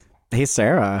Hey,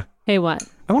 Sarah. Hey, what?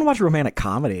 I want to watch a romantic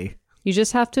comedy. You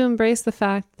just have to embrace the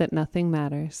fact that nothing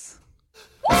matters.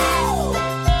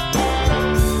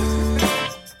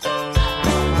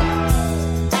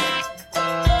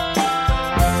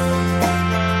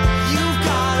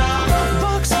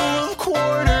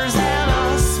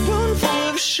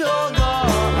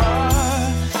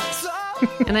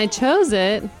 And I chose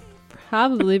it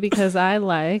probably because I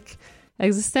like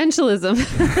existentialism.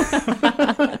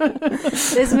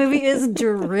 This movie is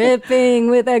dripping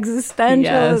with existentialism.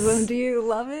 Yes. Do you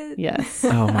love it? Yes.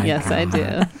 Oh my yes, God. I do.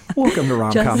 Welcome to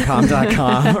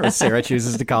romcomcom.com, or Sarah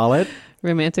chooses to call it.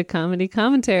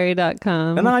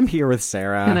 RomanticComedyCommentary.com. And I'm here with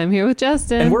Sarah. And I'm here with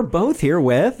Justin. And we're both here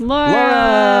with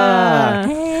Laura.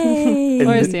 Hey.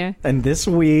 Laura's here. And this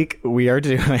week we are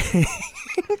doing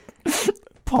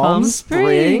Palm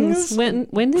Springs. When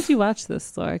did you watch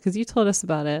this, Laura? Because you told us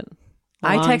about it.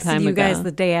 I long texted time you ago. guys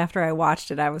the day after I watched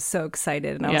it. I was so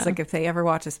excited. And I was Yeah. like, if they ever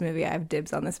watch this movie, I have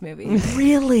dibs on this movie.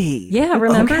 Really? Yeah,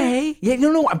 remember? Okay. Yeah,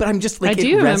 no, but I'm just like, I do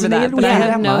it remember that, resonated but with I you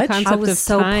have that no much? I concept was of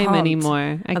so time pumped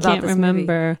anymore. I about can't this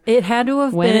remember. movie. It had to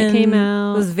have when been. it came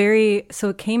out. It was so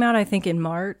it came out, I think, in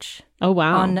March. Oh,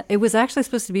 wow. It was actually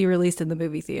supposed to be released in the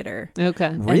movie theater. Okay.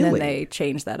 And Really? then they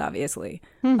changed that, obviously.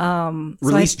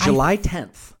 Released July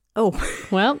 10th. Oh,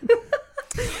 Well,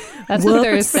 that's a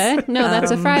Thursday. No,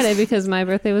 that's a Friday because my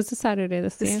birthday was a Saturday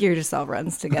this year. this year just all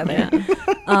runs together.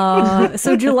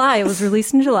 So July, it was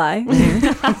released in July.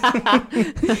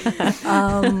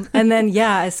 And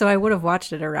then, so I would have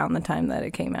watched it around the time that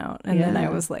it came out. And then I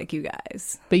was like, you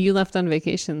guys. But you left on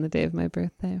vacation the day of my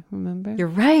birthday, remember? You're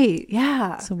right.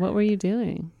 Yeah. So what were you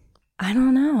doing? I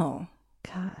don't know.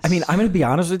 Gosh. I mean, I'm going to be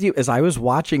honest with you. As I was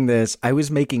watching this, I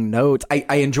was making notes.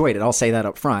 I enjoyed it. I'll say that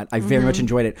up front. I very much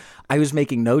enjoyed it. I was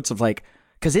making notes of like,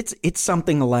 because it's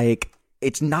something like,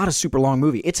 it's not a super long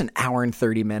movie. It's an hour and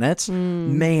 30 minutes.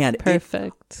 Man,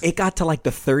 Perfect. It got to like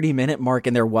the 30-minute mark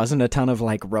and there wasn't a ton of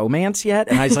like romance yet.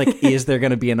 And I was like, is there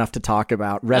going to be enough to talk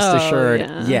about? Rest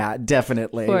assured. Yeah,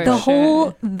 definitely. For The sure.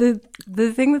 whole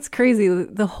the thing that's crazy,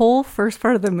 the whole first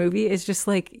part of the movie is just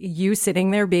like you sitting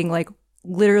there being like,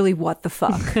 literally, what the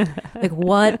fuck? Like,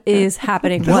 what is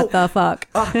happening? What the fuck?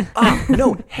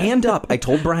 No, hand up. I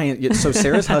told Brian. So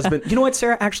Sarah's husband. You know what,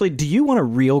 Sarah? Actually, do you want to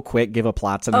real quick give a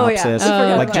plot synopsis?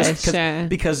 Oh, okay, just sure.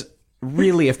 because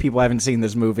really, if people haven't seen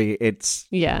this movie, it's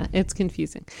It's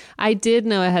confusing. I did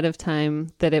know ahead of time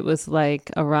that it was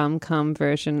like a rom-com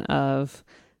version of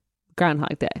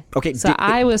Groundhog Day. okay. So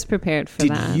I was prepared for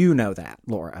did that. you know that,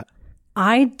 Laura?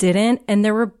 I didn't, and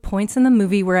there were points in the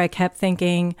movie where I kept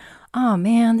thinking, oh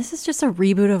man, this is just a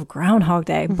reboot of Groundhog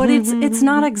Day. But it's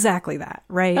not exactly that,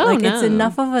 right? Oh, like no. it's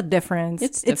enough of a difference.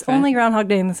 It's It's different. only Groundhog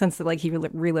Day in the sense that like he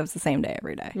relives the same day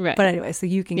every day. Right. But anyway, so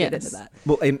you can get Yes. into that.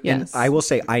 Well, and Yes. I will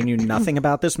say I knew nothing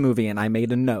about this movie, and I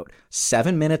made a note.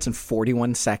 7 minutes and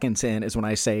 41 seconds in is when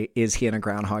I say, "Is he in a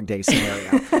Groundhog Day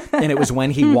scenario?" And it was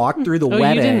when he walked through the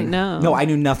wedding. You didn't know. No, I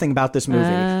knew nothing about this movie,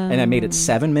 and I made it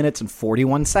 7 minutes and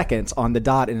 41 seconds on the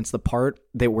dot, and it's the part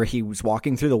that where he was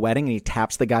walking through the wedding and he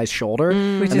taps the guy's shoulder,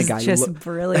 Which and is the guy just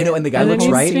brilliant. I know, and the guy And then looks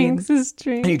he right. drinks his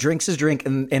drink. And he drinks his drink,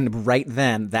 and right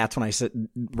then, that's when I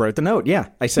wrote the note. Yeah,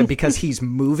 I said because he's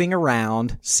moving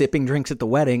around, sipping drinks at the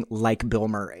wedding like Bill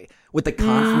Murray, with the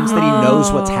confidence that he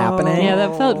knows what's happening. Yeah,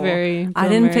 that felt very. I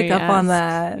Bill didn't pick up on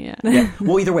Murray-esque. that. Yeah.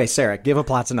 Well, either way, Sarah, give a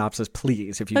plot synopsis,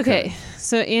 please, if you Okay,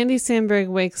 so Andy Samberg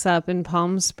wakes up in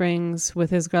Palm Springs with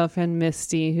his girlfriend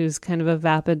Misty, who's kind of a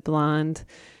vapid blonde,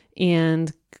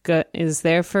 and is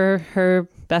there for her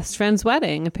best friend's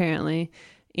wedding, apparently,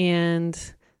 and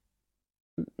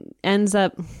ends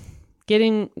up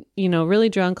getting, really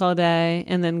drunk all day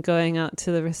and then going out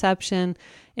to the reception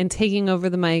and taking over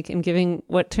the mic and giving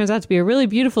what turns out to be a really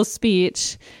beautiful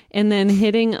speech, and then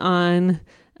hitting on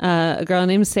a girl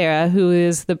named Sarah, who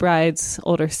is the bride's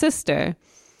older sister.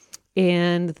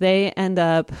 And they end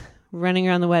up running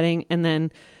around the wedding and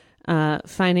then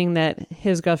finding that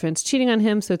his girlfriend's cheating on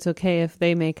him, so it's okay if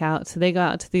they make out. So they go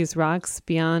out to these rocks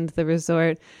beyond the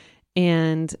resort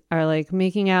and are like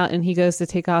making out, and he goes to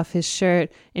take off his shirt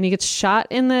and he gets shot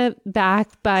in the back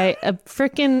by a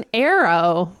freaking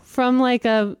arrow from like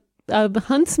a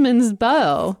huntsman's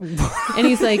bow. And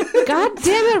he's like, God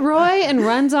damn it, Roy, and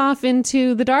runs off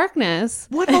into the darkness.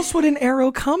 What else would an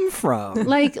arrow come from?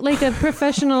 Like a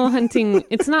professional hunting.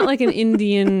 It's not like an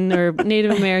Indian or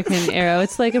Native American arrow.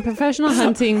 It's like a professional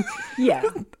hunting Yeah.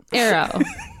 arrow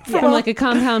from like a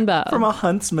compound bow. From a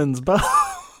huntsman's bow.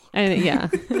 And yeah,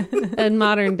 a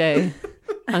modern day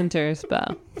hunter's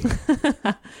bow.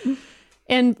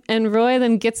 and Roy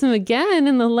then gets him again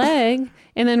in the leg,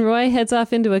 and then Roy heads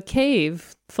off into a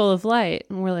cave full of light,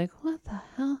 and we're like, what the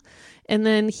hell? And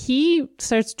then he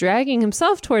starts dragging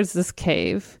himself towards this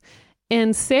cave.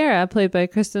 And Sarah, played by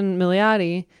Kristen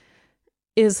Milioti,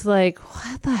 is like,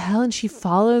 what the hell? And she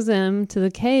follows him to the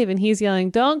cave and he's yelling,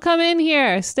 don't come in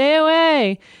here, stay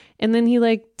away. And then he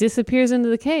like disappears into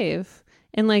the cave.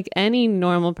 And like any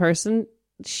normal person,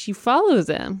 she follows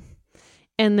him.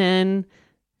 And then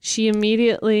she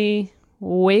immediately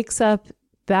wakes up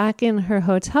back in her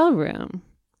hotel room.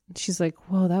 She's like,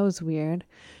 whoa, that was weird.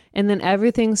 And then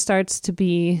everything starts to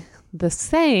be the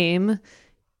same.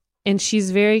 And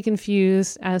she's very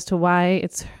confused as to why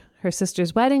it's her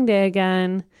sister's wedding day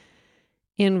again.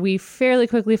 And we fairly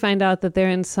quickly find out that they're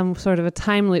in some sort of a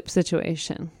time loop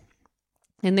situation.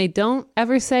 And they don't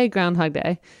ever say Groundhog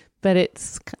Day, but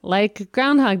it's like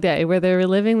Groundhog Day, where they're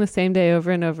reliving the same day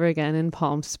over and over again in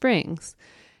Palm Springs.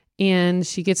 And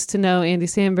she gets to know Andy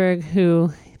Samberg,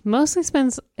 who mostly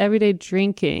spends every day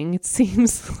drinking, it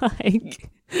seems like.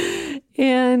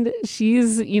 And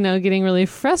she's, getting really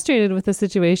frustrated with the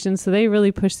situation. So they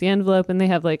really push the envelope and they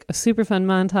have like a super fun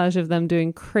montage of them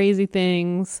doing crazy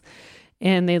things.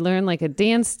 And they learn like a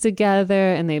dance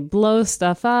together and they blow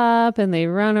stuff up and they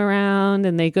run around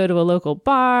and they go to a local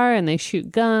bar and they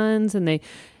shoot guns and they,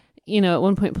 at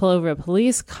one point pull over a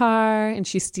police car and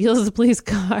she steals the police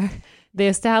car. They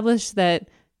establish that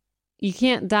you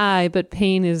can't die, but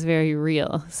pain is very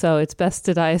real. So it's best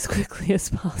to die as quickly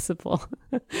as possible.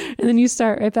 And then you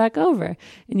start right back over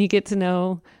and you get to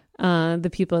know the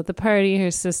people at the party,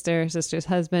 her sister's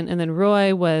husband. And then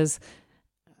Roy was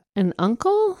an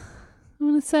uncle, I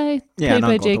want to say, played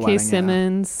by J.K.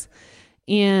 Simmons.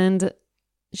 Yeah. And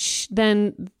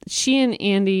then she and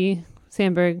Andy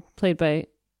Samberg, played by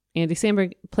Andy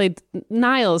Samberg, played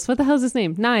Niles. What the hell's his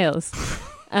name? Niles.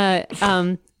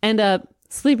 End up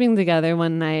sleeping together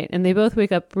one night and they both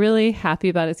wake up really happy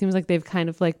about it. It seems like they've kind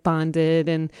of like bonded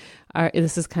and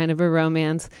this is kind of a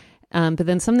romance. But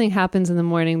then something happens in the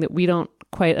morning that we don't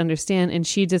quite understand and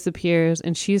she disappears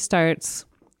and she starts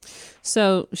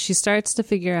to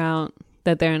figure out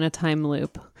that they're in a time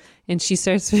loop and she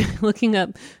starts looking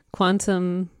up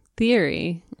quantum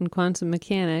theory and quantum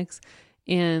mechanics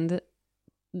and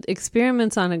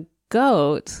experiments on a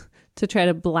goat to try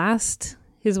to blast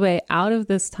his way out of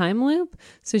this time loop.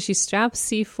 So she straps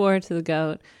C4 to the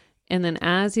goat. And then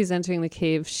as he's entering the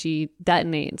cave, she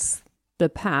detonates the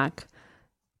pack.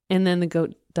 And then the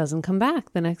goat doesn't come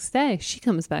back the next day. She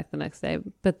comes back the next day,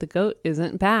 but the goat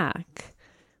isn't back,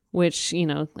 which,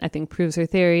 I think proves her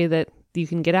theory that you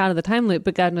can get out of the time loop,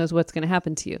 but God knows what's going to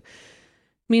happen to you.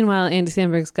 Meanwhile, Andy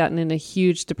Samberg's gotten in a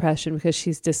huge depression because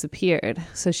she's disappeared.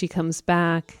 So she comes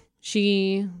back.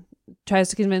 She tries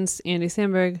to convince Andy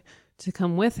Samberg to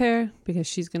come with her because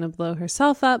she's going to blow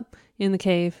herself up in the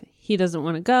cave. He doesn't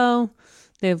want to go.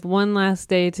 They have one last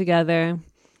day together.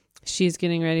 She's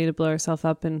getting ready to blow herself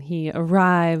up and he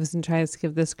arrives and tries to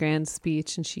give this grand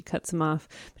speech and she cuts him off.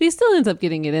 But he still ends up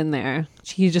getting it in there.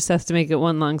 He just has to make it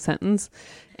one long sentence.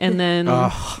 And then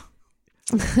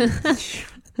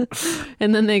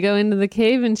and then they go into the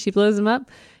cave and she blows him up.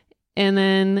 And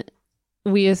then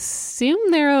we assume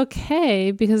they're okay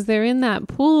because they're in that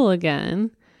pool again.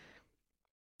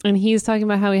 And he's talking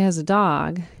about how he has a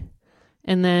dog.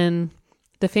 And then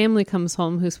the family comes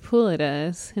home whose pool it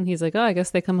is. And he's like, oh, I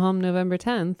guess they come home November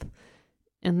 10th.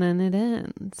 And then it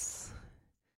ends.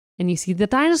 And you see the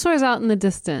dinosaurs out in the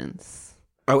distance.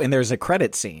 Oh, and there's a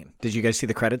credit scene. Did you guys see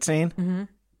the credit scene? Mm-hmm.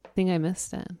 I think I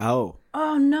missed it. Oh.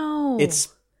 Oh, no. It's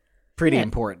pretty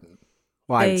important.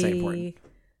 Well, I'd say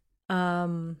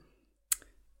important.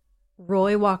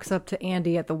 Roy walks up to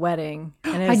Andy at the wedding.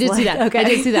 And I did see that. Okay. I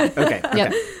did see that. Okay.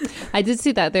 Yep. I did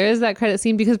see that. There is that credit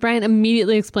scene because Brian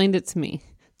immediately explained it to me.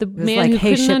 The man like, who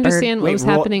hey, couldn't understand what was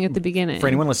happening at the beginning. For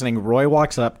anyone listening, Roy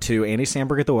walks up to Andy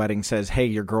Samberg at the wedding, says, hey,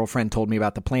 your girlfriend told me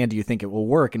about the plan. Do you think it will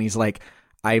work? And he's like,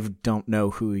 I don't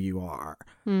know who you are.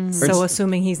 Mm-hmm. So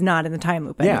assuming he's not in the time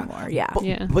loop anymore.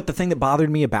 Yeah. But the thing that bothered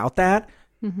me about that,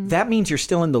 that means you're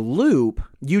still in the loop.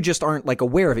 You just aren't like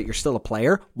aware of it. You're still a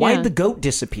player. Why'd the goat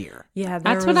disappear? Yeah.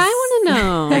 That's what I want to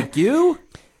know. Thank you.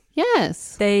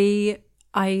 Yes.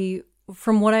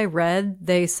 From what I read,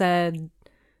 they said...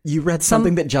 You read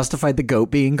something that justified the goat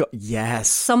being...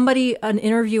 Yes. An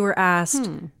interviewer asked,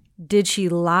 did she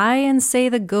lie and say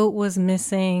the goat was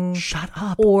missing? Shut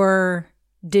up. Or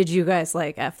did you guys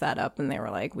like F that up? And they were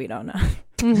like, we don't know.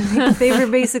 They were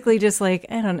basically just like,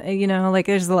 I don't know, like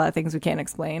there's a lot of things we can't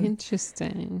explain.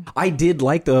 Interesting. I did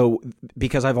like, though,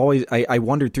 because I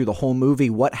wondered through the whole movie,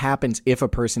 what happens if a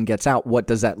person gets out? What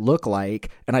does that look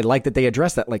like? And I like that they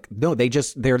address that. Like, no, they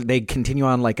continue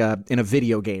on like in a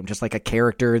video game, just like a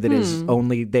character that is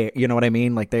only there. You know what I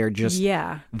mean? Like they're just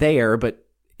there, but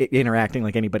interacting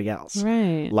like anybody else.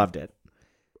 Right. Loved it.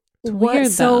 It's What? weird,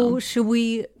 So though.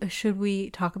 should we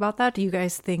talk about that? Do you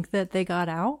guys think that they got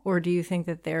out, or do you think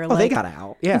that they're Oh, like? they got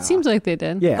out. Yeah. It seems like they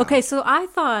did. Yeah. Okay, so I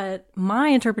thought my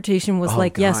interpretation was Oh,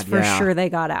 like, yes, God, for yeah. sure they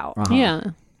got out. Yeah.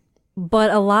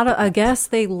 But a lot of, I guess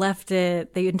they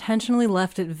intentionally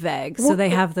left it vague. So they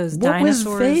have those dinosaurs.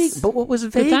 What was vague? But what was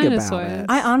vague about dinosaurs. it?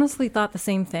 I honestly thought the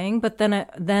same thing, but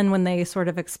then when they sort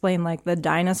of explain like the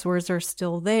dinosaurs are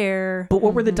still there, But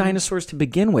what were the dinosaurs to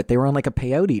begin with? They were on like a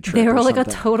peyote trip. they were or like a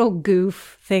something. total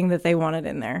goof thing that they wanted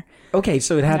in there. Okay,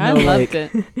 so it had I no loved like.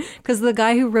 it. Because the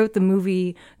guy who wrote the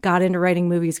movie got into writing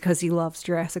movies because he loves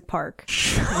Jurassic Park.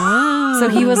 Oh. So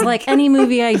he was like, any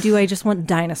movie I do, I just want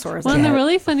dinosaurs. Well, in and the it.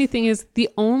 really funny thing is the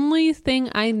only thing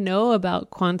I know about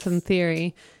quantum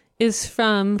theory is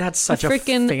from That's such a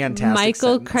freaking fantastic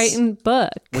Michael sentence. Crichton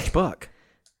book. Which book?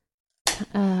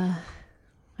 I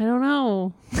don't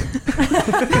know.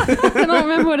 I don't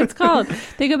remember what it's called.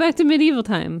 They go back to medieval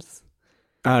times.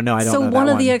 Oh no, I don't So know. one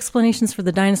that of the explanations for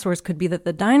the dinosaurs could be that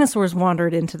the dinosaurs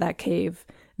wandered into that cave.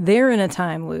 They're in a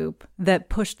time loop that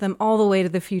pushed them all the way to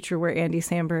the future where Andy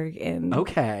Samberg and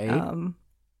Okay.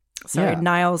 Yeah.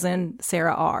 Niles and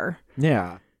Sarah are.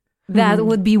 Yeah. That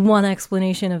would be one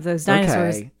explanation of those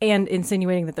dinosaurs Okay. and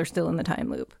insinuating that they're still in the time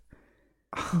loop.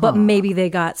 But maybe they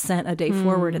got sent a day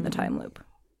forward in the time loop.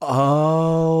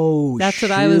 Oh, That's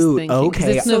what I was shoot. thinking, 'cause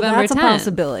Okay. it's So November that's a 10th.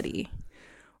 possibility.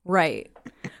 Right.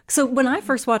 So when I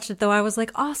first watched it, though, I was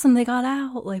like, awesome, they got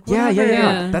out. Like, Yeah, whatever.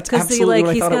 Yeah. That's Because absolutely what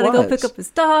I he's thought it got to go was. pick up his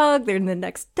dog. They're in the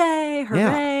next day.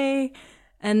 Hooray.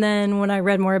 And then when I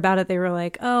read more about it, they were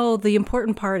like, oh, the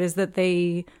important part is that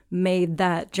they made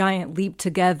that giant leap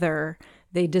together.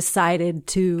 They decided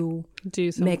to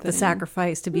Do something. make the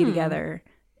sacrifice to be together.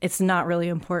 It's not really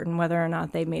important whether or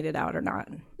not they made it out or not.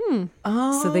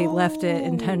 Oh. So they left it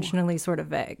intentionally sort of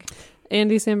vague.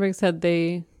 Andy Samberg said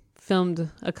they filmed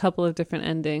a couple of different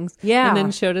endings. Yeah. And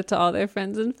then showed it to all their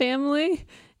friends and family.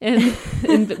 And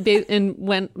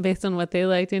went based on what they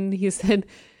liked. And he said,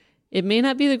 it may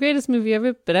not be the greatest movie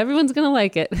ever, but everyone's going to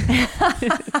like it.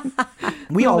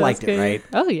 We all That's liked it, good. right?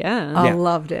 Oh, yeah. I Yeah.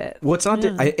 loved it. What's on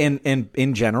and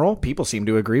in general, people seem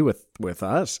to agree with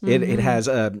us. It has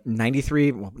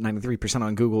 93%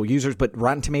 on Google users, but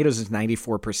Rotten Tomatoes is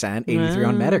 94%, 83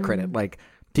 on Metacritic. Like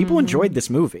people enjoyed this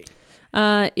movie.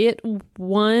 It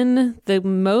won the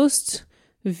most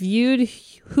viewed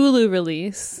Hulu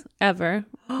release ever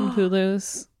in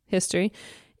Hulu's history.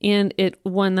 And it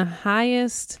won the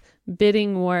highest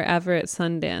bidding war ever at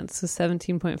Sundance, so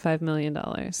 $17.5 million.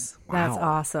 That's Wow.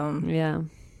 awesome. Yeah,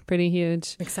 pretty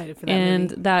huge. Excited for that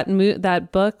And movie.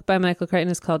 that book by Michael Crichton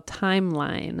is called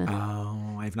Timeline.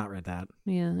 Oh, I've not read that.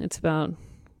 Yeah, it's about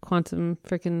quantum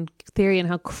freaking theory and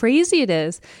how crazy it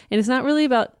is. And it's not really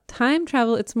about time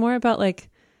travel. It's more about like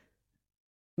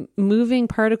moving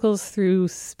particles through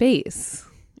space.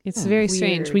 It's very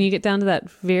strange. weird. When you get down to that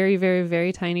very, very,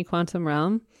 very tiny quantum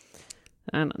realm,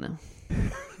 I don't know.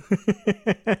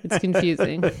 It's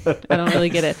confusing. I don't really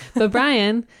get it. But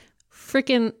Brian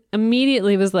freaking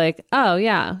immediately was like, oh,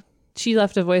 yeah. She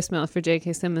left a voicemail for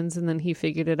J.K. Simmons, and then he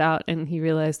figured it out, and he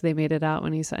realized they made it out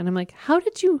when he saw. And I'm like, how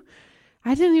did you?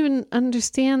 I didn't even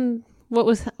understand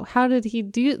how did he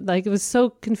do? Like, it was so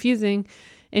confusing,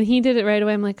 and he did it right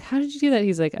away. I'm like, how did you do that?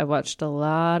 He's like, I watched a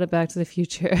lot of Back to the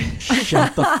Future.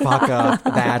 Shut the fuck up.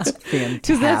 That's fantastic.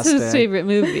 Because that's his favorite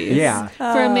movies. Yeah.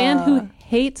 For a man who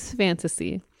hates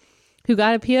fantasy, who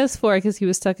got a PS4 because he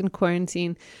was stuck in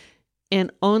quarantine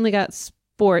and only got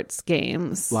sports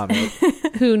games, Love it.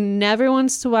 who never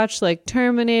wants to watch like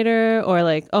Terminator or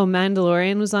like, oh,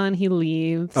 Mandalorian was on, he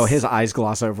leaves. Oh, his eyes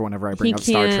gloss over whenever I bring He up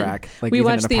Star can't. Trek. Like we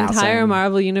even watched in the a entire passing.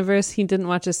 Marvel universe. He didn't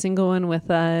watch a single one with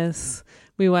us.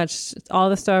 We watched all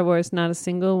the Star Wars, not a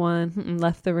single one.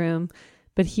 Left the room.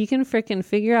 But he can freaking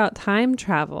figure out time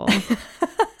travel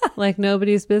like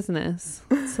nobody's business.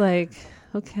 It's like,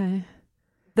 okay.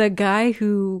 The guy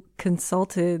who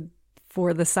consulted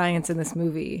for the science in this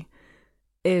movie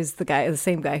is the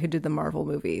same guy who did the Marvel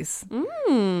movies.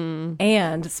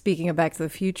 And speaking of Back to the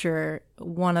Future,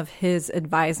 one of his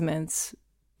advisements,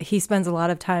 he spends a lot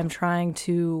of time trying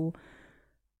to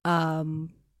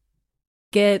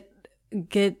get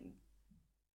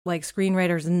like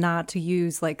screenwriters not to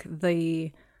use like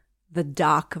the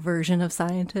doc version of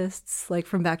scientists, like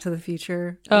from Back to the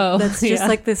Future. Oh, that's just yeah.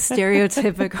 like this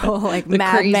stereotypical like The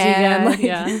crazy madman. guy, Like,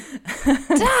 yeah.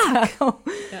 Doc.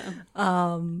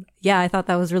 Yeah, I thought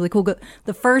that was really cool.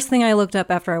 The first thing I looked up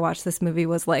after I watched this movie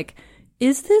was like,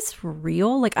 is this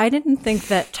real? Like, I didn't think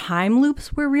that time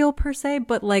loops were real per se,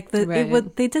 but like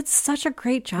Right. they did such a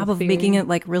great job of theory. making it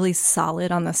like really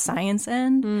solid on the science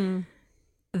end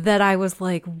that I was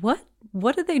like, what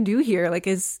what did they do here? Like,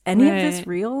 is any of this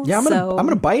real? Yeah, I'm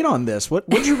gonna bite on this.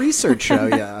 What'd your research show?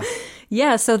 Yeah.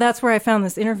 Yeah, so that's where I found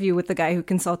this interview with the guy who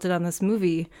consulted on this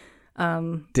movie.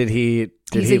 Did he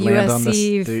He's a land on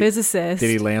USC the physicist. Did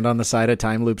he land on the side of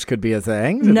time loops could be a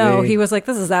thing? No, he was like,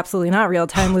 "This is absolutely not real.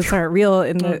 Time loops aren't real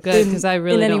in the good, because I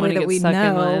really in any don't way want to that get we stuck in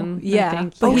know." one. Yeah,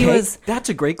 But Okay, he was. that's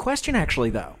a great question, actually.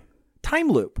 Though, time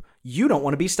loop. You don't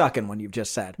want to be stuck in one. You've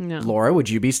just said. No. Laura, would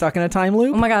you be stuck in a time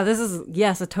loop? Oh my god, this is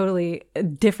a totally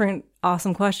different,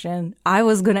 awesome question. I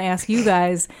was going to ask you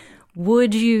guys,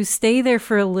 would you stay there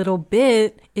for a little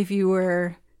bit if you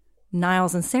were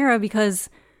Niles and Sarah, because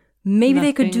maybe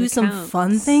they could do some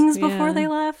fun things before they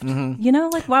left? You know,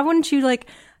 like, why wouldn't you, like,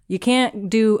 you can't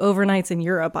do overnights in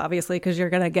Europe, obviously, because you're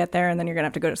going to get there and then you're going to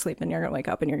have to go to sleep and you're going to wake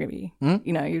up and you're going to be,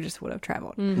 you know, you just would have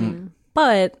traveled.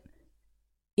 But,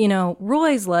 you know,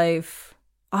 Roy's life,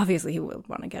 obviously he would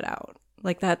want to get out.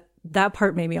 Like, that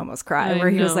part made me almost cry, where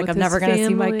he was like, I'm never going to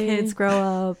see my kids grow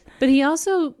up. But he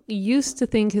also used to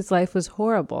think his life was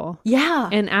horrible. Yeah.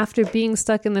 And after being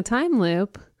stuck in the time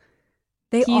loop,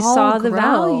 He saw the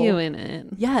value in it.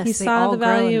 Yes, he they saw all the grow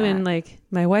in value that. in, like,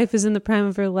 my wife is in the prime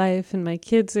of her life and my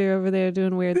kids are over there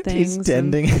doing weird things. He's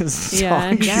tending his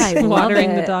Yeah, dog. Yeah, I love watering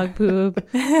it. the dog poop.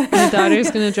 My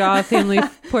daughter's going to draw a family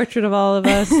portrait of all of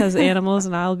us as animals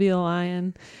and I'll be a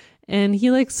lion. And he,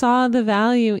 like, saw the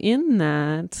value in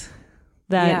that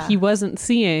Yeah. he wasn't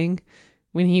seeing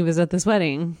when he was at this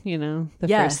wedding, you know, the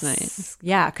first night.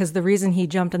 Yeah, because the reason he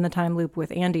jumped in the time loop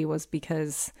with Andy was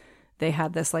because they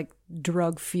had this, like,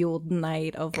 drug-fueled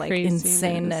night of, like, Craziness.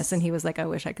 insaneness. And he was like, I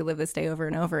wish I could live this day over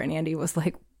and over. And Andy was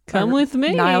like, Come with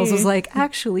me. Niles was like,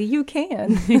 actually, you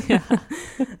can.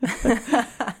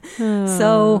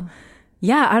 So,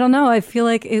 yeah, I don't know. I feel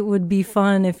like it would be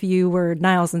fun if you were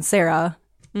Niles and Sarah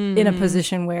in a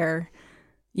position where,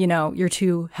 you know, you're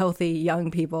two healthy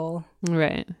young people.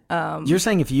 Right. You're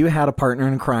saying if you had a partner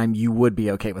in crime, you would be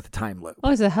okay with a time loop.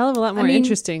 Oh, it's a hell of a lot more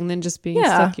interesting than just being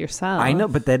stuck yourself. I know,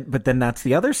 but then that's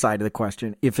the other side of the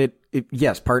question. If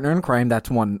yes, partner in crime, that's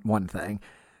one thing.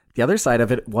 The other side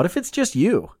of it, what if it's just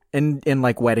you and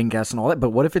like wedding guests and all that? But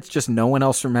what if it's just no one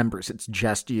else remembers? It's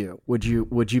just you. Would you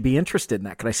be interested in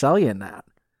that? Could I sell you in that?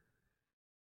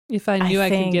 If I knew I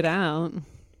could think- get out.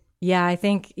 Yeah, I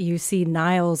think you see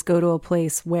Niles go to a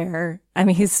place where, I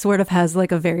mean, he sort of has,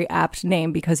 like, a very apt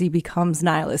name because he becomes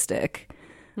nihilistic,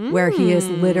 where he is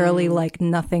literally like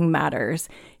nothing matters.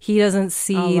 He doesn't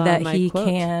see that he quote.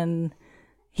 can,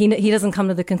 he doesn't come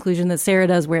to the conclusion that Sarah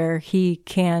does, where he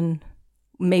can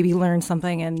maybe learn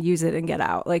something and use it and get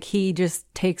out. Like, he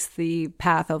just takes the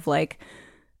path of, like,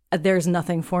 there's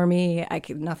nothing for me.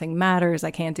 Nothing matters.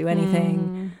 I can't do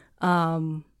anything.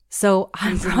 So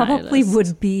I He's a probably nihilist.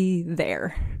 would be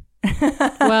there.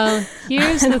 Well,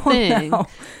 here's the thing. know.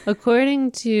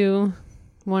 According to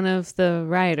one of the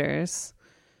writers,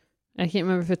 I can't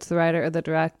remember if it's the writer or the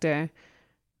director,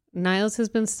 Niles has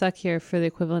been stuck here for the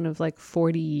equivalent of like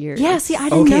 40 years. Yeah, see, I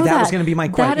didn't know Okay, that. that was gonna be my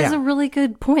question. That is Yeah. a really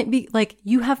good point. Like,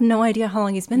 you have no idea how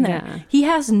long he's been there. Yeah. He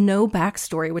has no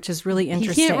backstory, which is really He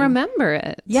interesting. can't remember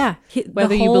it. Yeah.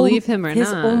 Whether you believe him or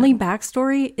his not. only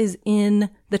backstory is in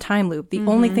the time loop. The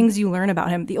only things you learn about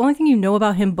him, the only thing you know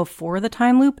about him before the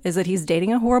time loop is that he's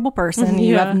dating a horrible person.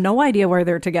 You Yeah. have no idea why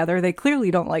they're together. They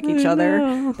clearly don't like each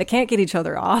other. They can't get each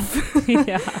other off.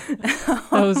 Yeah. That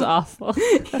was awful.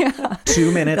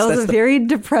 2 minutes. That was That's a the very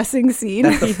depressing scene.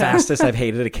 That's the fastest I've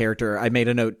hated a character. I made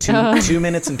a note 2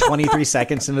 minutes and 23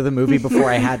 seconds into the movie before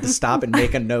I had to stop and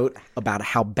make a note about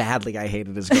how badly I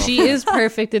hated his girlfriend. She is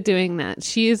perfect at doing that.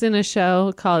 She is in a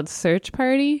show called Search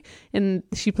Party, and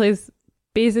she plays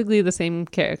basically the same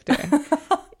character.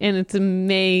 And it's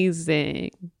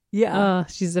amazing. Yeah. Oh,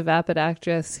 she's a vapid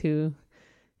actress who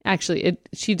actually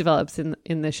she develops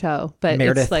in the show, but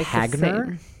Meredith it's like the Hagner?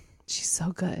 same. She's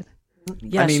so good.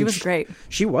 Yeah, I mean, she was great.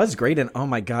 She was great, and oh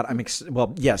my god,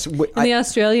 well, yes, And the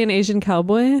Australian Asian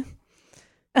cowboy,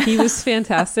 he was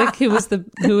fantastic. Who was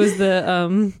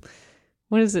the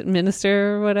what is it,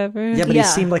 minister or whatever? yeah, but Yeah. he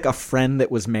seemed like a friend that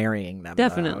was marrying them. though.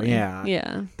 Definitely.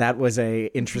 Yeah, that was a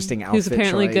interesting outfit. Who's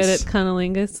apparently choice. good at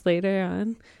cunnilingus later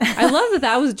on. I love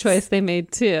that was a choice they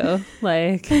made too.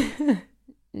 Like,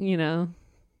 you know,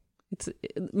 it's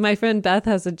my friend Beth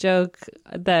has a joke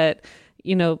that,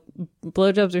 you know,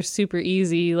 blowjobs are super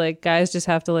easy. Like, guys just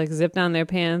have to like zip down their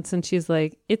pants, and she's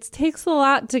like, it takes a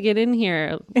lot to get in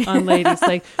here on ladies.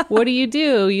 Like, what do?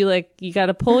 You got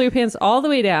to pull your pants all the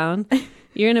way down.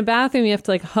 you're in a bathroom, you have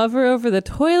to like hover over the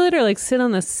toilet or like sit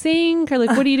on the sink, or like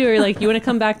what do you do? Or like you want to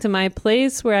come back to my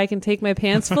place where I can take my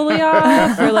pants fully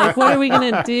off, or like what are we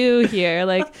gonna do here?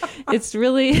 Like it's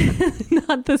really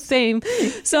not the same.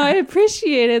 So I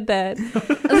appreciated that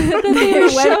they were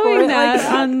showing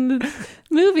that on the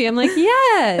movie. I'm like,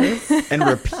 yes. And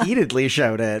repeatedly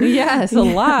showed it. Yes, a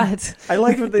lot. I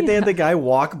like when they had the guy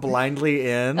walk blindly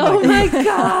in. Oh my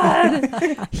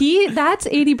God. That's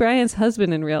A.D. Bryant's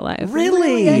husband in real life.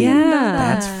 Really? Yeah.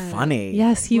 That's funny.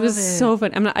 Yes, he was so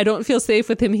funny. I don't feel safe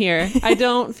with him here. I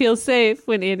don't feel safe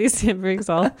when Andy Samberg's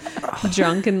all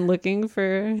drunk and looking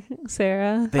for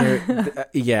Sarah.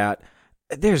 Yeah.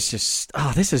 There's just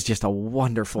this is just a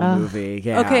wonderful movie.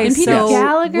 Yeah. Okay, And Peter so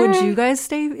Gallagher? would you guys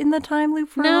stay in the time loop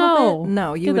for a No. little bit?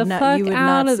 No, you Get would the not. fuck You would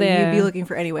out not. of So there. you'd be looking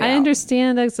for any way I out.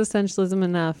 understand existentialism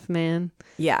enough, man.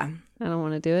 Yeah. I don't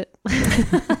want to do it.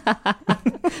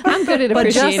 I'm good at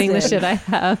appreciating the shit I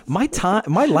have.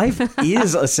 My life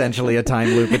is essentially a time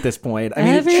loop at this point. I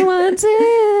mean, Everyone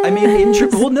did. I mean,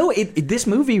 this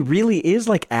movie really is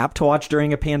like apt to watch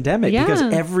during a pandemic because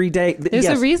every day There's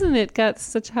a reason it got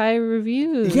such high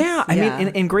reviews. Yeah, I mean,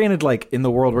 and granted, like in the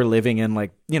world we're living in,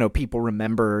 like people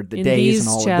remember the days and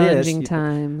all of this.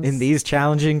 In these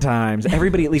challenging times,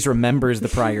 everybody at least remembers the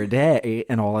prior day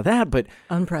and all of that. But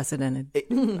unprecedented.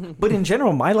 But in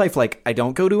general, my life, like I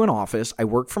don't go to an office. I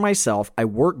work for myself. I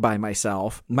work by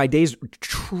myself. My days,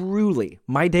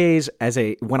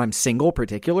 when I'm single,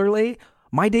 particularly.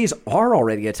 My days are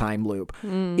already a time loop.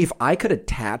 If I could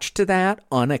attach to that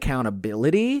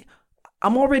unaccountability,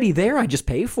 I'm already there. I just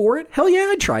pay for it. Hell yeah,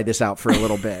 I'd try this out for a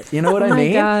little bit. You know what I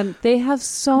mean? Oh my God, they have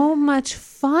so much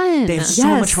fun. They have so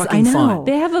much fucking fun.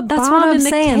 They have a That's bomb what I'm in the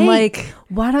saying. cake. Like,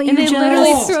 why don't you and they just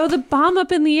literally throw the bomb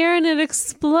up in the air and it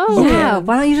explodes. Yeah,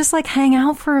 why don't you just like hang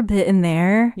out for a bit in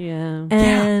there? Yeah.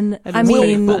 And Yeah. I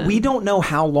mean, but we don't know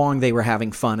how long they were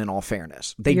having fun. In all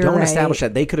fairness, they You're don't right. establish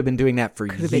that. They could have been doing that for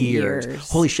been years. years.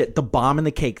 Holy shit, the bomb and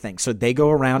the cake thing. So they go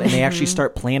around and they actually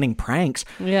start planning pranks.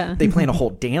 Yeah. They plan a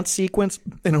whole dance sequence,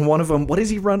 and in one of them, what does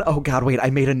he run? Oh God, wait! I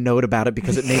made a note about it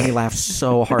because it made me laugh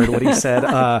so hard. What he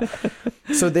said.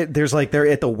 So there's like they're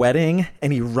at the wedding,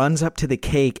 and he runs up to the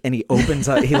cake, and he opens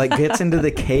up. He like gets into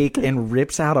the cake and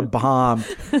rips out a bomb.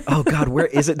 Oh God, where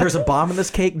is it? There's a bomb in this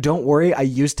cake. Don't worry, I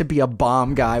used to be a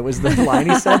bomb guy. Was the line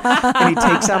he said, and he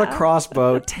takes out a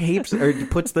crossbow,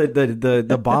 puts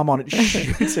the bomb on it,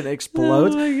 shoots, and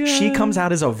explodes. Oh she comes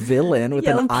out as a villain with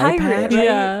an eye patch. right?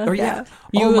 Yeah. Or yeah.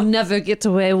 You will never get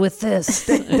away with this.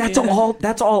 That's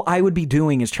all I would be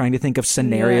doing is trying to think of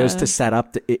scenarios to set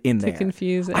up in there. To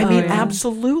confuse it. I mean, yeah.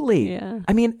 absolutely. Yeah.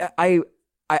 I mean,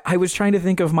 I was trying to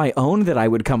think of my own that I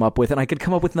would come up with, and I could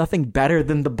come up with nothing better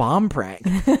than the bomb prank.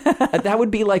 That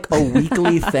would be like a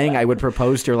weekly thing I would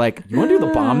propose to her. Like, you want to do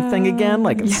the bomb thing again?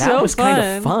 Like, that So was kind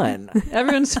of fun.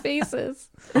 Everyone's faces.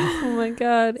 Oh my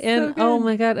God. And oh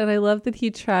my God. And I love that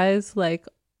he tries like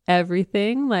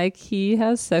everything. Like he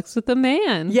has sex with a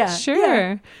man. Yeah, Sure.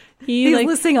 yeah. He's like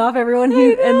listing off everyone,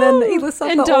 and then he lists off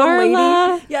And the Darla.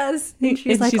 old lady. Yes, and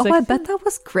she's And like, she's "Oh, like, I bet that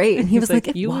was great." And he was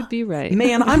like, you would be right.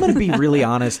 Man, I'm going to be really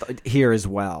honest here as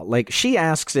well. Like, she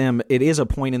asks him, it is a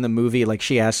point in the movie, like,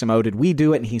 she asks him, oh, did we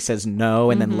do it? And he says no.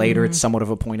 And then later it's somewhat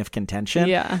of a point of contention.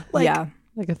 Yeah. Like, "Yeah,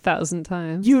 Like 1,000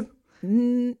 times. you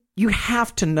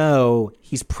have to know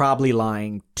he's probably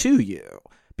lying to you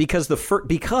because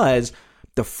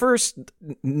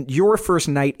your first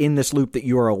night in this loop that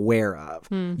you are aware of,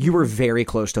 you were very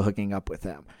close to hooking up with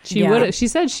him. She would. She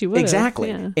said she would. Exactly.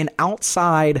 Yeah. And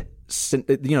outside,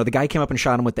 the guy came up and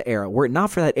shot him with the arrow. Were it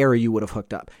not for that arrow, you would have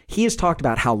hooked up. He has talked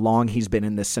about how long he's been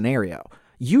in this scenario.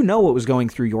 You know what was going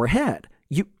through your head.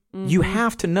 You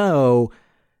have to know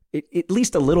at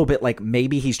least a little bit, like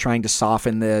maybe he's trying to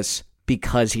soften this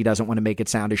because he doesn't want to make it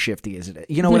sound as shifty as it is.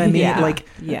 You know what I mean? yeah, Like,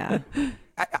 yeah."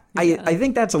 I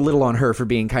think that's a little on her for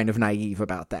being kind of naive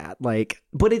about that. Like,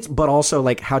 but also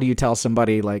like, how do you tell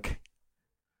somebody like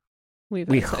we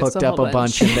had sex hooked a up whole a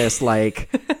bunch in this?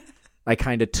 Like, I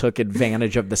kind of took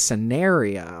advantage of the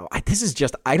scenario.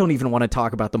 I don't even want to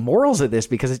talk about the morals of this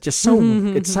because it's just so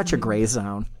it's such a gray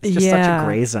zone. It's just such a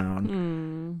gray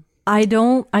zone. I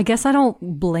guess I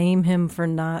don't blame him for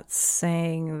not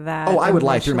saying that. Oh, I would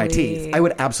lie through my initially. teeth. I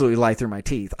would absolutely lie through my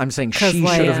teeth. I'm saying she 'Cause, should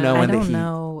like, have known I that don't he.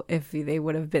 know if they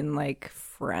would have been like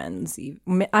friends.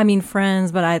 I mean,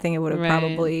 friends, but I think it would have Right.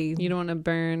 probably. You don't want to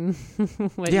burn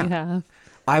what Yeah. you have.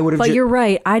 I would have. But you're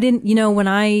right. I didn't, when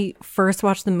I first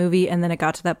watched the movie and then it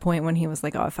got to that point when he was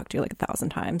like, "Oh, I fucked you like 1,000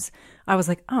 times," I was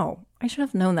like, "Oh, I should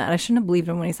have known that. I shouldn't have believed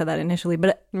him when he said that initially."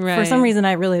 But for Right. some reason,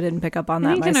 I really didn't pick up on I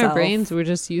that think myself. in our brains we're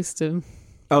just used to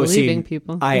believing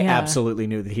people. I Yeah. absolutely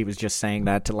knew that he was just saying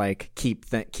that to like keep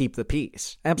the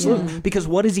peace. Absolutely. Because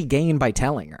what does he gain by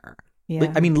telling her?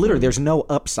 Yeah. I mean, literally, there's no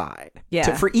upside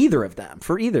for either of them.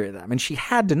 And she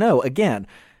had to know, again,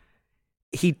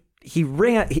 you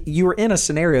were in a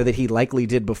scenario that he likely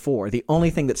did before. The only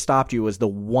thing that stopped you was the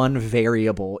one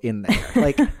variable in there.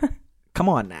 Like, come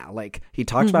on now. Like, he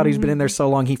talks about he's been in there so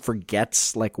long, he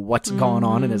forgets like what's gone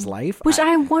on in his life. Which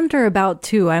I wonder about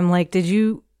too. I'm like,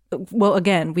 well,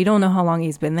 again, we don't know how long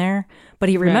he's been there, but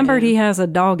he remembered he has a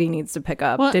dog he needs to pick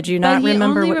up. Well, did you not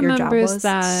remember what your job was?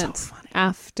 That So funny.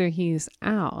 after he's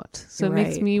out. So You're it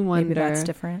makes right. me wonder Maybe that's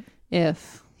different.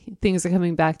 if things are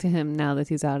coming back to him now that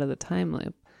he's out of the time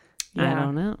loop. I Yeah.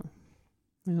 don't know.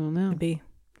 Maybe.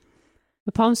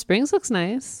 But Palm Springs looks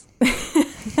nice.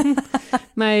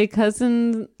 My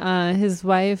cousin, his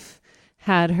wife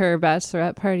had her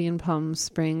bachelorette party in Palm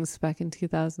Springs back in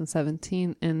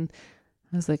 2017, and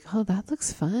I was like, "Oh, that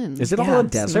looks fun." Is it all a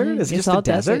desert? Is it It's just all a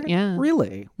desert? desert, yeah.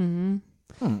 Really?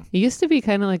 It used to be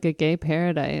kind of like a gay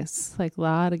paradise, like a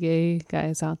lot of gay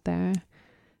guys out there,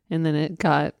 and then it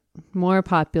got more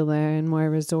popular and more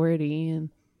resorty,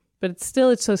 but it's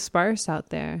so sparse out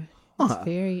there. It's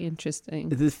very interesting.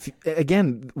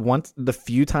 Once the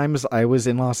few times I was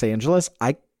in Los Angeles,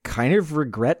 I kind of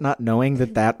regret not knowing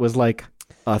that was like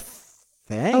a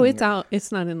thing. Oh, it's out.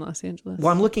 It's not in Los Angeles.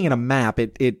 Well, I'm looking at a map.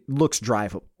 It looks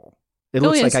drivable. It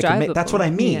looks like it's I can make. That's what I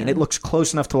drivable. mean. Yeah. It looks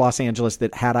close enough to Los Angeles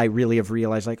that had I really have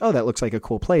realized, like, oh, that looks like a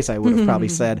cool place, I would have probably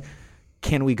said,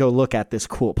 "Can we go look at this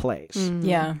cool place?"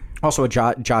 Yeah. Also,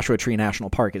 Joshua Tree National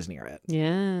Park is near it, Yeah.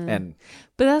 and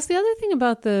But that's the other thing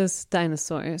about those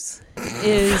dinosaurs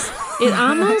is it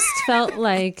almost felt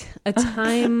like a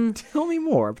time tell me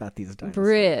more about these dinosaurs.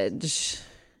 bridge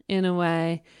in a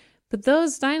way. But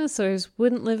those dinosaurs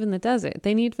wouldn't live in the desert.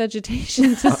 They need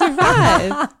vegetation to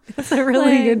survive. That's a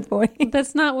really Like, good point.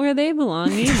 That's not where they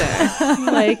belong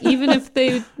either. Like, even if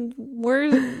they were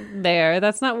there,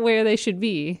 that's not where they should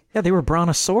be. Yeah, they were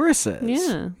brontosauruses.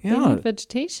 Yeah. They Yeah. need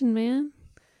vegetation, man.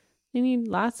 They need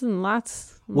lots and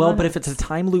lots. and Well, but lots. if it's a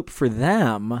time loop for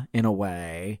them, in a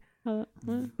way,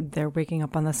 They're waking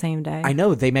up on the same day. I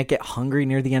know they might get hungry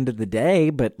near the end of the day,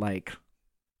 but like,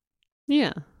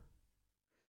 Yeah.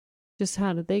 Just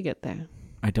how did they get there?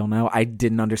 I don't know. I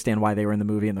didn't understand why they were in the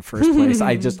movie in the first place.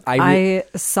 I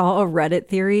saw a Reddit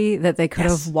theory that they could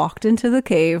Yes. have walked into the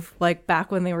cave, like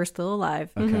back when they were still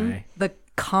alive. okay. The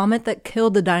comet that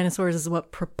killed the dinosaurs is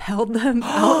what propelled them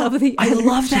out of the I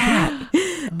love energy that.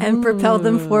 and propelled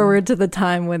them forward to the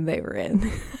time when they were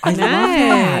in. I love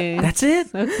that. Nice. That's it.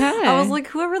 Okay. I was like,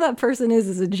 whoever that person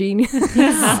is a genius.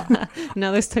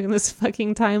 now they're stuck in this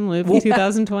fucking time loop in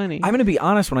 2020. I'm going to be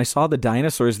honest. When I saw the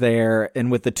dinosaurs there,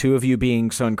 and with the two of you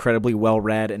being so incredibly well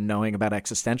read and knowing about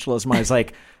existentialism, I was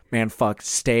like, man, fuck,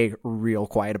 stay real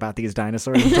quiet about these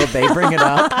dinosaurs until they bring it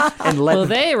up and let Well,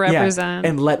 they represent.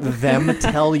 and let them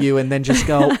tell you, and then just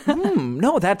go,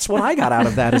 no, that's what I got out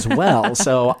of that as well.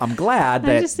 So I'm glad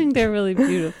I that just think they're really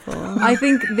beautiful. I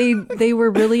think they were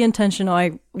really intentional.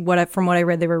 From what I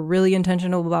read, they were really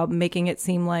intentional about making it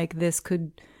seem like this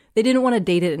could. They didn't want to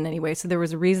date it in any way, so there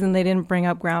was a reason they didn't bring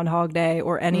up Groundhog Day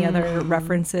or any other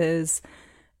references.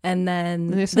 And then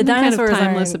There's the something dinosaurs kind of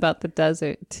timeless aren't- about the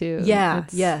desert too. Yeah.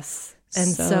 It's Yes. And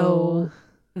so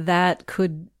that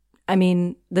could. I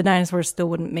mean, the dinosaurs still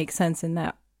wouldn't make sense in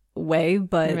that way,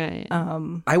 but Right.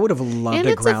 I would have loved And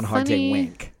a it's a Groundhog Day funny-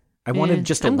 wink. I wanted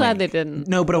just a I'm glad wink. they didn't.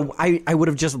 No, but I would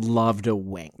have just loved a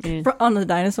wink. Yeah. on the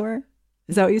dinosaur.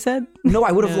 Is that what you said? No,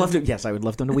 I would have loved it. Yes, I would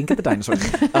love them to wink at the dinosaurs.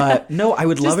 No, I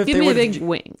would Just love if give they me were a big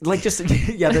wink. like just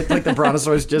like the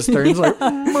brontosaurus just turns like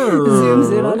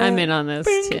Zooms in on I'm in on this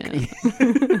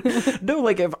too. no,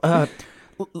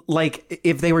 like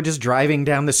if they were just driving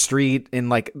down the street in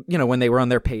like, when they were on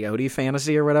their peyote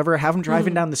fantasy or whatever, have them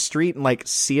driving down the street and like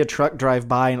see a truck drive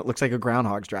by and it looks like a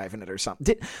groundhog's driving it or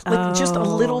something. Just a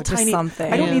little just tiny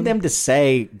something. I don't need them to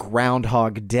say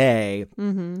Groundhog Day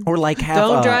or like have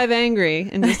Don't drive angry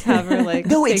and just have her like.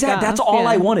 no, take exactly. off. That's all Yeah.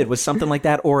 I wanted was something like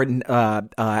that, or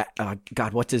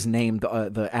God, what's his name?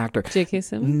 The actor. J.K.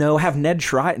 Simmons. No, have Ned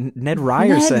Ryerson. Ned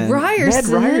Ryerson. Ned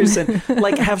Ryerson.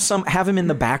 Like have him in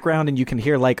the background, and you can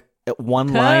hear like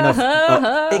one line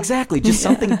of exactly, just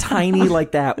something tiny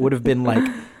like that would have been like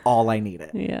all I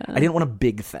needed. Yeah. I didn't want a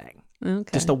big thing, Okay.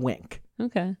 just a wink.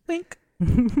 Okay. Wink.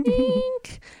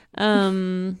 Wink.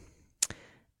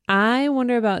 I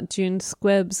wonder about June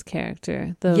Squibb's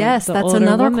character. Yes, the that's older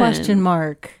another woman. question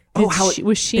mark.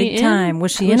 Was she big in? time.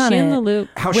 Was she in on in it? the loop?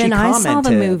 How she When I saw the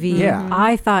commented. movie, Yeah.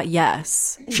 I thought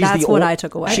yes. She's That's the what ol- I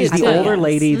took away. She's I the thought older yes.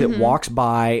 lady that walks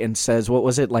by and says, "What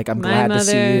was it like? I'm My glad to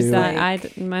see mother you."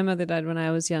 died. My mother died when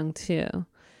I was young too,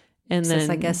 And Says,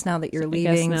 then I guess now that you're I guess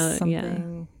leaving now that-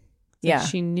 something. yeah.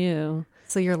 She knew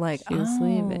So you're like, she was oh.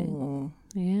 leaving.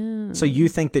 Yeah. So you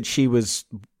think that she was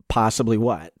possibly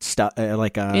what?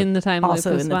 Like a In the time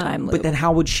Also loop as in the well. time loop. But then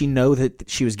how would she know that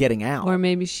she was getting out? Or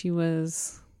maybe she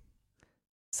was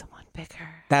someone bigger.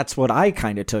 That's what I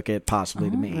kind of took it possibly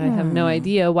to I mean. have no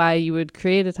idea why you would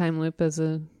create a time loop as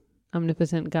a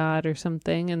omnipotent god or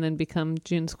something and then become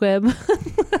June Squibb.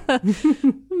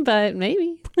 But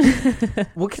maybe.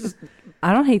 Well, 'cause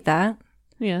I don't hate that.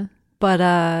 Yeah. But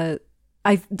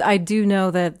I do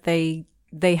know that they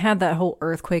had that whole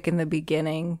earthquake in the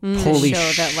beginning to Holy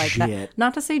show that like that. shit.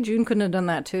 Not to say June couldn't have done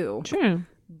that too, Sure.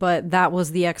 but that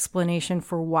was the explanation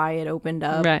for why it opened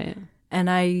up. Right. And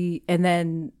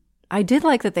then I did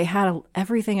like that they had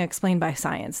everything explained by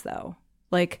science though.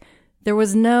 Like there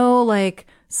was no like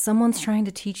someone's trying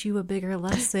to teach you a bigger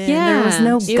lesson. There was Yeah.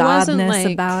 no It wasn't godness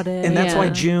like- about it. and that's why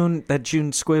Yeah.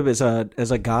 June Squibb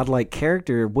as a godlike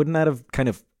character, wouldn't that have kind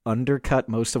of undercut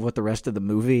most of what the rest of the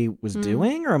movie was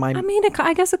doing? Or am I I mean,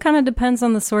 I guess it kind of depends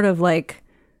on the sort of like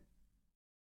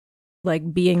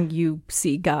being you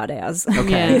see God as.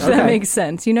 Okay, If that okay. makes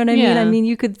sense. You know what I mean? Yeah. I mean,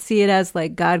 you could see it as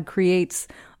like God creates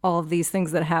all of these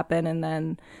things that happen, and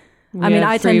then We I mean, have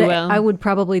I free tend to, will. I would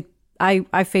probably.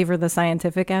 I favor the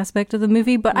scientific aspect of the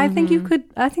movie, but I think you could.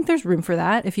 I think there's room for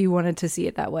that if you wanted to see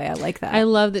it that way. I like that. I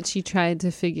love that she tried to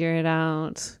figure it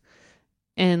out.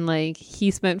 And like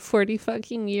he spent 40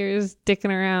 fucking years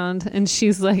dicking around and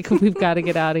she's like, we've got to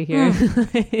get out of here.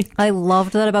 I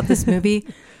loved that about this movie.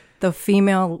 The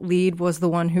female lead was the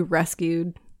one who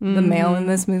rescued the male in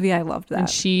this movie. I loved that. And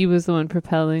she was the one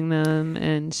propelling them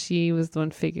and she was the one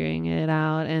figuring it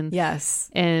out. And Yes.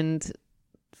 and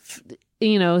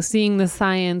you know, seeing the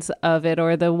science of it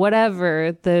or the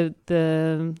whatever, the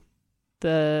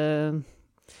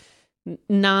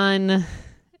non,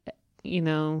 you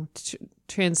know,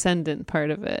 transcendent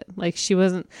part of it. Like she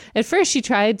wasn't, at first she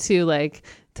tried to like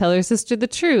tell her sister the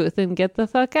truth and get the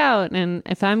fuck out. And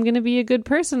if I'm going to be a good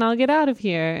person, I'll get out of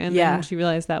here. And Yeah. then she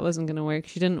realized that wasn't going to work.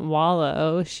 She didn't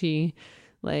wallow. She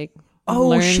like, Oh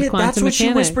learned shit, quantum that's what she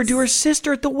mechanics. whispered to her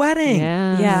sister at the wedding.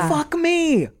 Yeah. Yeah. Fuck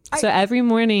me. So every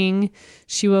morning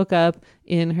she woke up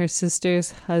in her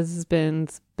sister's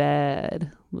husband's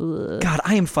bed. Ugh. God,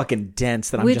 I am fucking dense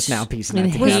that I'm Which- just now piecing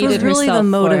and that Which together. was hated really the herself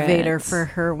for motivator it. for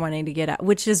her wanting to get out,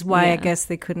 which is why I Yeah. guess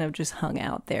they couldn't have just hung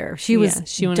out there. She was Yeah,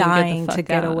 she wanted to get the dying to fuck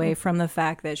get out. away from the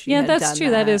fact that she Yeah, had that's done true.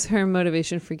 That is her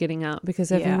motivation for getting out because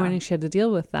every Yeah. morning she had to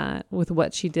deal with that, with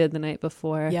what she did the night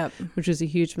before, Yep. which was a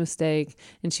huge mistake.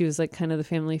 And she was like kind of the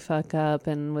family fuck up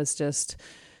and was just,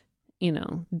 you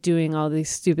know, doing all these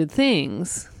stupid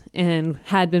things and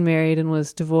had been married and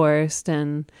was divorced.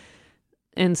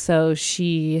 And so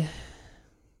she,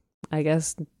 I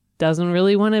guess, doesn't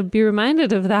really want to be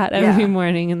reminded of that every Yeah.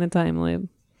 morning in the time loop.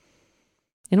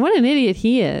 And what an idiot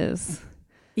he is.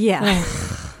 Yeah.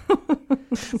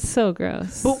 It's so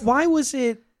gross. But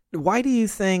why do you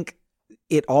think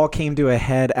it all came to a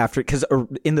head after, because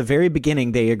in the very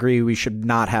beginning they agree we should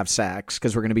not have sex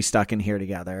because we're going to be stuck in here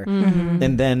together. Mm-hmm.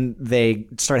 And then they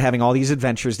start having all these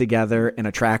adventures together and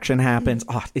attraction happens.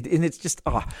 And it's just,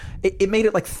 it made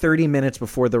it like 30 minutes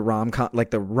before the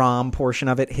the rom portion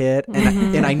of it hit.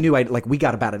 And I knew we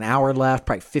got about an hour left,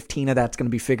 probably 15 of that's going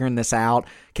to be figuring this out.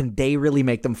 Can they really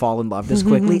make them fall in love this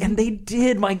quickly? And they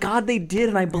did. My God, they did.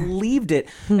 And I believed it.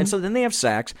 And so then they have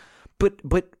sex, but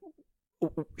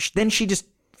then she just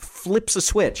flips a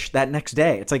switch that next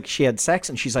day. It's like she had sex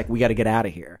and she's like, we got to get out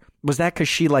of here. Was that because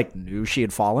she like knew she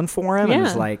had fallen for him and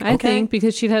was like, okay. I think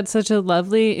because she'd had such a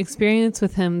lovely experience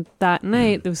with him that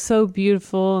night. It was so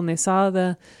beautiful, and they saw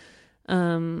the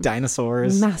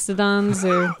Dinosaurs. mastodons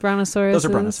or brontosaurus. Those are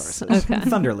brontosauruses. Okay.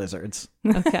 Thunder lizards.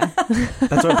 Okay.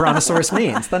 That's what brontosaurus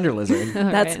means. Thunder lizard.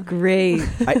 That's right. great.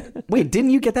 Wait,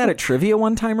 didn't you get that at trivia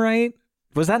one time, right?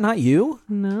 Was that not you?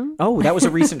 No. Oh, that was a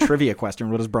recent trivia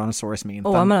question. What does brontosaurus mean?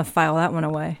 Oh, I'm going to file that one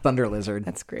away. Thunder lizard.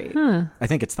 That's great. Huh. I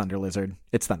think it's thunder lizard.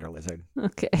 It's thunder lizard.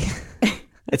 Okay.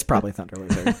 It's probably thunder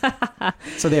lizard.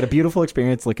 So they had a beautiful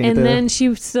experience looking at And the... then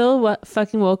she still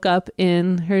fucking woke up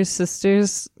in her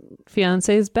sister's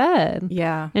fiance's bed.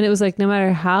 Yeah. And it was like, no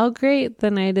matter how great the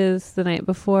night is the night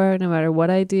before, no matter what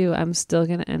I do, I'm still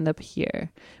going to end up here,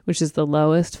 which is the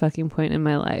lowest fucking point in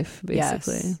my life,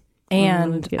 basically. Yes. wanted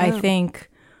And to get I out. think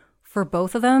for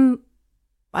both of them,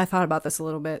 I thought about this a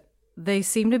little bit. They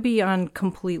seem to be on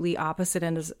completely opposite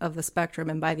ends of the spectrum.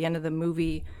 And by the end of the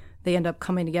movie, they end up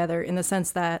coming together in the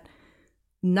sense that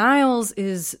Niles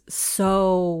is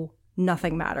so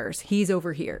nothing matters. He's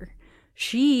over here.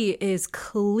 She is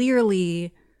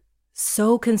clearly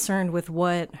so concerned with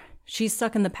what she's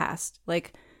stuck in the past.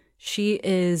 Like, she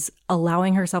is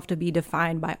allowing herself to be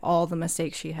defined by all the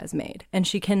mistakes she has made. And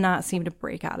she cannot seem to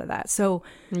break out of that. So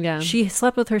she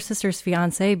slept with her sister's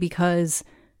fiance because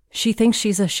she thinks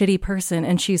she's a shitty person.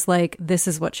 And she's like, this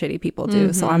is what shitty people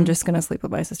do. So I'm just going to sleep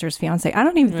with my sister's fiance. I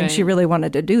don't even think she really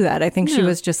wanted to do that. I think she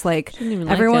was just like,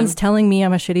 everyone's telling me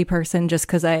I'm a shitty person just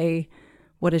because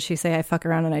what does she say? I fuck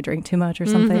around and I drink too much or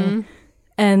something.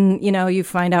 And, you know, you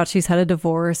find out she's had a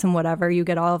divorce and whatever. You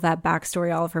get all of that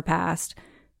backstory, all of her past.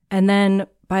 And then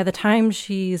by the time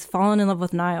she's fallen in love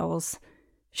with Niles,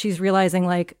 she's realizing,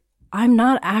 like, I'm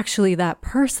not actually that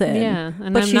person. Yeah.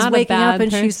 And but I'm she's not waking a bad up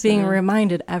and she's person. being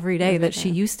reminded every day that she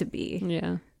used to be.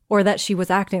 Yeah. Or that she was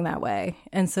acting that way.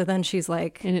 And so then she's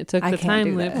like, And it took I the can't time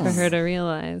do loop for this. her to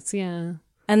realize. Yeah.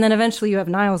 And then eventually you have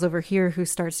Niles over here who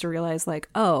starts to realize, like,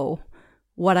 oh,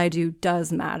 what I do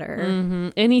does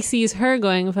matter. And he sees her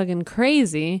going fucking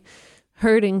crazy,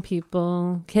 hurting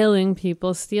people, killing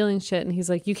people, stealing shit. And he's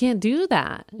like, you can't do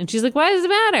that. And she's like, why does it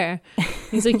matter?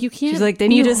 He's like, you can't. She's like, didn't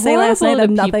be you just say last night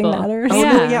horrible that to nothing people." matters? Oh,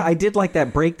 Yeah. no, yeah, I did like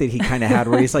that break that he kind of had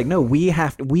where he's like, no,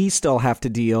 we still have to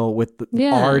deal with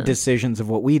our decisions of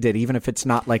what we did, even if it's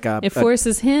not like It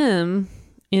forces him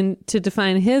to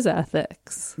define his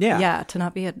ethics. Yeah, to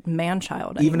not be a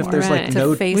man-child Even if there's Right. like to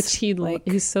no, face, Which like,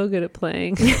 he's so good at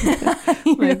playing.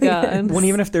 My God. well,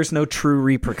 even if there's no true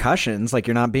repercussions, like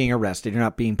you're not being arrested, you're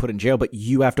not being put in jail, but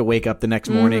you have to wake up the next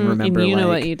morning, remember, And you know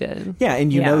like, what you did. yeah,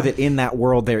 and you Yeah. know that in that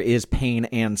world there is pain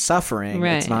and suffering.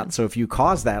 It's Right. not so if you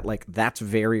cause that, like that's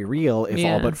very real, if all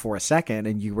Yeah. but for a second,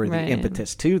 and you were the Right.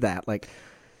 impetus to that. Like,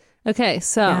 Okay,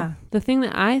 so Yeah. the thing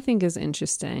that I think is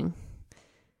interesting,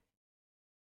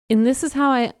 and this is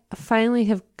how I finally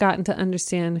have gotten to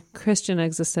understand Christian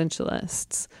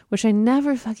existentialists, which I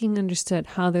never fucking understood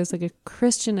how there's like a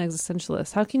Christian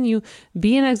existentialist. How can you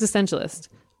be an existentialist,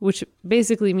 which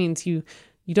basically means you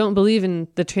don't believe in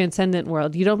the transcendent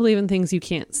world. You don't believe in things you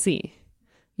can't see.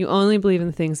 You only believe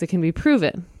in things that can be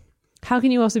proven. How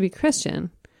can you also be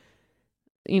Christian?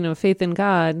 You know, faith in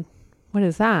God. What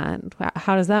is that?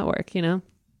 How does that work, you know?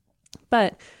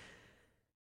 But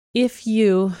if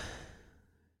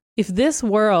this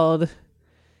world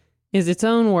is its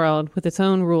own world with its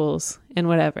own rules and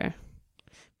whatever,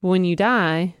 when you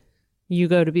die, you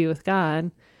go to be with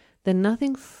God, then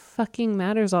nothing fucking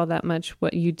matters all that much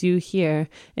what you do here,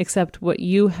 except what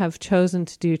you have chosen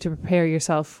to do to prepare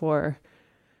yourself for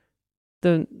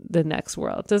the next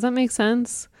world. Does that make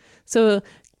sense? So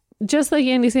just like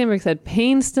Andy Samberg said,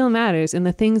 pain still matters and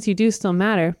the things you do still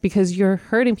matter because you're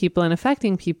hurting people and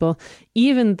affecting people,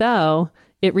 even though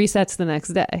it resets the next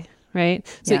day, right?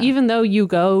 So Yeah. even though you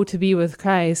go to be with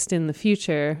Christ in the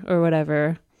future or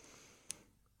whatever,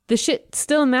 the shit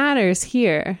still matters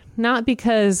here, not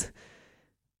because,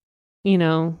 you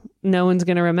know, no one's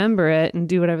going to remember it and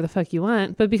do whatever the fuck you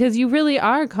want, but because you really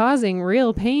are causing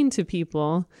real pain to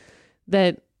people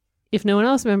that if no one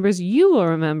else remembers, you will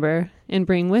remember and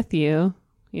bring with you,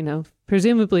 you know,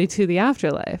 presumably to the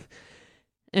afterlife.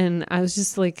 And I was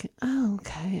just like, oh,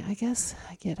 okay, I guess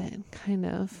I get it, kind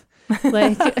of.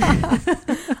 Like,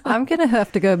 I'm going to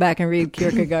have to go back and read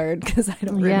Kierkegaard because I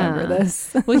don't remember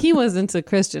this. Well, he wasn't a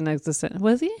Christian existentialist,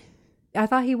 was he? I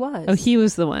thought he was. Oh, he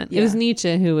was the one. It was Yeah.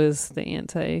 Nietzsche who was the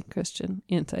anti-Christian,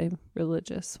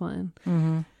 anti-religious one.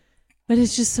 Mm-hmm. But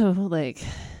it's just so like,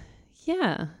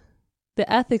 yeah,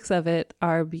 the ethics of it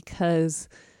are because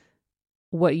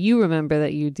what you remember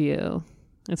that you do,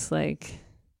 it's like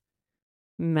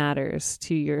matters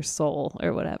to your soul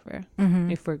or whatever.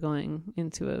 Mm-hmm. If we're going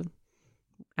into a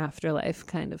afterlife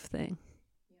kind of thing.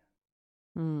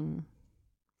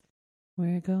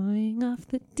 We're going off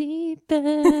the deep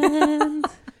end.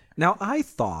 now I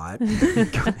thought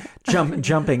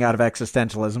jumping out of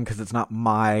existentialism because it's not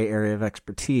my area of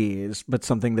expertise, but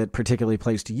something that particularly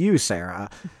plays to you, Sarah.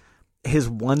 His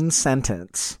one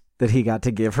sentence that he got to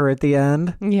give her at the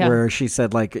end, Yeah. where she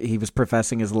said like he was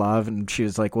professing his love, and she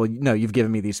was like, well, no, you've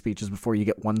given me these speeches before, you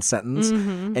get one sentence.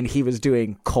 And he was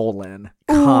doing colon,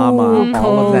 comma,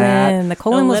 all of that. The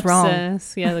colon was wrong.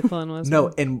 Ellipsis. Yeah, the colon was No,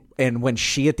 wrong. and when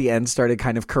she at the end started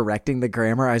kind of correcting the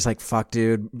grammar, I was like, fuck,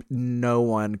 dude, no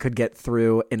one could get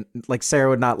through. And like Sarah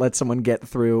would not let someone get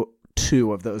through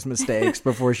 2 of those mistakes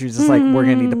before she was just like, we're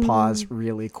going to need to pause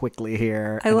really quickly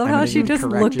here. I love how she just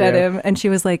looked at him and she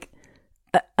was like,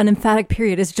 an emphatic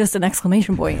period is just an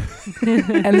exclamation point.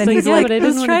 And then he's yeah, like, but I I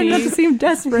was didn't trying wanna not to seem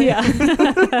desperate.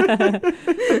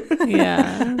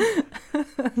 Yeah.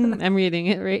 I'm reading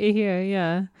it right here.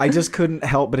 Yeah. I just couldn't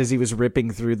help but as he was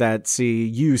ripping through that, see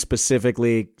you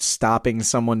specifically stopping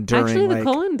someone during Actually, the like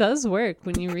colon does work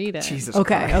when you read it. Jesus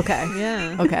Okay, Christ. okay.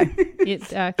 Yeah. Okay.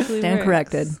 It actually Stand works.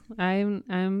 corrected.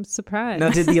 I'm surprised. Now,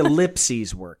 did the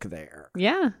ellipses work there?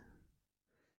 Yeah.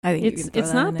 I think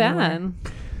it's not bad.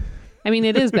 I mean,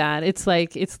 it is bad.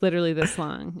 It's literally this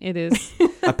long. It is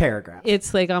a paragraph.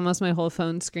 It's like almost my whole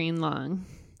phone screen long.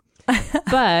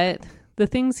 But the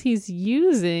things he's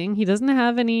using, he doesn't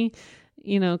have any,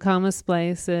 comma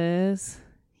splices.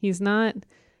 He's not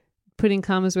putting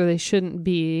commas where they shouldn't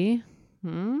be.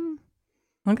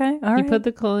 Okay, all right. He put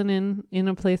the colon in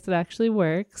a place that actually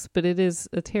works, but it is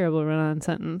a terrible run-on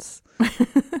sentence.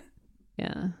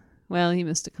 Yeah. Well, he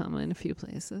missed a comma in a few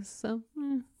places, so.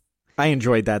 I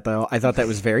enjoyed that though. I thought that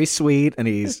was very sweet, and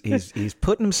he's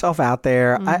putting himself out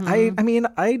there. I mean,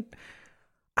 I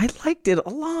liked it a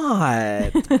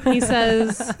lot. He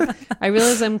says, I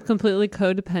realize I'm completely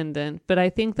codependent, but I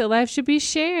think that life should be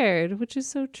shared, which is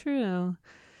so true.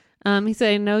 He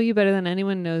said, I know you better than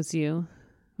anyone knows you.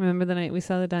 Remember the night we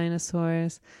saw the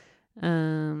dinosaurs?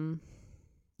 You're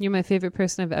my favorite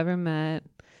person I've ever met.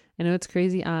 I know it's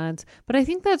crazy odds, but I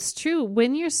think that's true.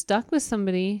 When you're stuck with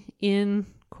somebody in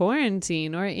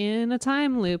quarantine or in a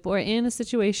time loop or in a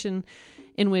situation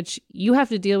in which you have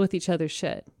to deal with each other's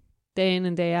shit day in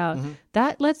and day out,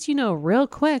 that lets you know real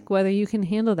quick whether you can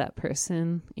handle that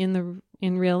person in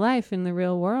real life, in the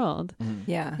real world.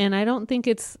 Yeah. And I don't think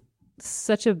it's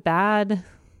such a bad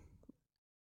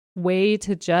way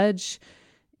to judge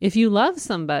if you love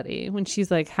somebody when she's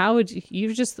like, how would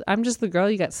I'm just the girl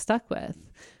you got stuck with.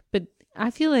 But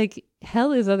I feel like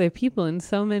hell is other people in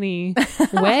so many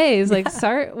ways. Like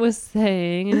Sart was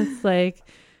saying, and it's like,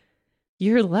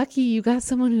 you're lucky you got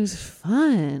someone who's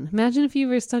fun. Imagine if you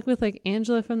were stuck with like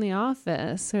Angela from The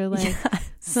Office or like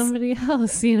somebody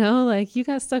else, like you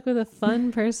got stuck with a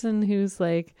fun person who's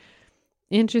like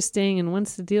interesting and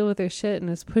wants to deal with their shit and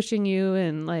is pushing you,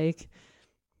 and like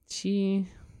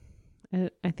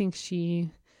I think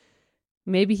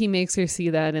maybe he makes her see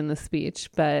that in the speech,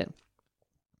 but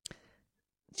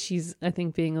she's, I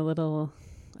think, being a little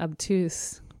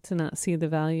obtuse to not see the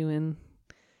value in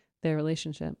their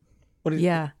relationship.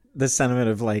 The sentiment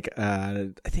of like,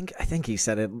 I think he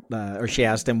said it, or she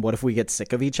asked him, "What if we get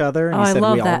sick of each other?" And he I said,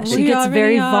 love that. She gets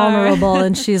very vulnerable,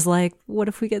 and she's like, "What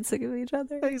if we get sick of each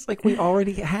other?" He's like, "We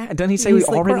already have." Doesn't he say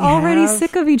we're already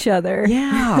sick of each other?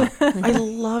 Yeah, I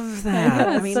love that.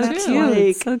 I mean, so that's cute.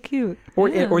 like So cute.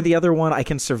 Or the other one, I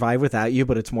can survive without you,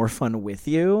 but it's more fun with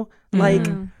you. Like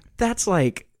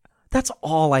that's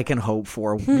all I can hope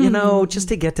for, just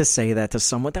to get to say that to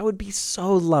someone. That would be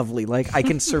so lovely. Like, I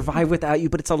can survive without you,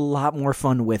 but it's a lot more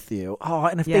fun with you. Oh,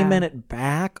 and if they meant it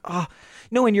back,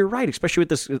 no, and you're right, especially with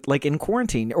this, like in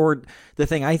quarantine, or the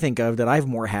thing I think of that I've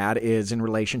more had is in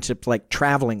relationships, like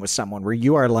traveling with someone where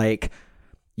you are like,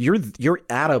 you're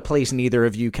at a place neither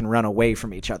of you can run away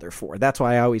from each other for. That's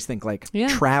why I always think like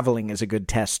traveling is a good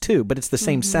test too, but it's the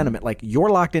same sentiment. Like, you're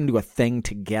locked into a thing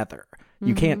together.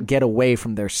 You can't get away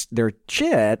from their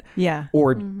shit,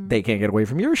 or they can't get away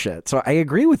from your shit. So I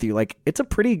agree with you. Like, it's a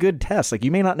pretty good test. Like,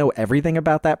 you may not know everything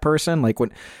about that person. Like,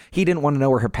 when he didn't want to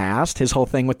know her past, his whole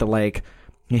thing with the like,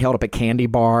 he held up a candy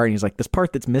bar and he's like, this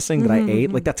part that's missing that I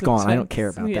ate, like that's gone. I don't care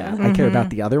about that. I care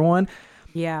about the other one.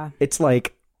 Yeah, it's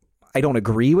like, I don't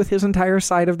agree with his entire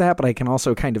side of that, but I can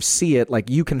also kind of see it. Like,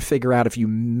 you can figure out if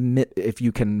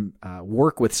you can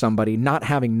work with somebody not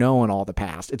having known all the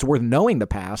past. It's worth knowing the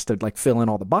past to like fill in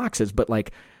all the boxes, but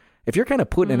like if you're kind of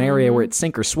put in an area where it's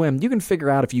sink or swim, you can figure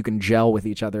out if you can gel with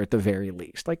each other at the very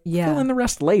least. Like, fill in the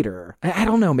rest later. I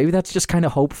don't know. Maybe that's just kind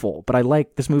of hopeful, but I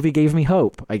like this movie gave me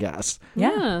hope, I guess.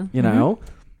 Yeah. You know,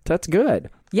 that's good.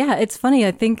 Yeah, it's funny.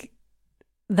 I think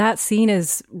that scene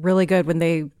is really good when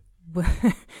they do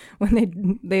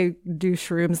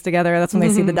shrooms together. That's when they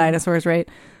see the dinosaurs, right?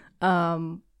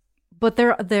 But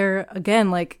they're again,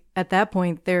 like at that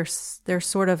point they're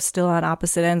sort of still on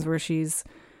opposite ends, where she's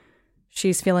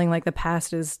feeling like the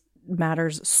past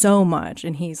matters so much,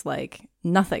 and he's like,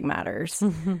 nothing matters.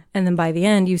 And then by the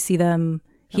end you see them,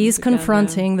 he's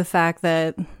confronting the fact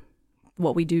that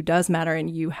what we do does matter and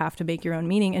you have to make your own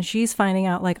meaning, and she's finding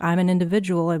out like, I'm an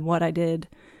individual and what I did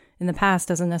in the past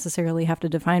doesn't necessarily have to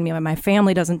define me. My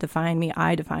family doesn't define me.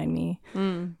 I define me.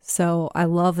 So I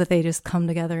love that they just come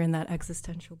together in that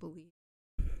existential belief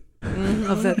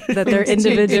of that they're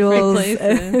individuals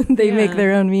and they make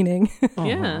their own meaning.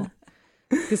 Yeah.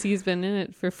 Because he's been in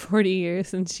it for 40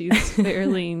 years and she's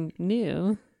fairly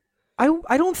new.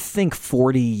 I don't think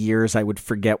 40 years I would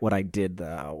forget what I did,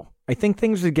 though. I think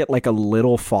things would get like a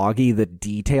little foggy, the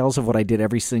details of what I did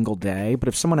every single day. But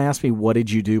if someone asked me, what did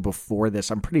you do before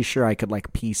this? I'm pretty sure I could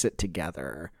like piece it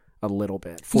together a little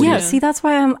bit. Yeah, see, that's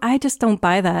why I just don't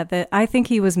buy that I think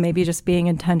he was maybe just being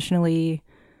intentionally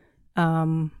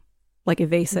like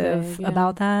evasive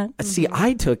about that. See,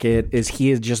 I took it as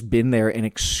he had just been there an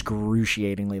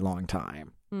excruciatingly long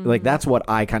time. Like that's what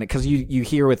I kind of, because you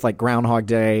hear with like Groundhog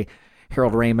Day,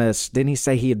 Harold Ramis, didn't he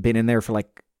say he had been in there for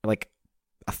like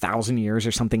 1,000 years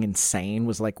or something insane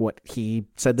was like what he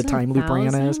said the time loop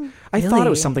ran as? I thought it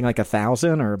was something like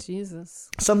 1,000 or Jesus,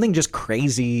 something just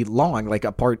crazy long, like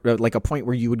a point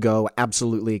where you would go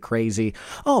absolutely crazy.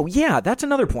 Oh yeah, that's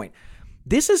another point.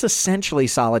 This is essentially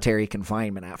solitary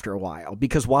confinement after a while,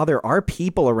 because while there are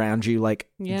people around you, like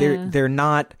they're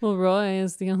not. Well, Roy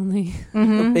is the only,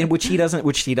 in which he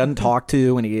doesn't talk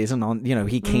to, and he isn't on.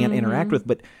 He can't interact with,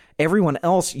 but everyone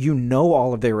else,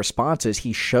 all of their responses.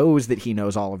 He shows that he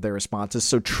knows all of their responses.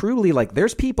 So truly, like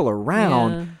there's people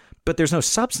around, but there's no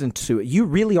substance to it. You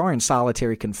really are in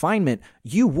solitary confinement.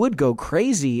 You would go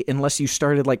crazy unless you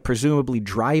started like presumably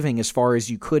driving as far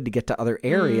as you could to get to other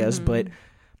areas, but.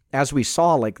 As we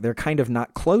saw, like they're kind of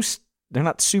not close. They're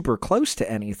not super close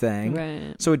to anything.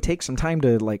 Right. So it takes some time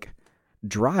to like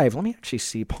drive. Let me actually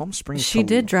see Palm Springs. She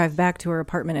did drive back to her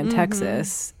apartment in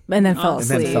Texas and then fell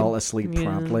asleep. And then fell asleep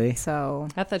promptly. So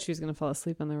I thought she was going to fall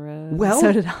asleep on the road. Well,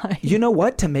 so did I. You know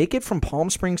what? To make it from Palm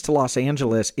Springs to Los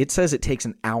Angeles, it says it takes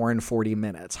an hour and 40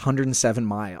 minutes, 107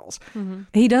 miles.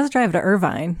 He does drive to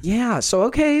Irvine. Yeah. So,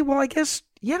 okay. Well, I guess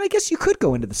you could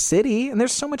go into the city, and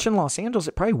there's so much in Los Angeles.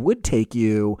 It probably would take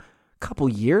you a couple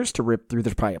years to rip through.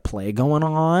 There's probably a play going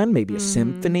on, maybe a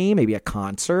symphony, maybe a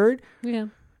concert. Yeah.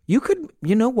 You could,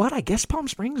 you know what? I guess Palm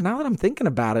Springs, now that I'm thinking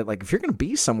about it, like if you're going to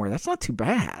be somewhere, that's not too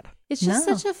bad. It's just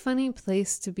such a funny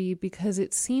place to be because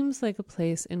it seems like a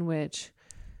place in which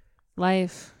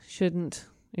life shouldn't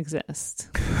exist.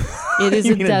 It is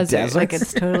a desert. Like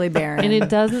it's totally barren. And it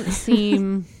doesn't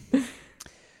seem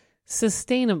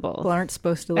sustainable. People aren't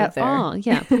supposed to live at there. all.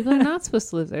 Yeah, people are not supposed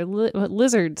to live there.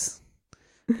 Lizards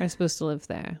are supposed to live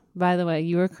there. By the way,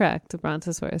 you were correct. The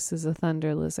Brontosaurus is a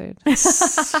thunder lizard.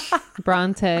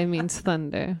 Bronte means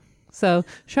thunder. So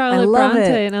Charlotte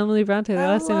Bronte and Emily Bronte, their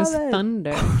last name is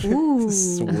Thunder. Ooh.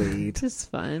 Sweet.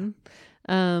 Just fun.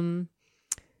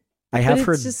 I have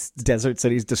heard desert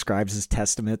cities described as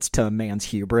testaments to a man's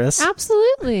hubris.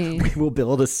 Absolutely. We will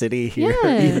build a city here.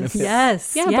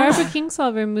 Yes. Yeah, Barbara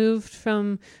Kingsolver moved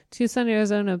from Tucson,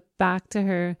 Arizona back to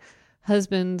her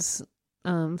husband's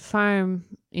farm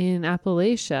in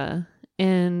Appalachia.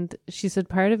 And she said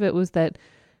part of it was that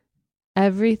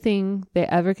everything they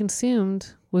ever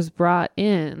consumed was brought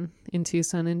in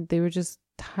Tucson, and they were just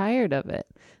tired of it.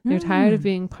 They're tired of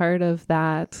being part of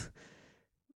that,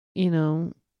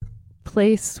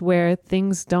 place where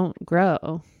things don't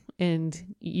grow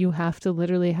and you have to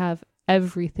literally have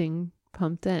everything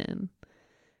pumped in.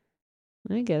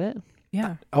 I get it.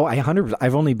 Yeah. Oh, 100%.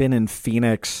 I've only been in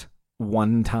Phoenix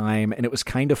one time and it was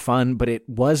kind of fun, but it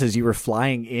was as you were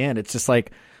flying in, it's just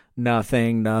like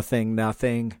nothing,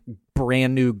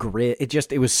 brand new grid.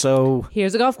 It was so.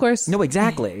 Here's a golf course. No,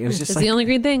 exactly. It was just it's like the only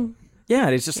green thing. Yeah.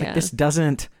 It's just like, this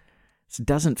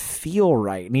doesn't feel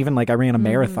right. And even like I ran a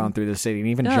marathon through the city and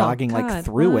even jogging like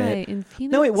through it.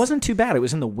 No, it wasn't too bad. It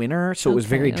was in the winter, so it was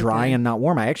very dry and not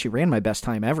warm. I actually ran my best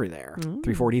time ever there.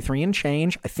 3:43 and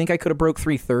change. I think I could have broke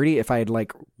 3:30 if I had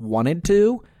like wanted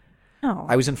to. Oh.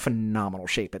 I was in phenomenal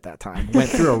shape at that time.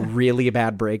 Went through a really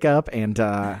bad breakup and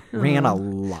ran a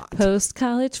lot.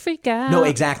 Post-college freak out. No,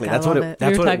 exactly. That's what it was.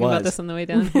 We were talking about this on the way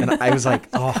down. And I was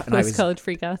like, post-college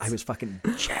freak outs. I was fucking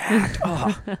jacked.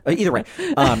 Either way,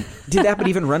 did that, but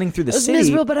even running through the city. I was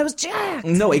miserable, but I was jacked.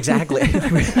 No, exactly.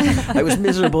 I was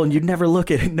miserable, and you'd never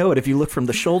know it if you look from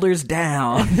the shoulders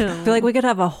down. I feel like we could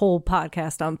have a whole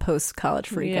podcast on post-college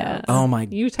freak out. Oh my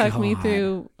God. You talked me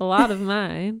through a lot of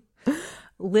mine.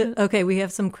 Okay, we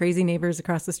have some crazy neighbors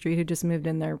across the street who just moved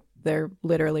in. They're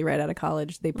literally right out of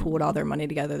college. They pooled all their money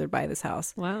together to buy this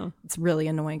house. Wow. It's really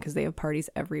annoying because they have parties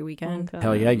every weekend. Okay.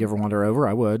 Hell yeah, you ever wander over?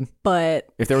 I would. But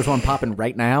if there was one popping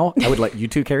right now, I would let you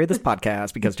two carry this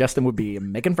podcast because Justin would be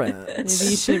making friends.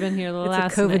 Maybe you should have been here last night.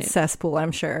 It's a COVID night. cesspool,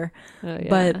 I'm sure. Oh, yeah.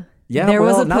 But yeah, there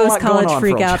was a post-college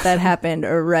freak out that happened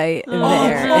right there,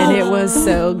 and it was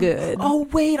so good. Oh,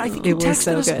 wait, I think you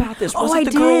texted us about this. Was it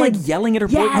the did. girl like yelling at her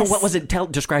boy? Yes. No, what was it?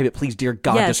 Describe it, please, dear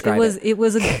God, describe it. It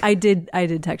was I did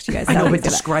text you guys. I know, but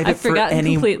describe it for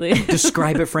completely.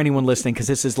 Describe it for anyone listening, because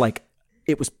this is like,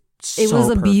 it was so It was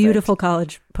a perfect. beautiful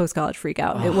post-college freak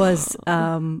out. It was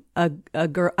a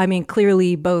girl, I mean,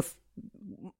 clearly both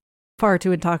far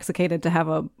too intoxicated to have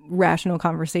a rational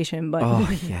conversation, but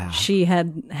she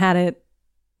had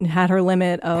her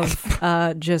limit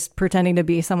of just pretending to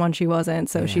be someone she wasn't.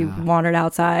 So she wandered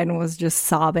outside and was just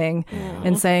sobbing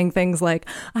and saying things like,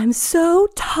 "I'm so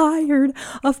tired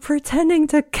of pretending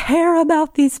to care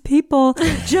about these people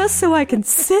just so I can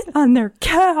sit on their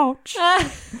couch."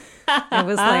 It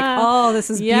was like, oh, this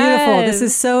is beautiful. Yes. This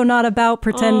is so not about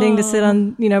pretending to sit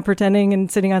on, pretending and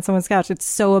sitting on someone's couch. It's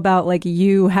so about like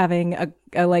you having a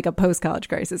post-college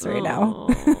crisis right now.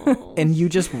 And you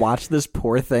just watch this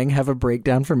poor thing have a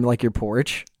breakdown from like your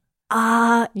porch.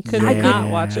 You could not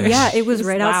watch it. Yeah, it was It's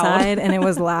right loud. outside and it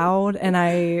was loud. And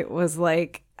I was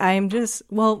like, I'm just,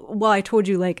 well, I told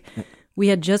you, like, we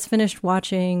had just finished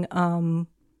watching,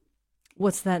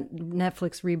 what's that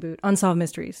Netflix reboot? Unsolved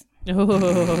Mysteries.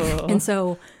 Oh. And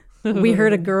so we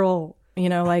heard a girl,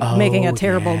 making a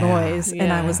terrible noise.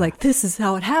 And I was like, this is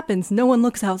how it happens. No one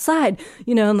looks outside,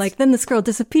 and like, then this girl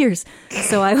disappears.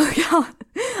 So I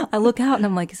look out and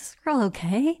I'm like, is this girl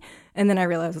okay? And then I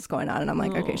realized what's going on and I'm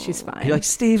like, okay, she's fine. You're like,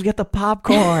 Steve, get the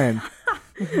popcorn.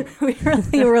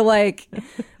 we were like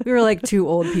two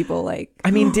old people. Like,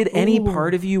 I mean, did any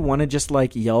part of you want to just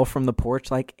like yell from the porch,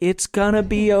 like, it's gonna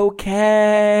be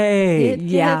okay? It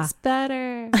Yeah. gets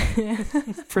better.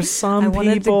 For some I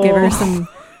wanted people. to give her some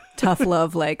tough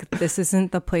love. Like, this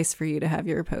isn't the place for you to have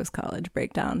your post-college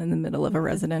breakdown in the middle of a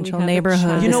residential have a neighborhood.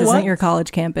 child. You know This what? isn't your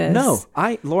college campus. No,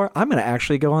 Laura, I'm going to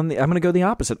actually I'm going to go the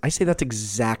opposite. I say that's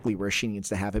exactly where she needs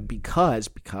to have it because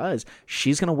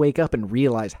she's going to wake up and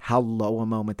realize how low a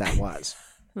moment that was.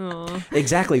 Aw.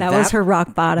 Exactly. That was her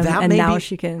rock bottom, that and may now be-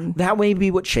 she can. That may be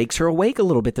what shakes her awake a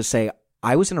little bit to say,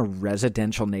 I was in a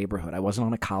residential neighborhood. I wasn't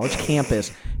on a college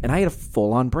campus, and I had a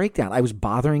full-on breakdown. I was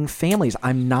bothering families.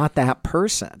 I'm not that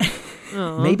person.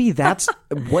 Maybe that's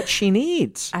what she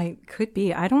needs. I could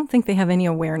be. I don't think they have any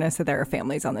awareness that there are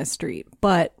families on this street,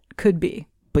 but could be.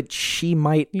 But she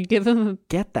might You give him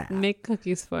get that. make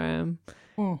cookies for him,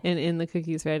 and in the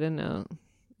cookies write a note,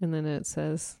 and then it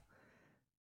says,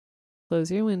 "Close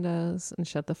your windows and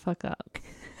shut the fuck up."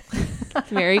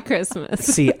 Merry Christmas.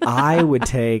 See, I would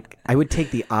take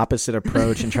the opposite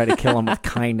approach and try to kill him with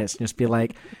kindness and just be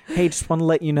like, hey, just want to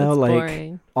let you know, That's like,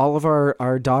 boring. all of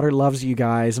our daughter loves you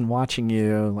guys and watching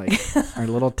you, like, our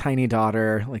little tiny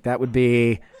daughter, like, that would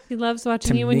be... She loves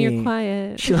watching To you when me, you're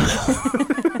quiet. She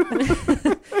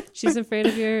She's afraid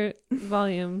of your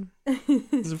volume.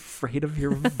 is afraid of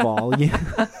your volume.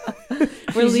 We're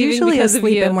She's leaving usually because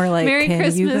asleep of you. and we're like, Merry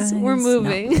 "Can you Christmas. We're guys-"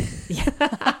 moving.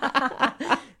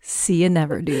 See you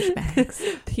never,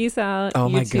 douchebags. Peace out. Oh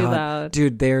you my too God. loud.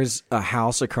 Dude, there's a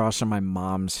house across from my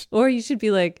mom's. Or you should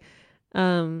be like,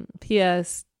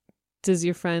 P.S. Does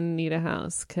your friend need a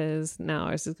house? Because now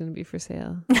ours is going to be for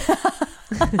sale.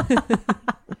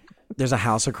 There's a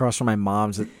house across from my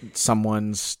mom's that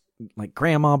someone's like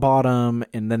grandma bought them,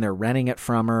 and then they're renting it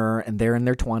from her, and they're in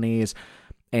their 20s,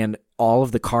 and all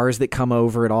of the cars that come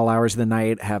over at all hours of the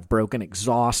night have broken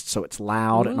exhaust, so it's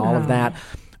loud and all of that.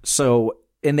 So,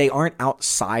 and they aren't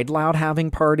outside loud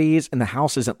having parties, and the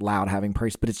house isn't loud having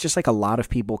parties, but it's just like a lot of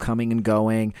people coming and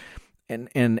going, and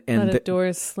A lot the, of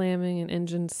doors slamming and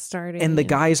engines starting. and the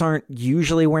guys aren't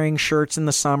usually wearing shirts in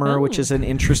the summer, which is an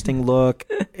interesting look.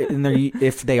 And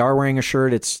if they are wearing a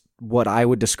shirt, it's what I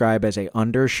would describe as a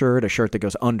undershirt, a shirt that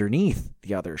goes underneath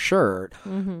the other shirt,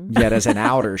 yet as an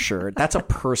outer shirt. That's a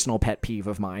personal pet peeve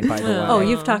of mine, by the way. Oh,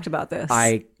 you've talked about this.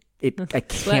 I cannot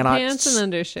Sweatpants and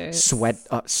undershirts.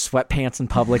 sweatpants in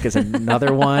public is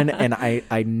another one, and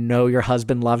I know your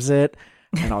husband loves it.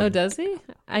 And Oh, does he?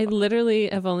 I literally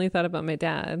have only thought about my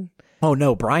dad. Oh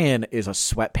no, Brian is a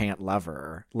sweatpant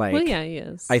lover. Like, Well, yeah, he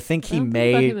is. I think he I don't think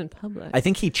about may. him in public. I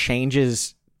think he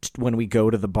changes when we go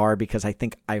to the bar because I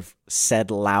think I've said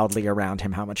loudly around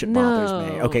him how much it bothers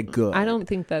me. No, Okay, good. I don't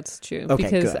think that's true Okay,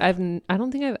 because good. I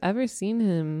don't think I've ever seen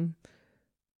him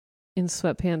in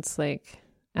sweatpants like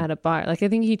at a bar. Like I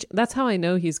think that's how I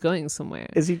know he's going somewhere.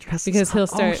 Is he dresses Because up? he'll Oh,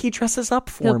 start- he dresses up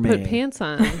for He'll me. put pants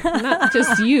on, not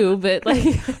just you, but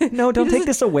like No, don't take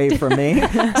this away from me,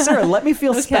 Sarah. Let me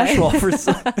feel Okay. special for.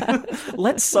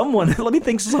 Let me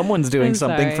think someone's doing I'm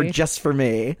something sorry. just for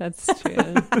me. That's true.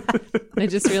 I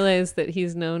just realized that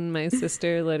he's known my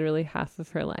sister literally half of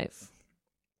her life.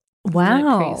 Isn't that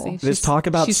wow. crazy? This talk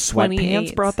about she's sweatpants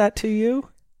 28. brought that to you.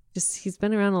 Just he's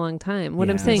been around a long time. What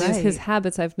I'm Yeah. saying is Right. his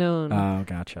habits I've known Oh,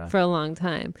 gotcha. for a long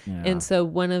time. Yeah. And so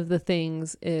one of the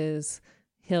things is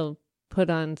he'll put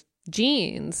on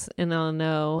jeans and I'll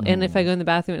know. And if I go in the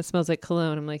bathroom and it smells like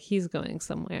cologne, I'm like, he's going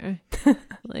somewhere.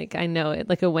 Like I know it.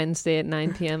 Like a Wednesday at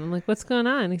 9 p.m. I'm like, what's going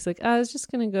on? He's like, I was just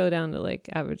going to go down to like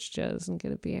Average Joe's and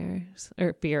get a beer.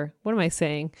 Or beer. What am I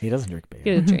saying? He doesn't drink beer.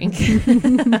 Get a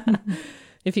drink.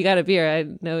 If you got a beer,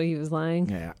 I'd know he was lying.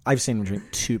 Yeah, I've seen him drink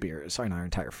 2 beers in our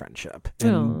entire friendship,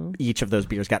 and each of those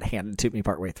beers got handed to me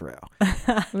partway through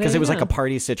because it was like a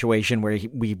party situation where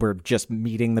we were just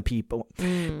meeting the people.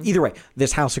 Either way,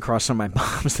 this house across from my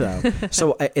mom's though,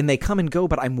 so and they come and go,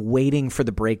 but I'm waiting for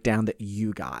the breakdown that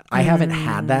you got. I haven't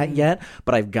had that yet,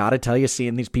 but I've got to tell you,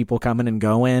 seeing these people coming and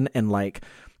going, and like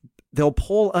they'll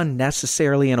pull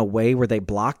unnecessarily in a way where they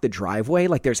block the driveway.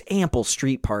 Like there's ample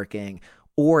street parking.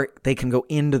 Or they can go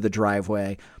into the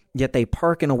driveway, yet they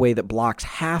park in a way that blocks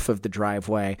half of the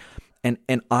driveway. And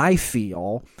I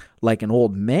feel like an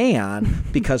old man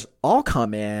because I'll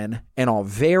come in and I'll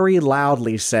very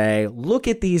loudly say, look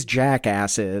at these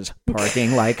jackasses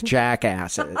parking like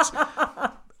jackasses.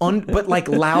 But like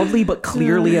loudly but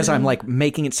clearly as I'm like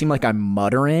making it seem like I'm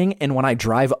muttering. And when I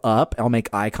drive up, I'll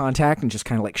make eye contact and just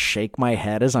kind of like shake my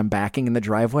head as I'm backing in the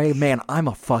driveway. Man, I'm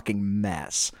a fucking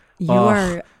mess. You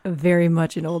are very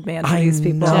much an old man for these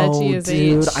people. Judgy as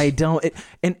dude. age. I don't.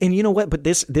 And you know what? But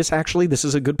this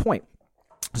is a good point.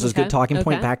 This is a good talking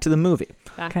point back to the movie.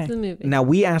 Back to the movie. Now,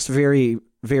 we asked very,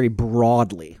 very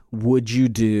broadly, would you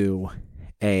do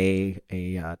a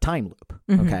time loop?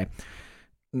 Okay.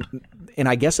 And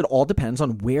I guess it all depends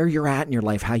on where you're at in your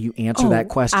life, how you answer that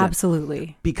question.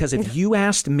 Absolutely. Because if you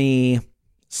asked me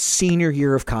senior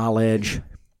year of college,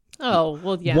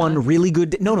 one really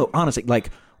good, honestly,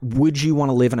 like, would you want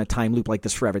to live in a time loop like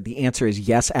this forever? The answer is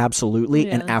yes, absolutely.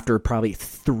 Yeah. And after probably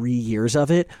 3 years of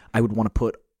it, I would want to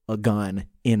put a gun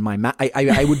in my mouth.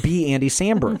 I would be Andy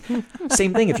Samberg.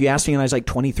 Same thing. If you asked me when I was like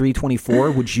 23,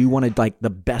 24, would you want to, like, the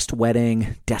best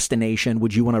wedding destination?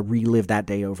 Would you want to relive that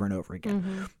day over and over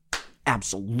again?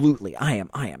 Absolutely. I am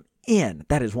in.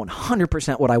 That is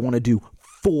 100% what I want to do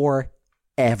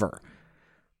forever.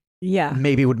 Yeah.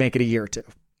 Maybe it would make it a year or two.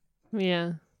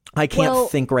 Yeah. I can't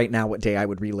think right now what day I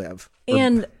would relive.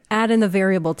 And add in the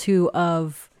variable, too,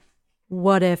 of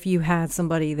what if you had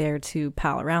somebody there to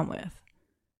pal around with?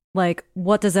 Like,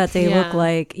 what does that day look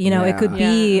like? You know, it could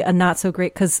be a not so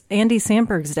great, because Andy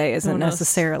Samberg's day isn't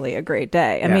necessarily a great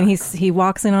day. I mean, he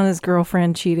walks in on his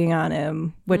girlfriend cheating on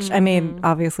him, which, I mean,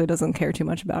 obviously doesn't care too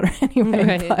much about her anyway.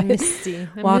 Right, but Misty.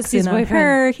 walks in on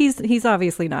her. He's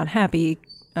obviously not happy,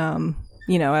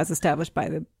 you know, as established by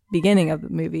the beginning of the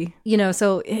movie, you know,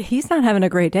 so he's not having a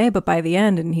great day, but by the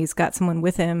end, and he's got someone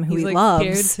with him who he like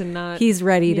loves, he's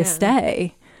ready to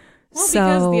stay. Well,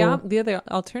 so, because the other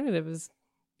alternative is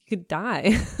you could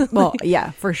die. Well,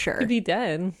 yeah, for sure. Could be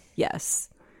dead. Yes.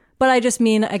 But I just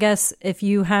mean, I guess if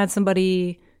you had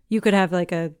somebody, you could have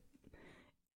like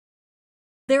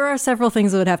there are several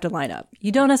things that would have to line up.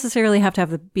 You don't necessarily have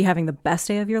to be having the best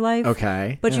day of your life.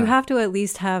 Okay. But you have to at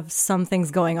least have some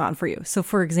things going on for you. So,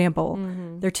 for example,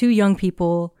 they're 2 young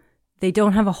people. They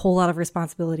don't have a whole lot of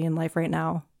responsibility in life right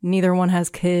now. Neither one has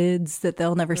kids that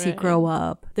they'll never see grow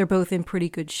up. They're both in pretty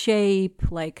good shape.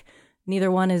 Like,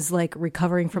 neither one is like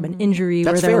recovering from an injury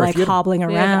where they're like hobbling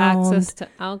around. They have access to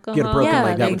alcohol. Get a broken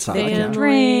leg, that would suck. They can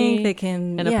drink. They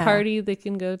can and a party they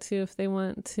can go to if they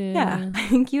want to. Yeah, I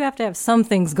think you have to have some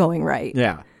things going right.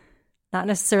 Yeah, not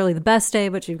necessarily the best day,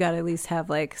 but you've got to at least have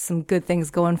like some good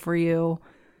things going for you.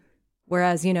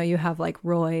 Whereas, you know, you have like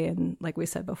Roy, and like we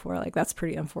said before, like that's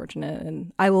pretty unfortunate.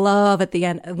 And I love at the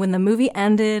end when the movie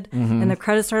ended and the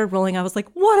credits started rolling, I was like,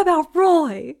 what about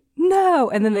Roy? No.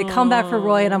 And then they come back for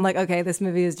Roy, and I'm like, okay, this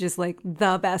movie is just like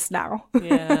the best now.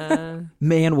 Yeah.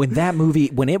 Man, when that movie,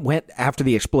 when it went after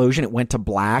the explosion, it went to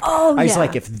black. I was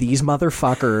like, if these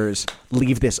motherfuckers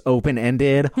leave this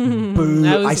open-ended, boo.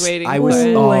 I was waiting I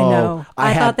know.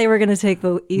 I thought they were going to take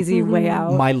the easy way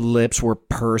out. My lips were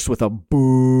pursed with a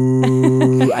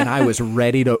boo, and I was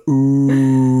ready to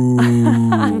ooh.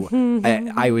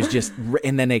 I was just,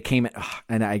 and then they came,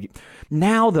 and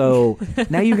now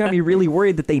you got me really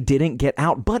worried that they didn't get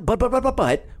out. But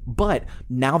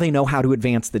now they know how to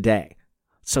advance the day.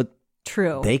 So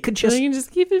true. They could just, they can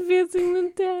just keep advancing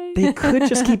the day. They could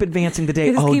just keep advancing the day.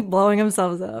 They just keep blowing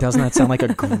themselves up. Doesn't that sound like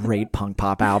a great punk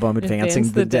pop album? Advance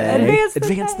the day.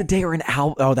 Advance the day, or an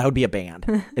album. Oh, that would be a band.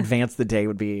 Advance the Day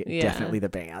would be definitely the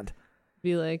band.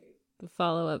 Be like the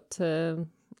follow up to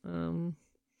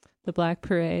the Black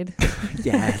Parade.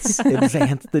 Yes,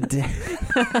 Advance the Day.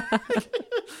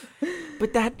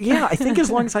 But I think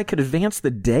as long as I could advance the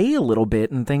day a little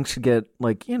bit and things could get,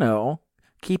 like, you know,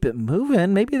 keep it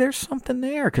moving, maybe there's something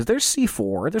there, because there's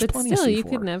C4. There's plenty of C4. You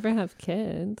could never have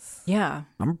kids. Yeah.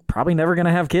 I'm probably never going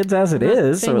to have kids as it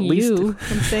is, so at least I'm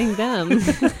saying them.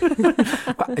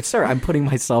 Sir, I'm putting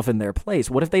myself in their place.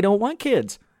 What if they don't want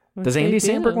kids? Does Andy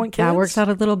Samberg want kids? That works out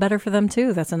a little better for them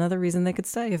too. That's another reason they could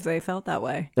stay if they felt that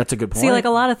way. That's a good point. See, like a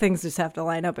lot of things just have to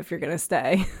line up if you're going to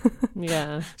stay.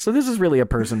 Yeah. So this is really a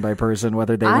person by person,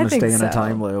 whether they want to stay in a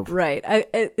time loop. Right.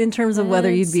 In terms of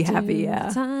whether you'd be happy, yeah.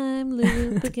 Time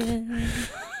loop again.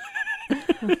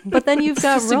 But then you've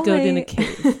got Just a goat in a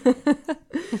cave.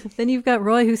 Then you've got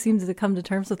Roy, who seems to come to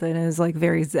terms with it and is like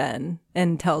very zen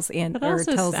and tells But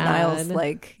also Niles, sad.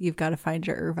 like, you've got to find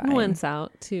your Irvine. Went's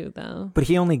out too, though. But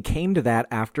he only came to that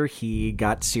after he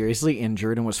got seriously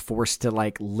injured and was forced to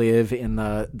like live in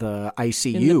the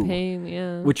ICU. In the pain,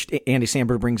 yeah. Which Andy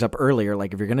Samberg brings up earlier,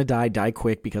 like if you're going to die, die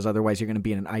quick, because otherwise you're going to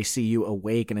be in an ICU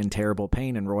awake and in terrible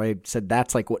pain. And Roy said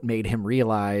that's like what made him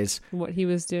realize What he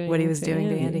was doing. What he was doing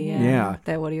to Andy, Yeah.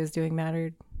 That what he was doing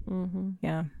mattered. Mm-hmm.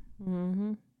 Yeah.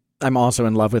 Mm-hmm. I'm also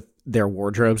in love with their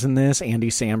wardrobes in this. Andy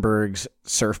Samberg's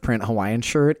surf print Hawaiian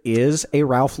shirt is a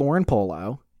Ralph Lauren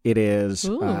polo. It is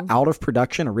out of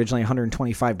production, originally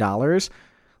 $125.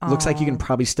 Looks like you can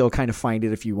probably still kind of find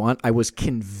it if you want. I was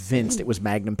convinced it was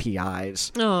Magnum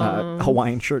PI's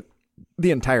Hawaiian shirt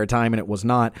the entire time, and it was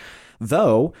not.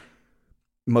 Though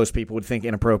most people would think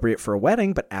inappropriate for a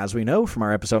wedding, but as we know from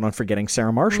our episode on Forgetting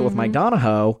Sarah Marshall with Mike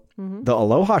Donahoe, the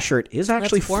Aloha shirt is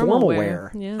actually That's formal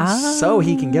wear. Yeah. So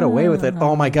he can get away with it.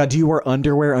 Oh my God, do you wear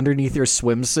underwear underneath your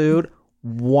swimsuit?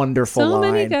 Wonderful So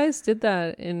line. many guys did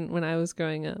that when I was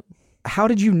growing up. How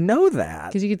did you know that?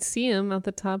 Because you could see them at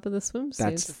the top of the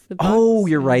swimsuit.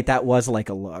 You're right. That was like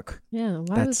a look. Yeah,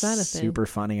 why was that a thing? Super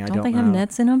funny. I Don't don't they know. have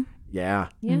nets in them? Yeah.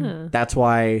 Yeah. That's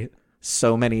why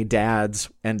so many dads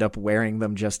end up wearing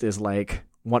them just as like,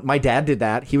 my dad did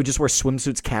that. He would just wear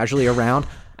swimsuits casually around.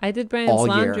 I did Brian's all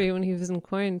year. laundry when he was in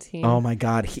quarantine. Oh my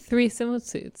God. 3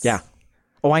 swimsuits. Yeah.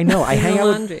 Oh, I know. I hang out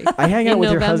laundry. with, I hang out In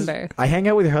with your November. husband. I hang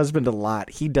out with your husband a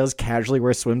lot. He does casually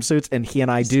wear swimsuits, and he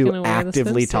and I Just gonna do wear the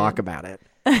actively swimsuit. talk about it.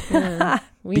 Yeah.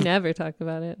 We never talk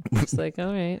about it. It's like,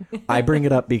 all right. I bring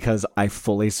it up because I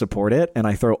fully support it, and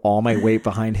I throw all my weight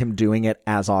behind him doing it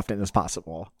as often as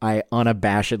possible. I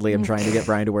unabashedly am trying to get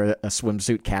Brian to wear a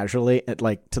swimsuit casually,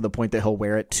 like to the point that he'll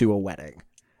wear it to a wedding.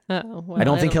 Oh, well, I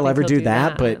don't think he'll ever do that,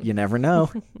 that, but you never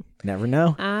know. Never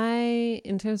know.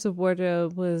 In terms of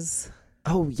wardrobe, was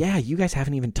Oh, yeah. You guys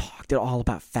haven't even talked at all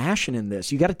about fashion in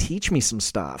this. You got to teach me some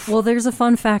stuff. Well, there's a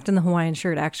fun fact in the Hawaiian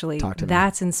shirt, actually. Talk to me.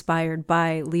 That's inspired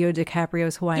by Leo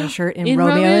DiCaprio's Hawaiian shirt in, in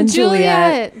Romeo and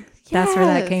Juliet. Yes. That's where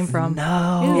that came from.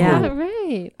 No. Is Yeah. that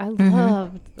right? I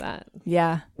loved that.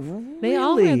 Yeah. They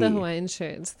all wear the Really? Hawaiian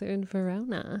shirts. They're in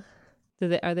Verona.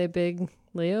 Are they big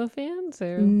Leo fans?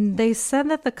 Or They said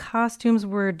that the costumes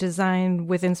were designed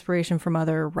with inspiration from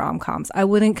other rom-coms. I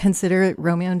wouldn't consider it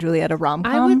Romeo and Juliet a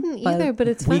rom-com. I wouldn't either, but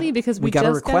it's we- funny because we we got a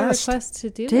just got a request. request to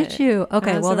do it. Did you?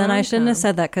 Okay, as well a then I shouldn't have rom-com.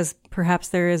 said that because perhaps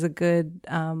there is a good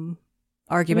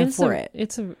argument for it.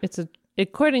 It's a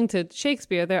according to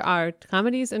Shakespeare, there are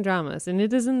comedies and dramas, and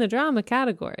it is in the drama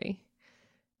category.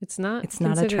 It's not. It's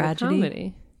not a considered tragedy?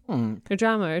 comedy. Or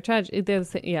drama or tragedy.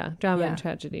 Drama Yeah. and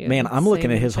tragedy. are Man, the I'm looking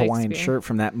same at in his Hawaiian Shakespeare. shirt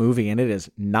from that movie, and it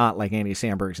is not like Andy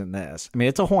Samberg's in this. I mean,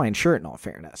 it's a Hawaiian shirt in all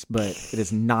fairness, but it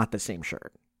is not the same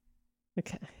shirt.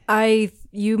 Okay.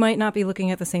 You might not be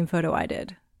looking at the same photo I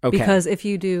did. Okay. Because if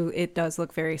you do, it does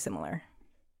look very similar.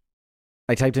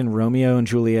 I typed in Romeo and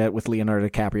Juliet with Leonardo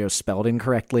DiCaprio spelled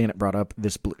incorrectly, and it brought up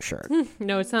this blue shirt.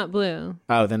 No, it's not blue.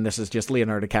 Oh, then this is just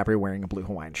Leonardo DiCaprio wearing a blue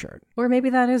Hawaiian shirt. Or maybe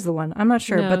that is the one. I'm not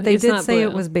sure, No, but they it's did not say it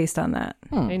blue. was based on that.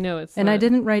 I know it's. And I not.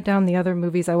 didn't write down the other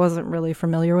movies. I wasn't really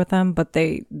familiar with them, but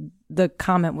the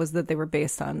comment was that they were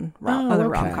based on other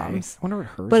rom-coms. I wonder what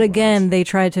hers But was. again, they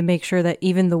tried to make sure that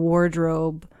even the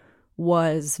wardrobe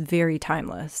was very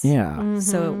timeless. Yeah.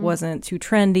 So it wasn't too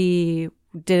trendy,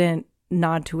 didn't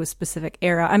nod to a specific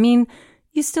era. I mean,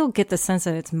 you still get the sense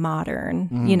that it's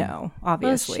modern, you know, Well,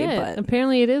 obviously. shit. But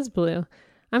Apparently, it is blue.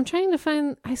 I'm trying to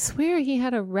find. I swear he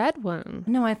had a red one,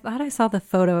 no, I thought I saw the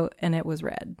photo and it was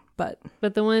red. But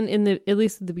but the one at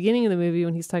least at the beginning of the movie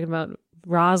when he's talking about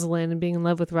Rosalind and being in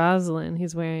love with Rosalind,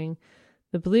 he's wearing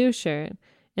the blue shirt,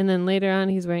 and then later on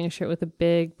he's wearing a shirt with a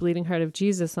big bleeding heart of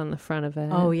Jesus on the front of it.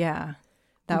 oh yeah,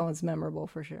 that one's memorable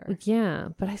for sure. Yeah,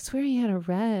 but I swear he had a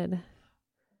red.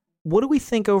 What do we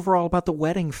think overall about the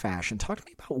wedding fashion? Talk to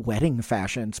me about wedding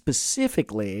fashion,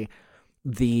 specifically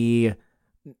the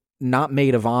not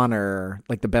maid of honor,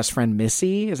 like the best friend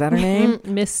Missy. Is that her name?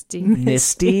 Misty.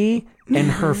 Misty. And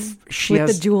her, she With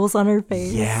has the jewels on her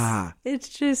face. Yeah. It's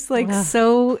just like Ugh.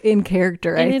 so in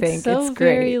character, And I it's think. so it's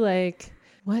great. very like,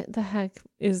 what the heck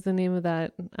is the name of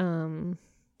that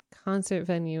concert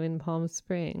venue in Palm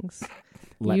Springs?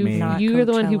 Let you, me. Not You're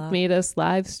the one who Coachella. made us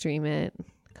live stream it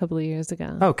a couple of years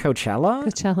ago. Oh, Coachella?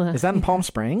 Coachella. Is that in Palm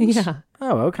Springs? Yeah.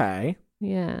 Oh, okay.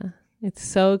 Yeah. It's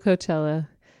so Coachella.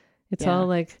 It's Yeah. all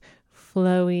like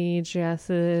flowy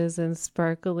dresses and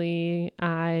sparkly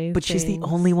eye But she's the things.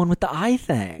 only one with the eye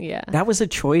thing. Yeah. That was a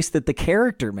choice that the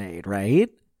character made, right?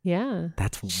 Yeah.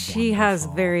 That's She has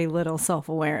wonderful. very little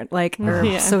self-awareness, like or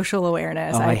Yeah. social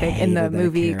awareness. Oh, I I think in the hated that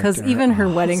movie because character. even her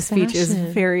Oh, wedding speech is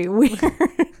fashion. very weird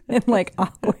and like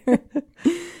awkward.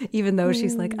 Even though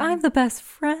she's like, "I'm the best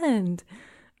friend,"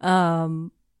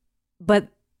 but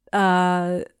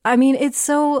I mean, it's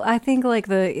so. I think like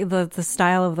the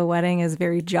style of the wedding is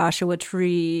very Joshua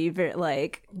Tree, very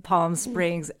like Palm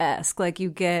Springs esque. Like you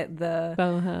get the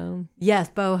Boho. yes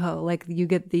boho, like you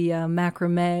get the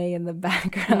macrame in the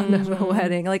background of a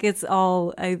wedding. Like it's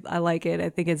all. I like it. I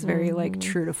think it's very like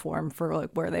true to form for like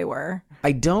where they were.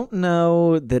 I don't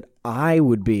know that I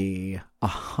would be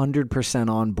 100%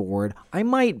 on board. I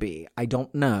might be. I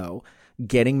don't know.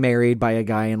 Getting married by a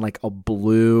guy in like a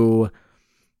blue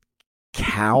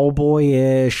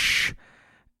cowboyish.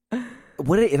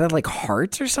 What it had like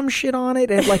hearts or some shit on it.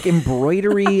 It had like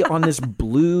embroidery on this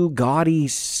blue gaudy.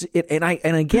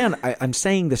 And again, I'm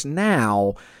saying this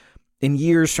now. In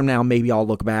years from now, maybe I'll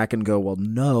look back and go, well,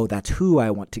 no, that's who I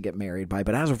want to get married by.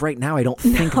 But as of right now, I don't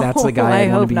think that's the guy I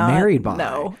want hope to be not. married by.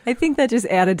 No, I think that just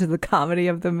added to the comedy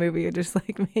of the movie, just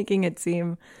like making it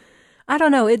seem. I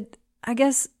don't know. I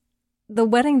guess the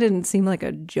wedding didn't seem like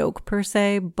a joke per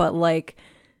se, but like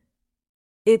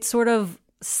it sort of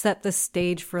set the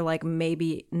stage for like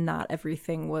maybe not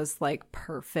everything was like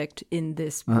perfect in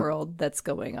this world that's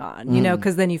going on, you know,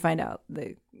 because then you find out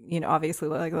that, you know, obviously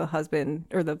like the husband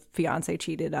or the fiance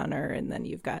cheated on her, and then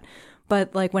you've got,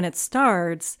 but like when it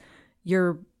starts,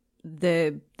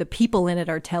 the people in it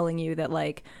are telling you that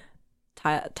like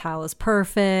Tal is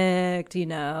perfect, you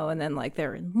know, and then like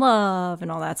they're in love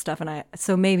and all that stuff, and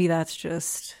so maybe that's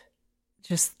just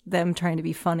them trying to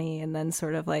be funny, and then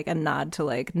sort of like a nod to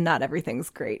like not everything's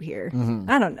great here.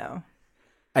 I don't know.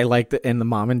 I like the and the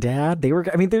mom and dad. They were.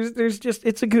 I mean, there's just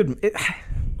it's a good.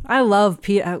 I love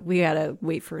Peter. We gotta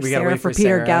wait for gotta Sarah wait for for Peter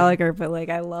Sarah. Gallagher, but like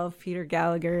I love Peter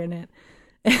Gallagher in it.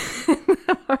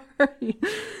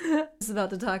 I was about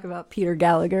to talk about Peter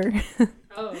Gallagher.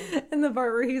 Oh. In the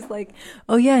part where he's like,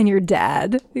 "Oh yeah, and your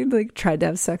dad." He like tried to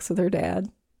have sex with her dad.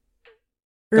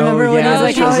 Remember when he yeah, was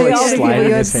like, she was, "How many like, all the people sliding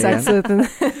you had his sex hand.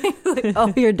 with?" And he's like,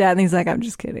 "Oh, your dad." And he's like, "I'm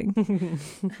just kidding."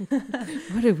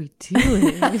 What are we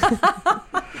doing?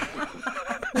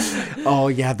 Oh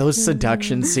yeah, those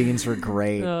seduction scenes were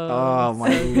great. Oh,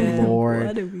 my lord.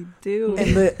 What do we do?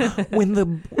 And when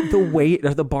the wait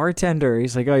or the bartender,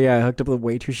 he's like, oh yeah, I hooked up with the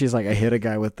waitress. She's like, I hit a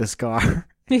guy with this car.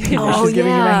 Oh she's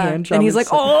giving him a hand job. and he's like,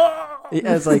 It's like- "Oh."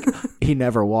 Yeah, it's like he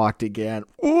never walked again.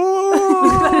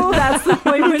 That's the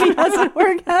point when he has an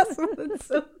orgasm. It's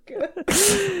so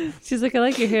good. She's like, I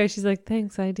like your hair. She's like,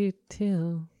 thanks, I do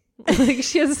too. Like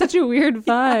she has such a weird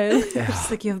vibe. She's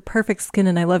like, "You have perfect skin,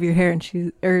 and I love your hair." And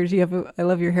I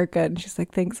love your haircut. And she's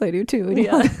like, "Thanks, I do too." And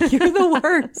you're like, "You're the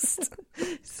worst."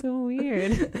 So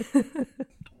weird.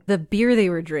 The beer they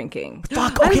were drinking.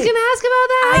 Fuck. I was Okay. gonna ask about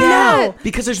that. I know.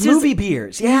 Because there's Just- movie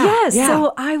beers. Yeah. Yes. Yeah.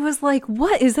 So I was like,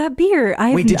 "What is that beer?"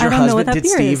 Wait, did I your don't know what husband? that Did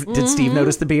beer Steve? is. Did Steve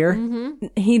notice the beer?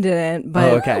 He didn't, but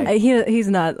Oh, okay. he's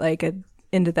not like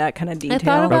into that kind of detail. I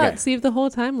thought about Okay. Steve the whole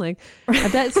time. Like, I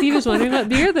bet Steve is wondering what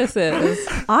beer this is.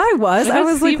 I was bet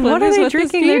like, Steve "What are wonders they what this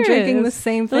drinking?" They're beer drinking the is.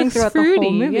 same It thing looks throughout the fruity,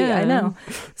 whole movie. yeah. I know.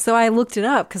 So I looked it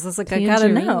up because I was like, I gotta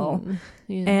know. Tangerine.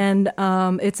 Yeah.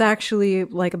 And it's actually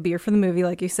like a beer for the movie,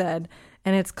 like you said,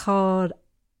 and it's called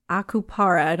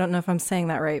Akupara. I don't know if I'm saying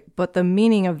that right, but the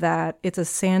meaning of that, it's a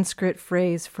Sanskrit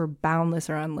phrase for boundless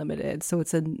or unlimited. So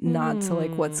it's a nod to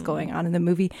like what's going on in the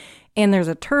movie. And there's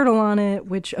a turtle on it,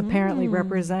 which apparently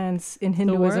represents, in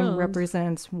Hinduism, world.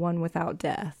 represents one without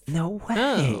death. No way.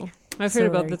 Oh, I've So heard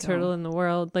about there the you go. turtle in the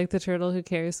world, like the turtle who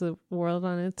carries the world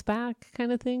on its back,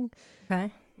 kind of thing.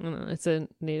 Okay. I don't know. It's a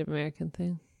Native American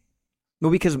thing. Well,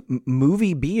 because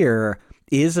movie beer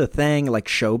is a thing, like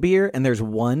show beer, and there's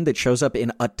one that shows up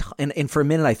in a ton. And for a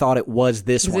minute, I thought it was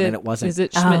this one, and it wasn't. Is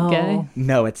it Schmidt Gay? Oh.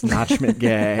 No, it's not Schmidt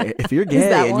Gay. If you're gay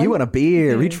that and one? you want a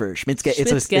beer, reach for Schmidt's Gay.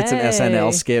 Schmidt's It's an Gay.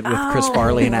 SNL skit with Chris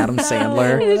Farley and Adam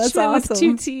Sandler. That's Schmidt with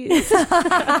awesome. 2 T's.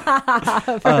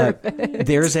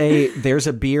 There's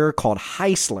a beer called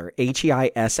Heisler,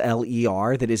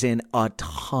 Heisler, that is in a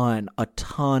ton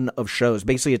of shows.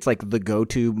 Basically, it's like the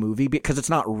go-to movie because it's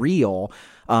not real.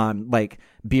 Like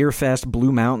Beer Fest,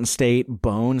 Blue Mountain State,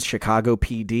 Bones, Chicago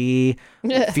PD,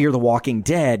 Fear the Walking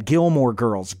Dead, Gilmore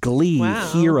Girls, Glee, Wow.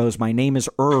 Heroes, My Name is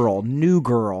Earl, New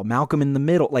Girl, Malcolm in the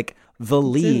Middle, like The It's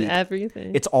in League.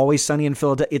 everything. It's Always Sunny in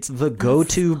Philadelphia. It's the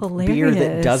go-to beer that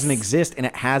hilarious. doesn't exist, and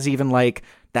it has even like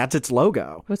That's its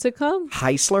logo. What's it called?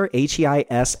 Heisler,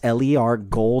 Heisler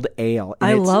Gold Ale. And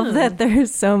I it's- love that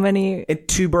there's so many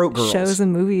Two Broke Girls. shows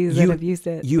and movies that have used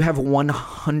it. You have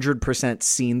 100%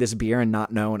 seen this beer and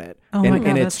not known it. Oh my God,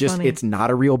 and it's that's just funny. it's not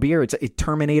a real beer. It's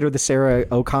Terminator, the Sarah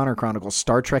O'Connor Chronicles,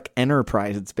 Star Trek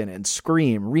Enterprise. It's been in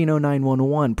Scream, Reno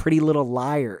 911, Pretty Little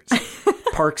Liars,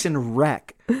 Parks and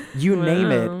Rec. You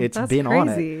name it, it's That's been on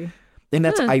it. crazy. And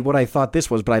that's what I thought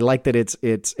this was, but I like that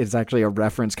it's actually a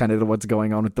reference kind of to what's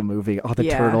going on with the movie. Oh, the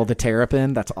turtle, the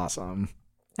terrapin. That's awesome.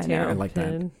 I know. I like that.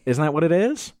 Terrapin. Isn't that what it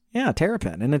is? Yeah,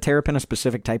 terrapin. And a terrapin, a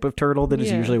specific type of turtle that is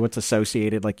Yeah. usually what's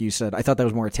associated, like you said. I thought that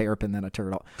was more a terrapin than a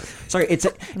turtle. Sorry, it's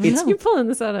You're pulling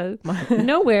this out of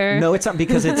nowhere. no, it's not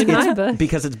because it's, In my it's book.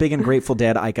 because it's big in Grateful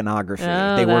Dead iconography.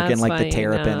 Oh, They work in that's like why the you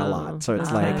terrapin a know. lot, so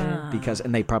it's like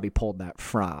and they probably pulled that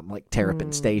from like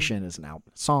Terrapin Station is now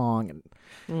a song, and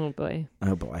Oh boy.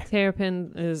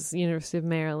 Terrapin is University of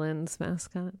Maryland's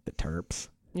mascot. the Terps,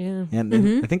 Yeah. and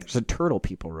then I think there's a turtle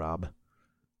people rub.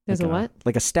 There's Like a what?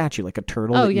 Like a statue, like a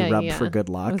turtle Oh, that yeah, you rub yeah. for good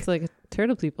luck. It's like a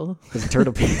turtle people. There's a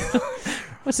turtle people.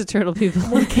 What's a turtle people?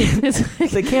 It's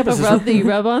like The campus a is rub that you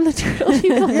rub on the turtle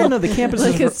people. Yeah, no, the campus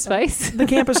like a is spice. the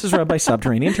campus is run by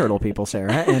subterranean turtle people,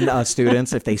 Sarah, and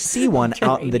students, if they see one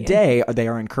out in the day, they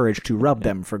are encouraged to rub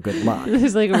them for good luck.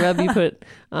 There's like a rub you put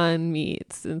on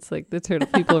meats. It's like the turtle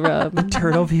people rub.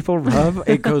 Turtle people rub.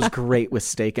 It goes great with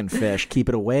steak and fish. Keep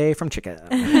it away from chicken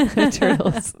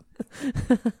Turtles.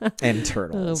 and Oh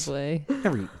turtles. boy.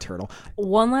 Never eat turtle.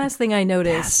 One last thing I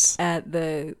noticed at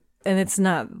the, and it's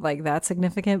not like that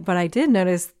significant, but I did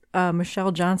notice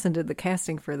Michelle Johnson did the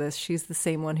casting for this. She's the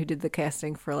same one who did the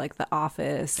casting for like The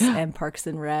Office and Parks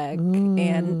and Rec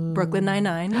and Brooklyn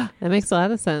Nine-Nine. That makes a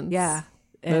lot of sense. Yeah.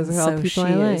 Those And are all so people she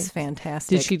I is like.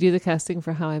 fantastic. Did she do the casting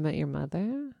for How I Met Your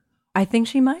Mother? I think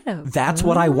she might have. That's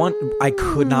what I want. I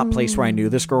could not place where I knew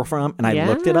this girl from, and I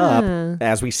looked it up Yeah.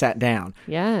 as we sat down.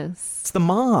 Yes. It's the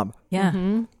mom.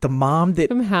 Yeah. The mom that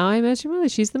From How I Met Your Mother.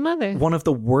 She's the mother. one of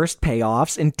the worst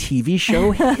payoffs in TV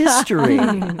show history.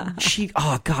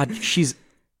 She's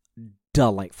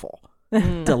delightful.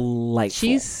 Delightful.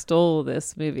 She stole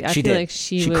this movie. I She feel did. like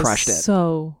she She was crushed it.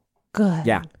 so good.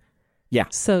 Yeah. Yeah.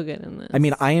 So good in this. I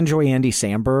mean, I enjoy Andy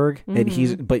Samberg,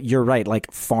 and but you're right, like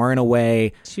far and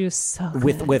away she was so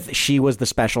good. with she was the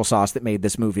special sauce that made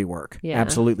this movie work. Yeah.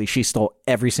 Absolutely. She stole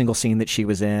every single scene that she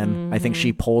was in. I think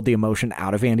she pulled the emotion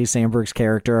out of Andy Samberg's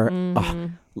character. Oh,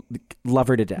 love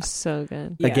her to death. so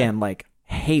good. Again, like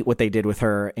hate what they did with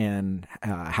her in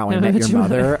How I Met Your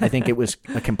Mother. I think it was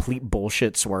a complete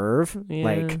bullshit swerve. Yeah.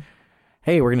 Like,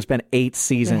 hey, we're gonna spend 8 They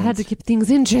seasons. had to keep things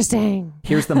interesting.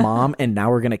 Here's the mom, and now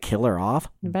we're gonna kill her off.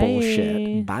 Bye.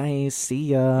 Bullshit. Bye. See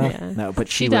ya. Yeah. No, but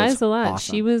She was dies a lot.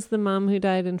 awesome. She was the mom who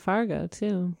died in Fargo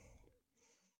too.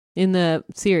 In the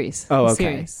series. Oh, The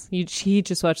okay. Series. He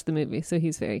just watched the movie, so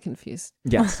he's very confused.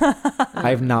 Yes, I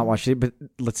have not watched it, but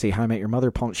let's see. How I Met Your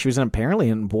Mother. She was apparently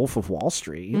in Wolf of Wall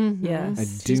Street. Yes. I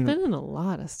She's do- been in a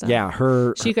lot of stuff. Yeah,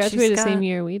 her. She graduated the got- same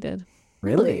year we did.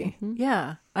 Really?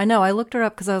 Yeah. I know. I looked her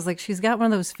up because I was like, she's got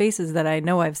one of those faces that I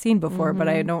know I've seen before, but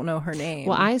I don't know her name.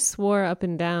 Well, I swore up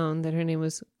and down that her name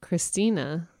was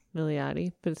Christina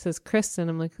Milioti, but it says Kristen.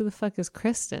 I'm like, who the fuck is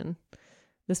Kristen?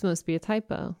 This must be a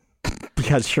typo.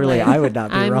 Because surely Like, I would not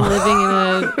be I'm wrong.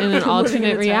 living in an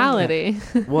alternate reality.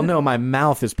 Well, no, my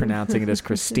mouth is pronouncing it as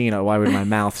Christina. Why would my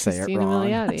mouth say Christina it wrong?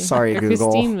 Milioti. Sorry, Or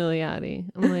Google. Christine Milioti.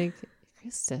 I'm like,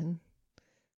 Kristen?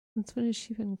 Since when has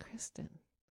she been Kristen?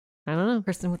 I don't know.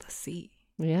 Kristen with a C.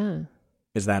 Yeah.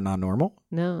 Is that not normal?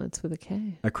 No, it's with a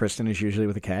K. A Kristen is usually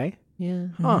with a K? Yeah.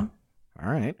 Huh.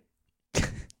 All right.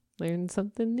 Learn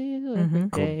something new every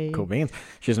day. Cool beans.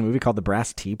 She has a movie called The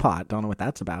Brass Teapot. Don't know what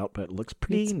that's about, but it looks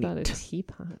pretty It's neat. about a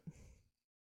teapot.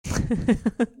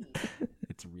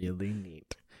 It's really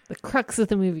neat. The crux of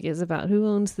the movie is about who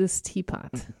owns this teapot.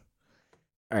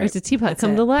 All Or does right. a teapot That's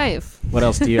come it. to life? What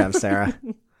else do you have, Sarah?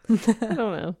 I don't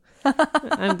know.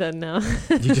 I'm done now.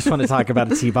 You just want to talk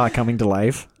about a teapot coming to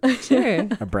life? Sure.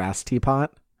 A brass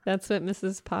teapot? That's what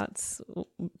Mrs. Potts'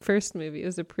 first movie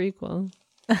is, a prequel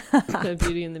to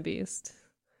Beauty and the Beast.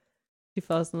 She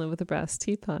falls in love with a brass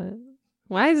teapot.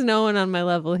 Why is no one on my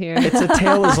level here? It's a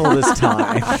tale as old as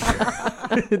time.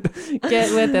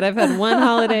 Get with it. I've had one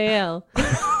holiday ale.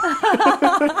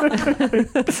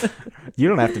 You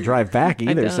don't have to drive back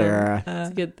either, don't. Sarah.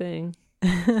 It's a good thing.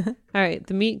 All right,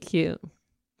 the meet cute.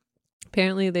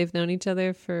 Apparently, they've known each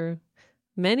other for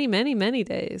many, many, many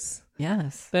days.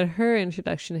 Yes. But her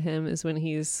introduction to him is when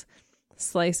he's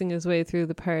slicing his way through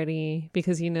the party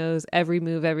because he knows every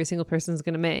move every single person's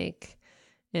going to make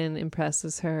and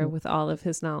impresses her with all of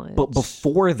his knowledge. But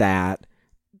before that,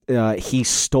 he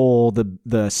stole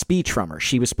the speech from her.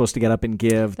 She was supposed to get up and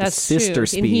give the sister true.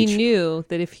 speech. And he knew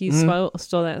that if he stole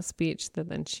that speech, that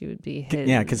then she would be hidden.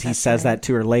 Yeah, because he says that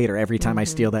to her later. Every time I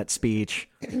steal that speech,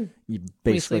 you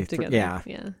basically we sleep together.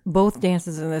 Yeah. Both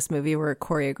dances in this movie were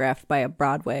choreographed by a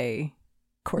Broadway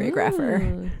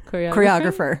choreographer. Ooh,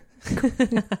 Choreographer.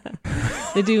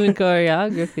 They're doing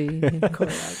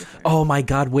choreography. Oh my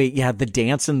God! Wait, yeah, the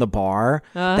dance in the bar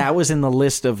that was in the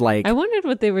list of like. I wondered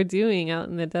what they were doing out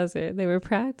in the desert. They were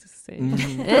practicing.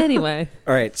 Anyway,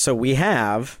 all right, so we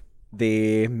have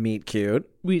the meet cute.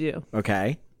 we do.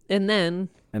 Okay, And then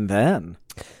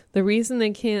the reason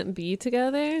they can't be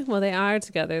together, well, they are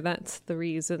together. That's the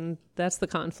reason. That's the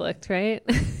conflict, right?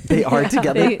 they are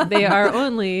together. They are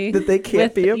only That they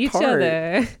can't with be each apart.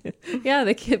 other. Yeah,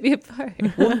 they can't be apart.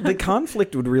 Well, the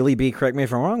conflict would really be, correct me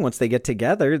if I'm wrong, once they get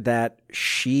together, that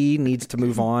she needs to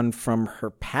move on from her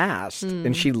past,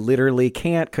 and she literally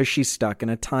can't because she's stuck in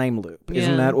a time loop.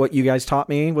 Isn't Yeah. that what you guys taught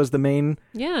me was the main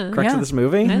Yeah, crux Yeah. of this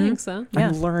movie? I think so. Yeah.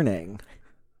 I'm learning.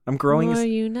 I'm growing More as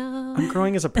you know. I'm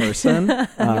growing as a person.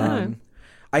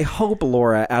 I hope,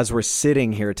 Laura, as we're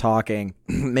sitting here talking,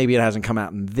 maybe it hasn't come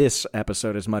out in this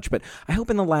episode as much, but I hope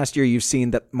in the last year you've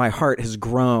seen that my heart has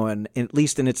grown, at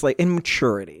least in its in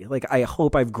maturity. Like, I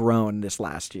hope I've grown this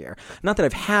last year. Not that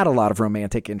I've had a lot of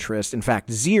romantic interest, in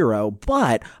fact, zero,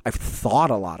 but I've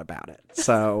thought a lot about it.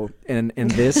 So in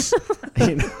this,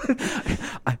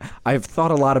 I've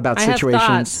thought a lot about I have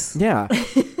situations. thoughts. Yeah.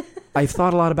 I've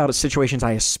thought a lot about situations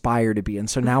I aspire to be in,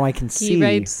 so now I can see. He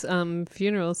writes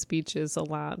funeral speeches a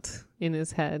lot in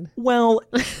his head. Well,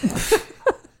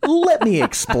 let me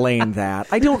explain that.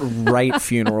 I don't write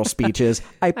funeral speeches.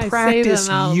 I say practice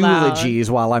them out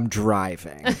eulogies while I'm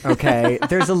driving. Okay,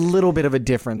 there's a little bit of a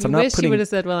difference. I'm I not wish you putting. would have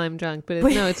said while I'm drunk, but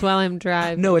no, it's while I'm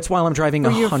driving. No, it's while I'm driving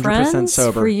For your 100% friends,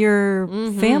 sober. for your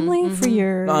family, for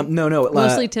your No.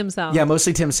 Mostly Tim South. Yeah,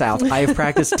 mostly Tim South. I have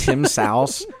practiced Tim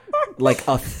South like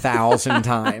 1,000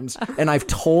 times, and I've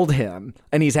told him,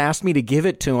 and he's asked me to give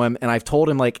it to him, and I've told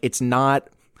him like it's not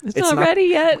ready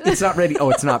yet. It's not ready. Oh,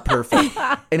 it's not perfect,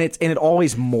 and it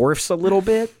always morphs a little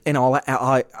bit. And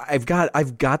I've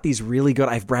got these really good.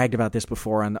 I've bragged about this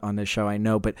before on this show, I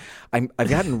know, but I've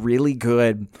gotten really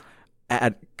good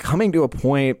at coming to a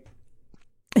point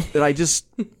that I just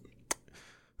where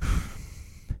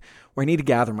I need to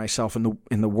gather myself, and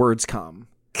the words come.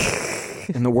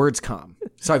 And the words come.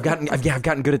 So I've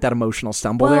gotten good at that emotional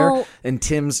stumble there. And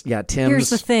Tim's. Here's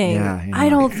the thing. Yeah. I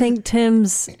don't think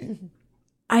Tim's.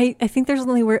 I think there's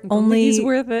only He's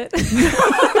worth it.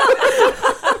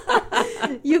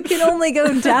 you can only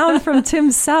go down from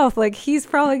Tim South. Like, he's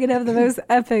probably gonna have the most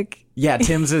epic. Yeah,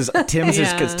 Tim's is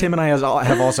because Tim and I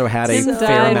have also had Tim a fair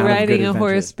died amount of riding good a adventures.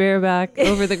 horse bareback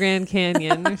over the Grand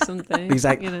Canyon or something.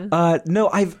 Exactly. You know? No,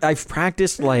 I've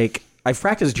practiced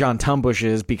John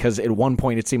Tumbush's because at one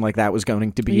point it seemed like that was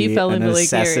going to be He fell a into Lake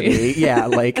necessity. Erie. Yeah,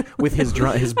 like with his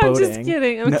I'm boating. just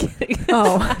kidding. I'm kidding.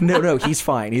 Oh, No, he's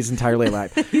fine. He's entirely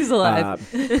alive. He's alive.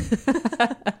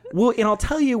 Well, and I'll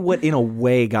tell you what, in a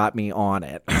way, got me on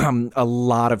it. A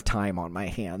lot of time on my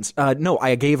hands. No,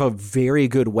 I gave a very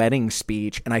good wedding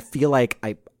speech, and I feel like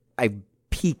I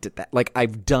peaked at that. Like,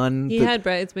 I've done. He had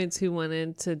bridesmaids who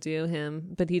wanted to do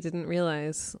him, but he didn't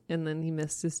realize, and then he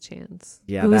missed his chance.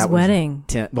 Yeah, whose that was wedding?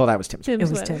 Well, that was Tim's. It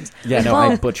was wedding. Tim's. Yeah, no,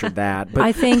 Well, I butchered that. But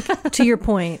I think, to your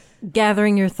point,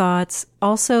 gathering your thoughts.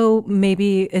 Also,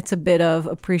 maybe it's a bit of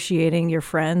appreciating your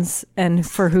friends and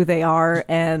for who they are,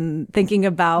 and thinking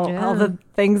about all the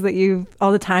things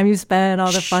all the time you spent,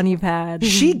 all the fun you've had.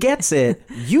 she gets it.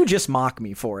 You just mock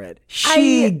me for it.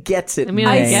 She gets it. I mean,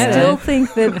 I man. get Still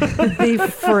think that the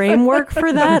framework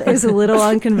for that is a little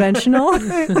unconventional.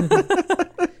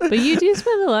 But you do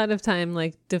spend a lot of time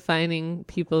like defining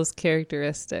people's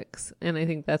characteristics, and I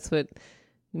think that's what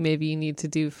maybe you need to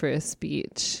do for a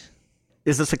speech.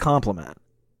 Is this a compliment?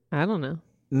 I don't know.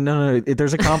 No,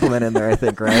 there's a compliment in there, I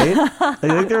think, right? I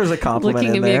think there's a compliment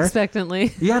Looking in at me there.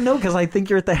 expectantly. Yeah, no, because I think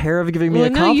you're at the hair of giving me Well,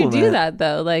 a no, compliment. you do that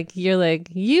though. Like you're like,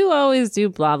 you always do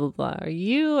blah blah blah, or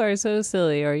you are so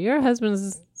silly, or your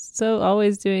husband's so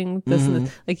always doing this and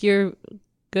this. Like you're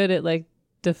good at like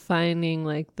defining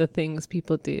like the things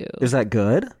people do. Is that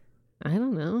good? I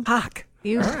don't know. Fuck.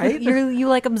 You right. you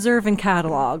like observe and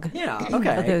catalog. Yeah,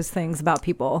 okay. Those things about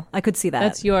people. I could see that.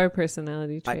 That's your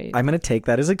personality trait. I'm going to take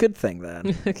that as a good thing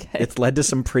then. Okay. It's led to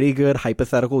some pretty good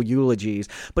hypothetical eulogies.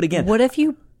 But again, What if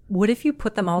you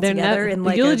put them all They're together not, in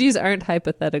like eulogies aren't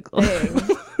hypothetical.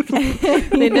 They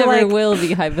you never like, will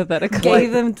be hypothetical.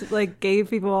 gave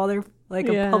people all their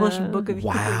a published book of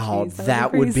wow, eulogies.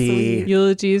 that would pretty be sweet.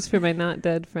 Eulogies for my not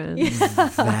dead friends.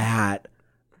 that.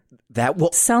 That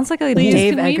will Sounds like a Please,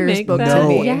 Dave can we Eggers make book that? to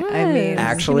me. Yes. I mean,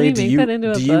 actually. Can we make that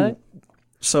into a book?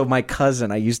 So my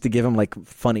cousin, I used to give him like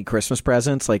funny Christmas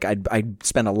presents. Like I'd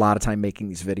spend a lot of time making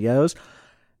these videos.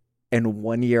 And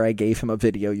one year I gave him a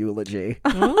video eulogy.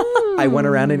 I went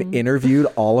around and interviewed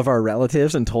all of our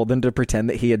relatives and told them to pretend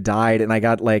that he had died. And I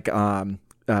got like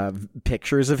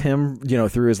pictures of him,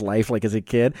 through his life, like as a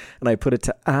kid. And I put it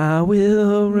to, I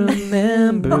will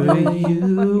remember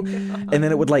you. And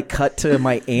then it would like cut to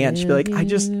my aunt. She'd be like,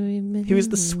 he was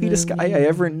the sweetest guy I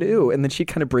ever knew. And then she'd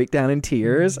kind of break down in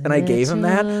tears. And I gave him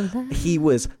that. He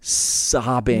was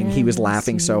sobbing. He was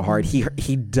laughing so hard.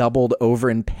 He doubled over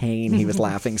in pain. He was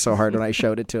laughing so hard when I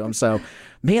showed it to him. So,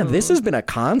 man, this has been a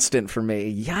constant for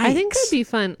me. Yikes. I think that'd be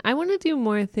fun. I want to do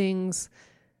more things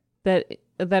that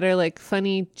are like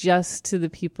funny just to the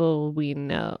people we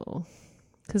know.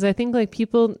 Because I think like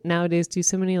people nowadays do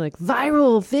so many like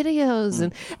viral videos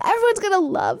and everyone's going to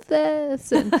love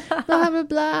this and blah, blah,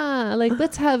 blah. Like,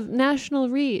 let's have national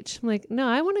reach. I'm like, no,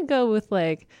 I want to go with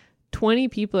like 20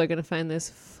 people are going to find this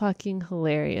fucking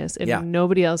hilarious and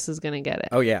nobody else is going to get it.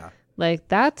 Oh, yeah. Like,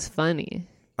 that's funny.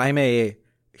 I'm a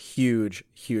huge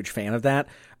fan of that.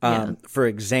 For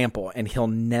example, and he'll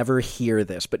never hear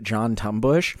this, but John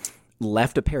Tumbush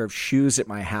left a pair of shoes at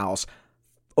my house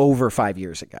over 5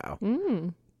 years ago.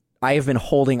 I have been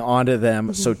holding on to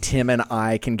them so Tim and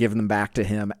I can give them back to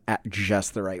him at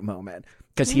just the right moment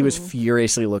because he was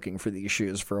furiously looking for these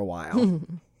shoes for a while.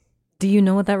 do you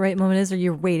know what that right moment is, or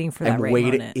you're waiting for that right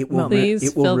moment? It will, Please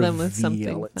it will fill reveal them with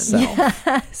something itself.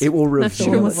 Yes. It will Not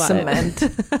sure reveal what. itself. Cement.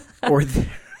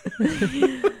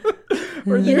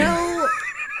 You know,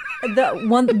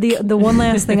 the one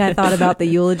last thing I thought about the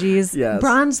eulogies. Yes.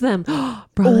 Bronze them.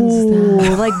 Bronze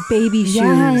them. Like baby shoes.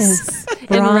 Yes. And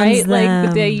Bronze right like the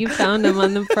them. day you found them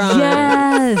on the prom.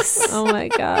 Yes. Oh my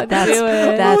God. That's do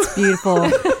it. that's beautiful.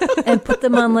 And put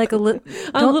them on like a on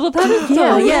a little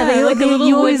pedestal. Yeah, they like a little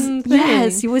you always wooden thing.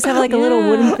 yes, you always have like a little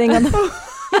wooden thing on the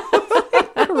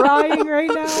crying right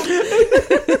now.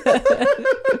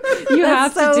 You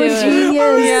have so to do genius.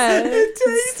 it. Yeah.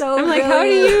 It's so I'm like, how do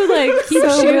you like keep So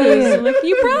shoes? brilliant. I'm like,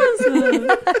 you bronze them.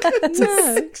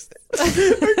 Yeah.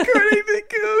 According to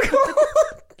Google,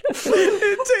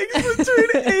 it takes between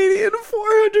 $80 and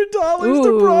 $400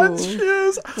 to bronze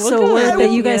shoes. So What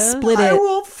that you guys yeah. split I it.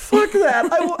 will fuck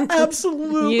that. I will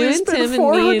absolutely You and spend Tim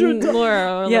and me and $400. Laura.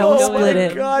 Are Yeah, like we'll going split in.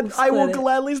 it. Oh God, We'll I will split it.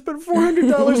 gladly spend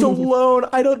 $400 alone.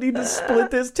 I don't need to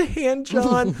split this to hand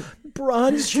John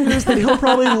bronze shoes that he'll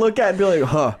probably look at and be like,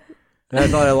 huh. I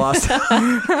thought I lost.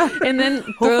 And then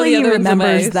throw Hopefully the he other ones away,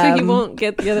 remembers so he them. won't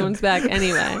get the other ones back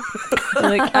anyway.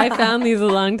 Like, I found these a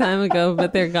long time ago,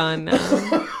 but they're gone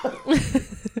now.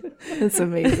 That's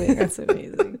amazing. That's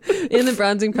amazing. In the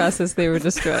bronzing process, they were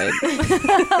destroyed.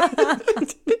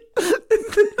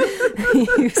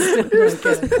 You still don't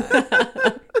get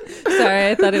it. Sorry,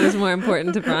 I thought it was more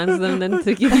important to bronze them than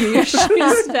to give you your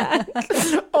shoes back.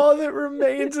 All that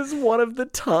remains is one of the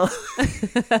tongues.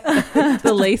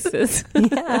 The laces.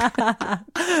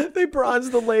 They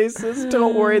bronzed the laces.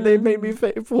 Don't worry, they made me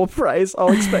pay full price.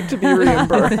 I'll expect to be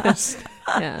reimbursed.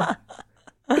 Yeah.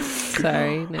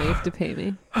 Sorry, now you have to pay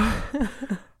me.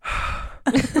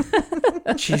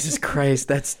 Jesus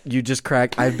Christ, you just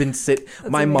cracked. I've been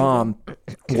my mom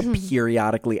will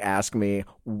periodically ask me,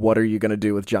 what are you going to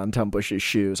do with John Tumbush's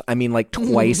shoes? I mean, like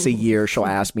twice a year she'll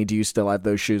ask me, do you still have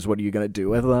those shoes? What are you going to do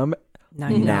with them? Now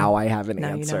you know. Now I have an Now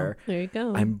you answer. There you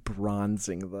go. I'm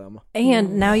bronzing them.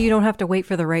 And now you don't have to wait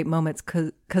for the right moments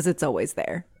because it's always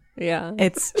there. Yeah.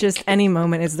 It's just any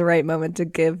moment is the right moment to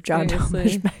give John Seriously.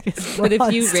 Tumbush back his But if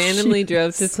you bronze randomly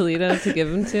drove to Toledo to give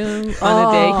them to him on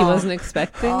a day he wasn't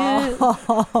expecting it,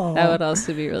 that would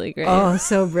also be really great. Oh,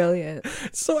 so brilliant.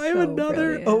 So I have So another.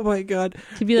 brilliant. Oh my God.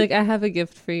 To be like, I have a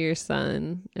gift for your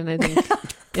son, and I think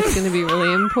it's going to be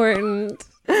really important.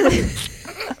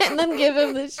 And then give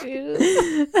him the shoes.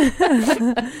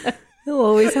 He'll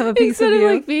always have a piece Instead of of you.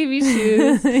 like baby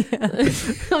shoes.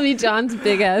 It'll be John's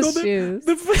big ass shoes.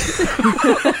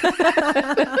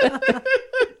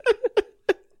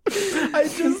 I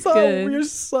just thought Good. your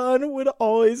son would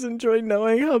always enjoy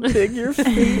knowing how big your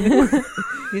feet were.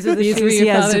 These are the These were shoes he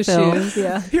your has to father's fill. shoes.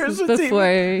 Yeah. Here's what's Before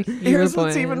even, you were here's born.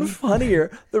 what's even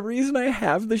funnier. The reason I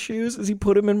have the shoes is he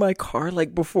put them in my car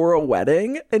like before a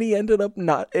wedding, and he ended up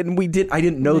not. And I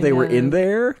didn't know my they were God. in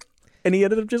there, and he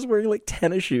ended up just wearing like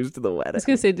tennis shoes to the I wedding. was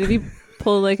going to say, did he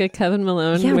pull like a Kevin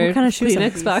Malone Yeah, and what wear kind of shoes are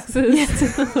Kleenex these? boxes to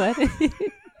the wedding?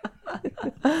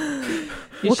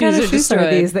 Your What kind of are shoes are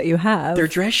destroyed. these that you have? They're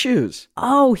dress shoes.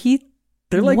 Oh,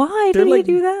 They're like why they're did like,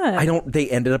 he do that? I don't. They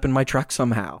ended up in my truck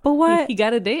somehow. But why? He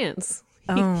got to dance.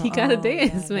 He got a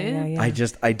dance, man. Yeah.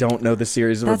 I don't know the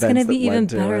series of That's events going to be that even led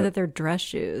to better it. that they're dress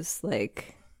shoes.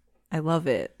 Like, I love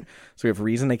it. So we have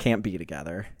Reason They Can't Be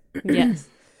Together. Yes.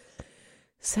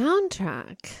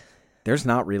 Soundtrack. There's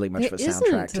not really much of a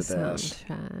soundtrack to this.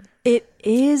 Soundtrack. It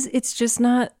is. It's just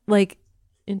not like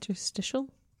Interstitial.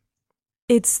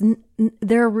 it's.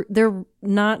 They're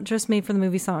not just made for the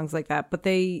movie songs like that, but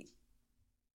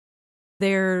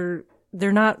they're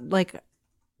not like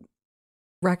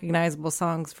recognizable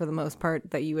songs for the most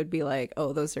part that you would be like,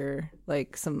 oh, those are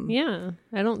like some. Yeah,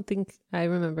 I don't think I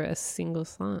remember a single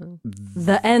song.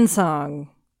 The end song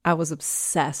I was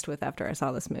obsessed with after I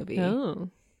saw this movie. Oh.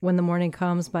 When the Morning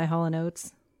Comes by Hall &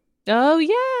 Oates. Oh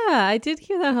yeah, I did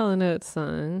hear that Hall & Oates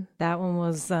song. That one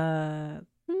was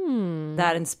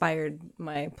that inspired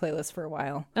my playlist for a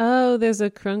while. Oh, there's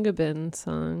a Krungabin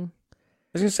song. I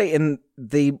was gonna say, and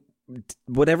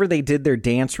whatever they did their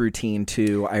dance routine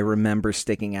to, I remember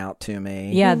sticking out to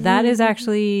me. Yeah, that is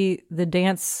actually the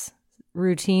dance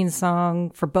routine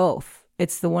song for both.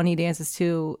 It's the one he dances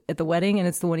to at the wedding, and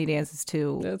it's the one he dances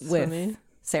to That's with funny.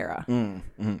 Sarah.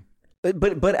 Mm-hmm.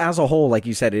 But as a whole, like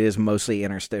you said, it is mostly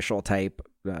interstitial type.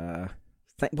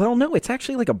 Well, no, it's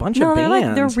actually like a bunch of they're bands.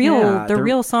 like they're real. Yeah, they're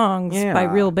real songs yeah. by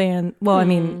real band. Well, I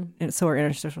mean, so are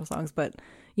interstitial songs, but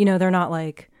they're not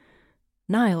like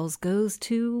Niles goes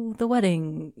to the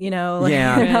wedding. Like,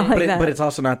 Yeah, they're not like but that. but it's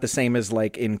also not the same as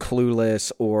like in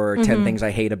Clueless or 10 Things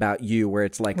I Hate About You, where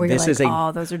it's like where you're this like, is a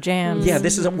oh, those are jams. yeah,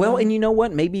 this is well, and you know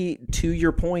what? Maybe to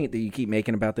your point that you keep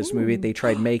making about this movie, they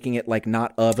tried making it like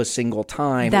not of a single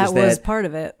time. That is was part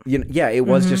of it. It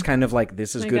was just kind of like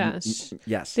this is My good. gosh.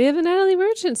 Yes, They have a Natalie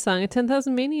Merchant song, a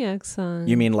 10,000 Maniacs song.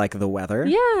 you mean like the weather?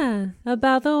 Yeah,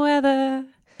 about the weather.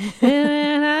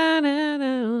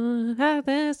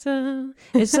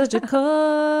 It's such a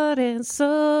cold and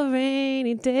so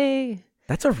rainy day.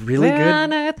 That's a really Where good.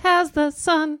 on earth has the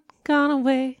sun gone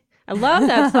away? I love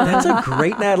that song. That's a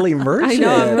great Natalie Merchant. I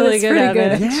know, I'm really That's good pretty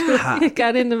at good. it. Yeah. It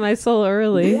got into my soul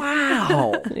early.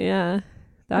 Wow. Yeah,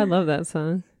 I love that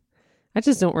song. I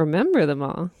just don't remember them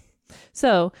all.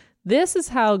 So this is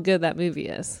how good that movie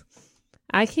is.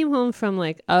 I came home from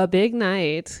like a big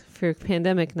night for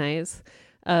pandemic nights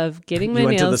of getting my You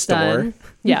went to the nails store? done.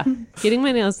 Yeah, getting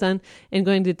my nails done and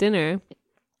going to dinner.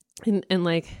 And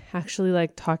like actually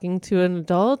like talking to an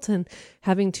adult and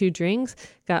having 2 drinks.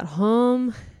 Got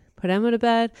home, put Emma to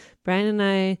bed. Brian and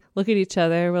I look at each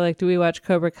other. We're like, do we watch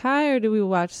Cobra Kai or do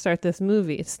we start this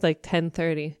movie? It's like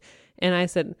 10:30. And I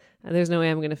said, there's no way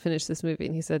I'm going to finish this movie.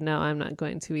 And he said, no, I'm not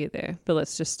going to either. But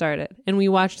let's just start it. And we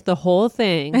watched the whole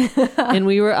thing. And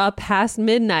we were up past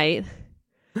midnight.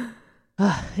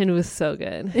 And it was so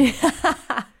good.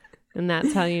 And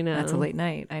that's how you know. That's a late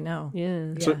night. I know.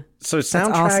 Yeah. So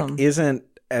soundtrack awesome. isn't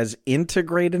as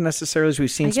integrated necessarily as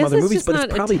we've seen I some guess other it's movies, just but not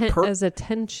it's probably as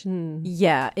attention.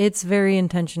 Yeah, it's very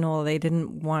intentional. They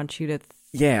didn't want you to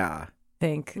yeah.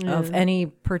 think of any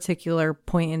particular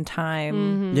point in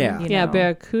time. Yeah. you Yeah, know,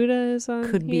 Barracuda is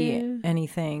on could be here.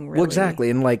 anything. Really. Well, exactly.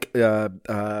 And like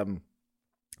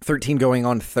 13 going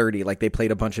on 30, like they played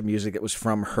a bunch of music that was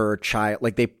from her child.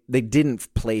 Like they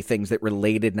didn't play things that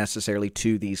related necessarily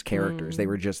to these characters. They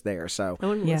were just there. So I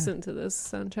wouldn't Yeah. listen to this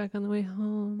soundtrack on the way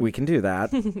home. we can do that.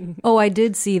 Oh, I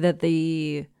did see that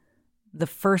the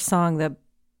first song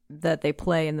that they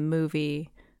play in the movie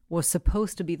was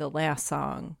supposed to be the last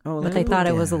song, Oh, but they thought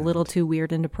it was a yeah. little too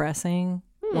weird and depressing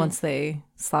once they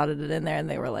slotted it in there, and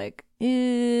they were like,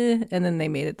 and then they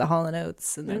made it the Hall &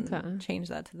 Oates, and then Okay.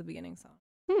 changed that to the beginning song.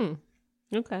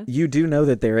 Okay. You do know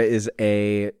that there is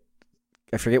I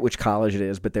forget which college it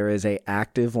is, but there is a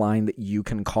active line that you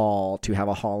can call to have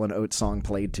a Hall & Oates song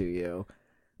played to you.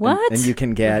 What? And you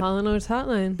can get... Hall & Oates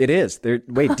Hotline. It is.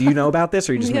 Wait, do you know about this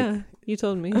or you just Yeah, you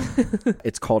told me.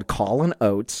 It's called Call &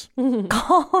 Oates.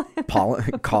 Call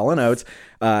Call & Oates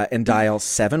and dial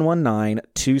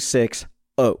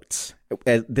 719-26-OATES.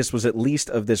 This was at least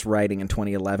of this writing in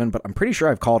 2011, but I'm pretty sure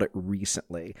I've called it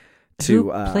recently.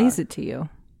 Who plays it to you?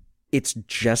 It's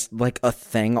just like a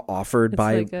thing offered It's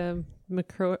by... like a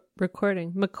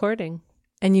recording.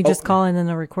 And you just call in and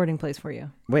the recording plays for you.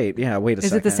 Wait a second.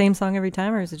 Is it the same song every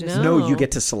time, or is it just... No. No, you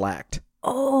get to select.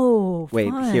 Oh, Wait,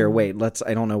 fun. here, wait.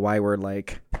 I don't know why we're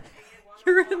like...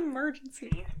 You're in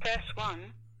emergency. Press 1.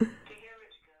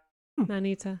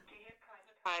 Manita.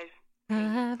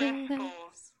 Press For 4.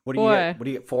 What Four. What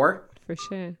do you get? 4?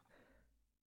 sure.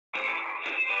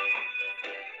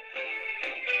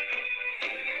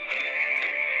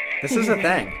 This is a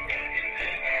thing.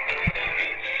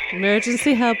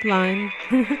 Emergency helpline.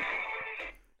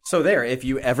 So there, if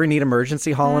you ever need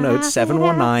emergency Hall & Oates,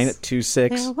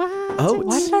 719-26-OATES.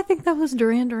 Why did I think that was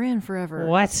Duran Duran forever?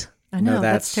 What? I know, No,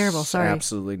 that's terrible. Sorry.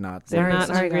 Absolutely not. They're Sorry, not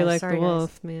sorry, hungry guys. like Sorry, the guys.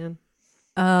 wolf, man.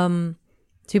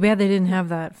 Too bad they didn't have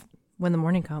that when the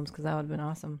morning comes, because that would have been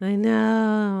awesome. I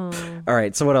know. All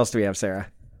right. So what else do we have, Sarah?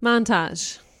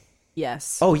 Montage.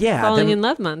 Yes. Oh yeah, Falling them- in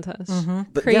love montage.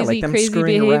 but Crazy, yeah, like them crazy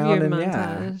screwing behavior around and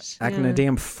montage. acting Yeah. a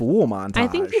damn fool montage. I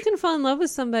think you can fall in love with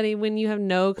somebody when you have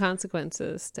no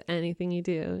consequences to anything you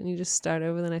do, and you just start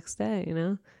over the next day. You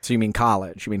know. So you mean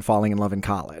college? You mean falling in love in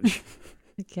college?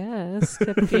 I guess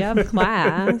if you have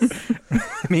class.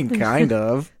 I mean, kind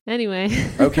of. Anyway,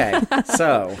 Okay,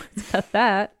 so cut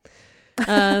that.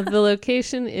 The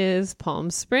location is Palm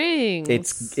Springs.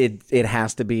 it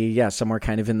has to be somewhere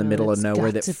kind of in the middle of it's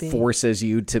nowhere got that to be. forces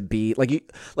you to be like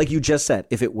you just said.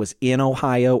 If it was in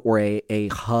Ohio or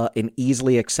an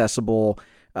easily accessible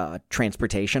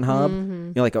transportation hub,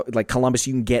 you know, like Columbus,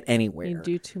 you can get anywhere. You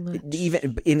do too much.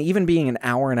 Even being an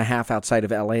hour and a half outside of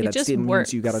LA, that just still means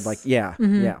works. you got to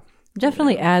yeah.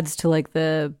 Definitely adds to like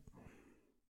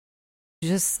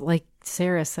just like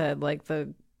Sarah said, like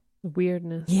the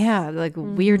Weirdness.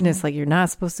 weirdness, like you're not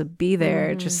supposed to be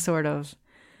there. It just sort of,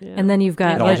 Yeah. and then you've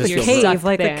got It all like just the feels cave, stuck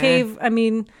like there. the cave. I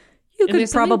mean, you And could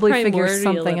there's something probably figure primordial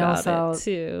something about else it, out.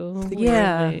 too.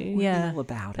 Yeah, weirdly. yeah. All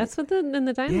about That's it. what in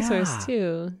the dinosaurs Yeah.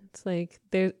 too. It's like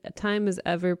time is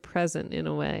ever present in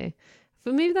a way.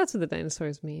 But maybe that's what the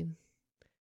dinosaurs mean.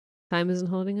 Time isn't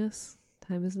holding us.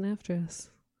 Time isn't after us.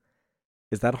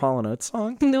 Is that a Hall & Oates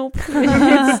song? Nope.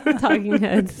 It's Talking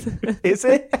Heads. Is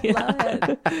it?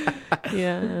 Yeah.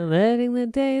 Yeah. Letting the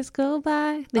days go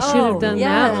by. They should have done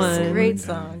that one. Great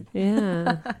song.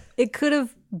 Yeah. It could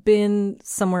have been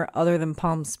somewhere other than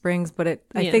Palm Springs, but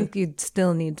I Yeah. think you'd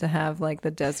still need to have like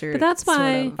the desert. But that's sort why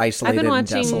of- I've Isolated been and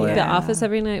watching desolate. The Office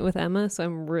every night with Emma, so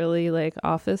I'm really like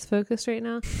Office focused right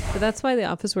now. But that's why The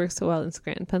Office works so well in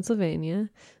Scranton, Pennsylvania.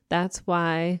 That's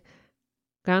why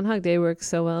Groundhog Day works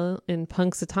so well in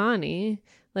Punxsutawney.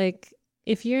 Like,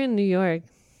 if you're in New York,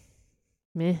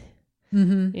 meh,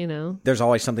 you know? There's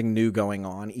always something new going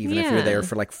on, even if you're Yeah. there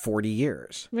for like 40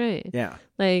 years. Right. Yeah.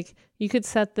 Like, you could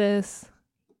set this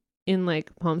in like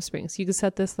Palm Springs. You could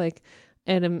set this like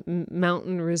at a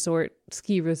mountain resort,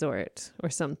 ski resort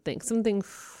or something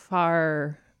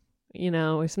far, you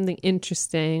know, or something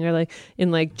interesting, or like in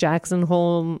like Jackson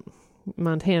Hole,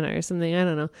 Montana or something. I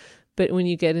don't know. But when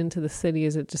you get into the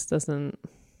cities, it just doesn't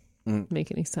make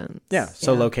any sense. Yeah.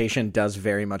 So location does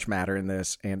very much matter in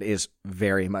this and is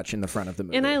very much in the front of the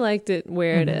movie. And I liked it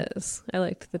where it is. I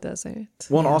liked the desert.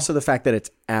 Well, and also the fact that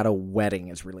it's at a wedding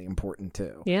is really important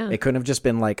too. Yeah. It couldn't have just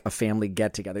been like a family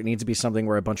get together. It needs to be something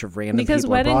where a bunch of random Because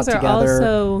people are brought weddings are together.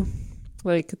 also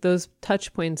like those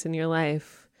touch points in your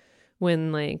life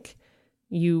when like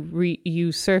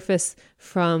you surface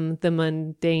from the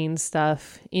mundane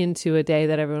stuff into a day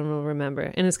that everyone will remember.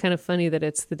 And it's kind of funny that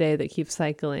it's the day that keeps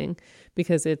cycling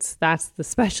because that's the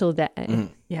special day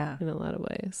yeah. in a lot of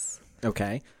ways.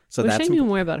 Okay. So Wish that's I knew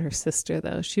more about her sister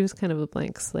though. She was kind of a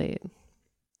blank slate.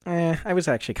 I was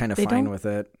actually kind of They fine don't- with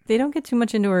it. They don't get too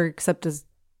much into her except to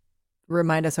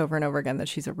remind us over and over again that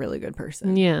she's a really good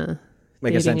person. Yeah.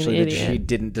 Like Dating an essentially that idiot. she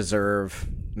didn't deserve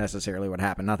necessarily what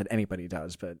happened. Not that anybody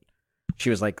does, but she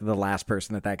was like the last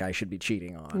person that guy should be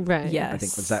cheating on. Right. Yes. I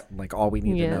think was that like all we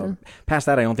needed Yeah. to know. Past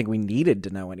that, I don't think we needed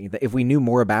to know anything. If we knew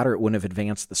more about her, it wouldn't have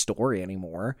advanced the story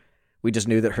anymore. We just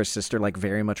knew that her sister like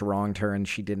very much wronged her, and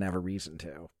she didn't have a reason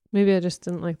to. Maybe I just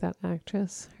didn't like that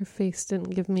actress. Her face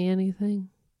didn't give me anything.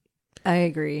 I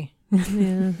agree.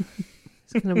 Yeah.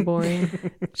 It's kind of boring.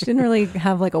 She didn't really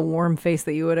have like a warm face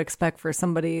that you would expect for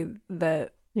somebody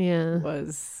that Yeah.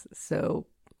 was so,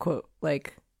 quote,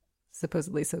 like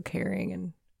supposedly so caring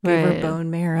and gave Right. her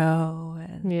bone marrow.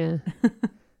 And Yeah.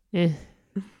 Yeah.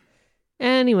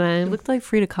 Anyway. it looked like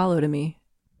Frida Kahlo to me.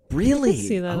 Really?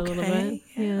 see that a little bit.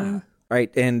 Yeah. All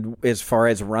right, and as far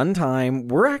as runtime,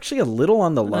 we're actually a little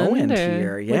on the low end Under,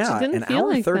 here. which Yeah, didn't an feel hour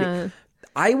like 30. that.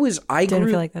 I Didn't grew,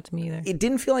 feel like that to me either. it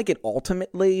didn't feel like it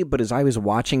ultimately, but as I was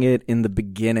watching it in the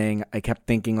beginning, I kept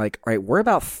thinking like, all right, we're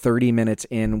about 30 minutes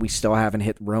in. We still haven't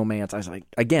hit romance. I was like,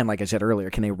 again, like I said earlier,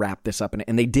 can they wrap this up?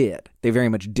 And they did. They very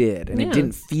much did. And Yeah. it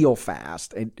didn't feel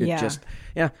fast. It Yeah. just,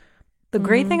 yeah. The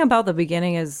great thing about the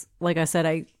beginning is, like I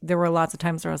said, there were lots of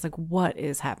times where I was like, what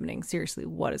is happening? Seriously,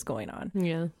 what is going on?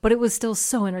 Yeah. But it was still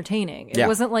so entertaining. It Yeah.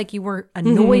 wasn't like you were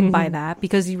annoyed by that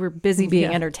because you were busy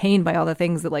being entertained by all the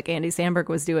things that like Andy Samberg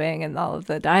was doing and all of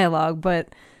the dialogue. But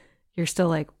you're still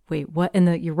like, wait, what?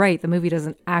 And you're right. The movie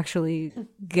doesn't actually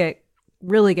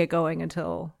really get going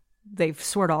until they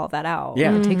sort all of that out.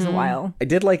 Yeah. It takes a while. I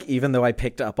did like, even though I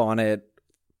picked up on it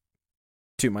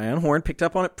to my own horn, picked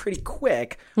up on it pretty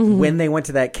quick. When they went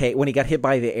to that cave, when he got hit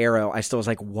by the arrow, I still was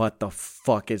like, what the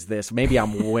fuck is this? Maybe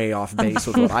I'm way off base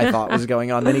with what I thought was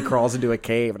going on. Then he crawls into a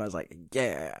cave, and I was like,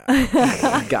 yeah,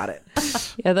 got it.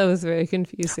 Yeah, that was very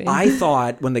confusing. I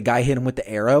thought when the guy hit him with the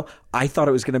arrow, I thought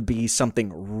it was going to be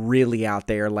something really out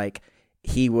there. Like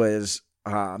he was,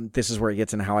 this is where he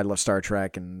gets into how I love Star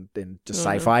Trek and just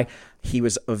sci-fi. He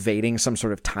was evading some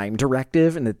sort of time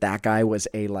directive, and that guy was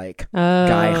a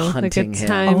guy hunting like a him.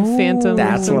 time phantom.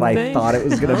 That's what I thought it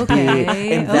was going to Okay,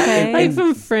 be. And okay. Like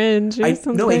from Fringe or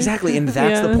something. no, exactly. And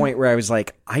that's Yeah. the point where I was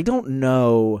like, I don't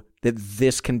know that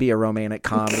this can be a romantic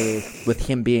comedy with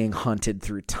him being hunted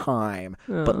through time,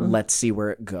 but let's see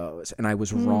where it goes. And I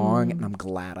was wrong, and I'm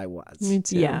glad I was. Me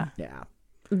too. Yeah. Yeah.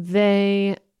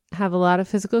 They have a lot of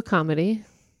physical comedy.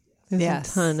 There's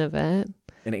Yes. a ton of it.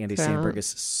 And Andy Throughout. Samberg is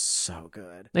so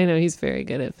good. I know he's very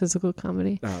good at physical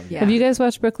comedy. Oh, Yeah. Have you guys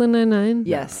watched Brooklyn Nine-Nine?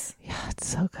 Yes. Yeah, it's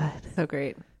so good. So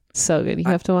great. So good. You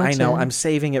have to watch I it. know. I'm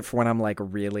saving it for when I'm like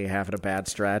really having a bad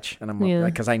stretch, and I'm Yeah.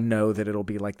 like, because I know that it'll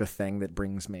be like the thing that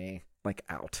brings me like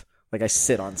out. Like I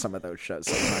sit on some of those shows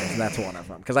sometimes, and that's one of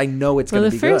them because I know it's Well,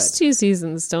 going the to be first good. 2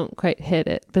 seasons don't quite hit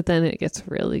it, but then it gets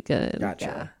really good. Gotcha.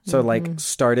 Yeah. So like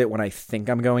start it when I think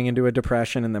I'm going into a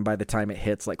depression, and then by the time it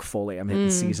hits like fully, I'm hitting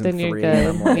season Then you're 3, and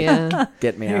I'm good. like, Yeah.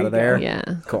 get me There out you of there. Yeah.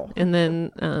 Cool. And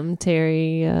then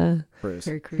Terry Bruce.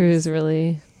 Very cruise. Cruz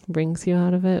really brings you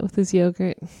out of it with his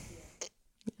yogurt.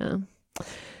 Yeah.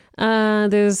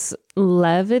 There's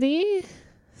levity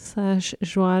 /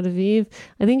 joie de vivre.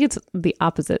 I think it's the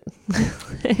opposite.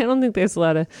 I don't think there's a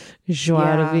lot of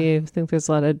joie de Yeah. vivre. I think there's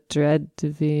a lot of dread de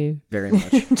vivre. Very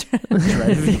much.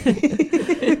 Dread of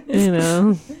you. You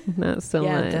know, not so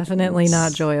Yeah, much. definitely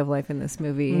not joy of life in this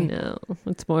movie. No,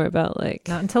 it's more about like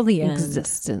Not until the end.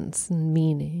 existence and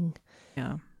meaning.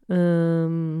 Yeah.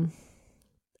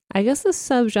 I guess the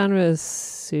subgenre is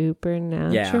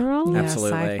supernatural. Yeah. Yeah,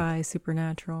 Absolutely. sci-fi,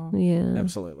 supernatural. Yeah.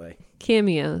 Absolutely.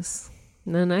 Cameos.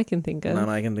 None I can think of. None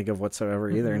I can think of whatsoever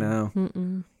either. No.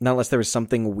 Mm-mm. Not unless there was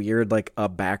something weird, like a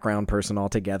background person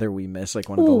altogether we miss, like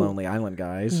one of the Ooh. Lonely Island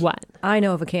guys. What? I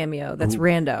know of a cameo that's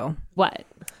Rando. What?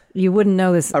 You wouldn't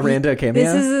know this. A rando cameo?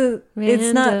 This is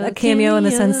it's not Rando a cameo in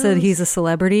the sense that cameos. he's a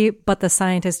celebrity, but the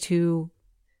scientist who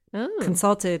Oh.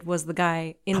 consulted was the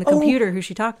guy in the Oh. computer who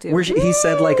she talked to. Where he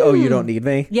said, like, oh, you don't need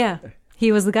me? Yeah,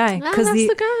 he was the guy Ah, that's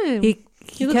the guy.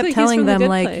 he looks kept like he's telling from The them Good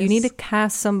like Place. you need to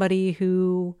cast somebody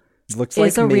who Looks like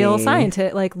is a me. real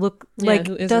scientist, like Yeah,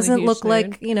 who isn't a doesn't huge look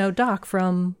nerd. like Doc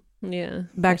from Yeah.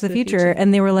 Back to the Future.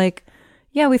 And they were like,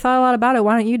 yeah, we thought a lot about it.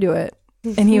 Why don't you do it?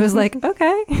 And he was like,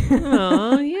 okay.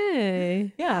 Oh,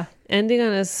 yay. Yeah. Ending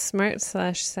on a smart /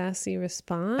 sassy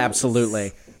response.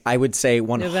 Absolutely. I would say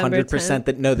 100% November 10th.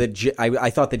 that, no, I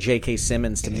thought that J.K.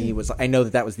 Simmons to me was, I know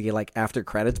that was the, like, after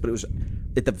credits, but it was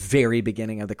at the very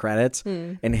beginning of the credits,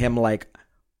 and him, like,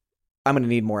 I'm going to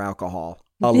need more alcohol.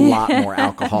 A lot more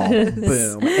alcohol.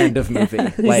 Boom. End of movie.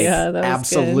 Like, Yeah, that was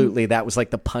absolutely. That was like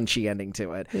the punchy ending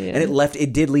to it. Yeah. And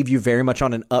it did leave you very much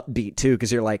on an upbeat too,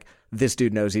 because you're like, this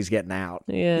dude knows he's getting out.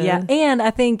 Yeah. Yeah. And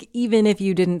I think even if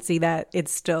you didn't see that, it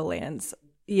still lands,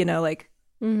 like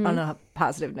on a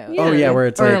positive note. Oh, yeah, where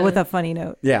it's Or like, with a funny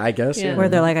note. yeah, I guess. Yeah. Where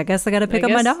they're like, I guess I got to pick up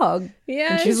my guess- dog.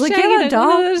 Yeah. And she's like, shaggy you have a dog,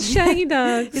 one of dog? those shaggy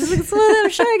dogs. He's like, it's one of them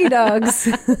shaggy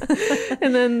dogs.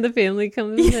 And then the family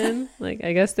comes in. Like,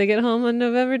 I guess they get home on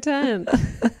November 10th.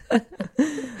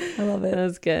 I love That it.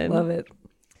 was good. Love it.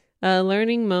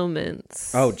 Learning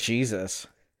moments. Oh, Jesus.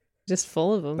 Just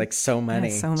full of them. Like so many.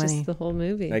 Yeah, so many. just the whole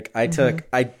movie. Like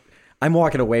I'm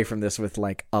walking away from this with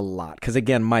like a lot, because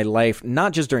again, my life,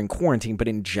 not just during quarantine, but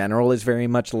in general, is very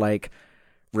much like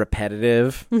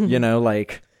repetitive.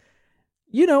 Like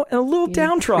a little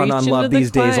downtrodden on preaching love to the these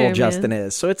days. choir, Old Justin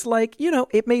is. So it's like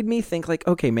it made me think like,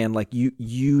 okay, man, like you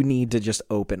need to just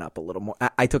open up a little more.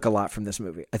 I took a lot from this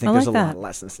movie. I think I there's like a lot that. of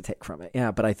lessons to take from it.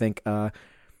 Yeah, but I think, I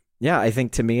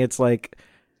think to me, it's like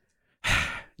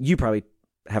you probably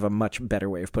have a much better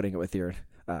way of putting it with your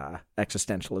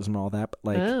existentialism and all that, but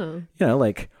like oh.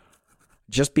 like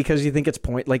just because you think it's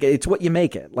like it's what you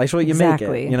make it. Life's what you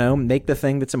Exactly. make it. Make the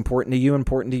thing that's important to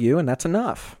you, and that's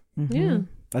enough. Yeah.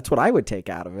 That's what I would take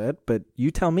out of it. But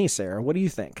you tell me, Sarah, what do you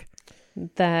think?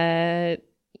 That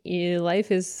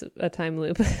life is a time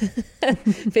loop.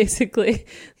 Basically,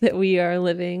 that we are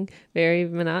living very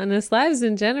monotonous lives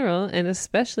in general, and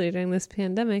especially during this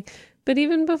pandemic. But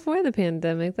even before the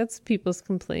pandemic, that's people's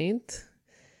complaint.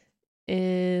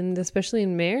 And especially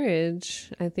in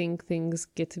marriage, I think things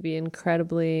get to be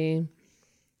incredibly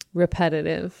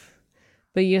repetitive.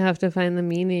 But you have to find the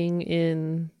meaning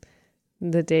in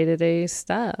the day-to-day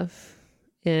stuff.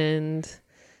 And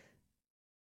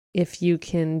if you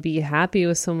can be happy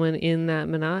with someone in that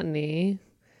monotony,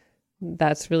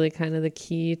 that's really kind of the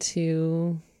key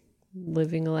to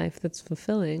living a life that's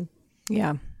fulfilling.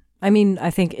 Yeah. I mean, I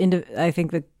think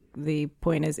the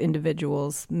point is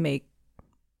individuals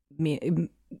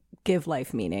give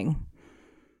life meaning.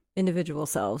 Individual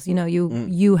selves. You know,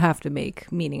 you have to make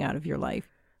meaning out of your life.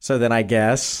 So then I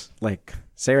guess, like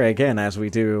Sarah, again, as we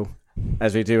do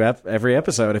every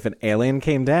episode, if an alien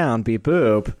came down, beep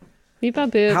boop. Beep bop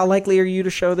boop. How likely are you to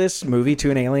show this movie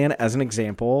to an alien as an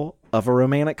example of a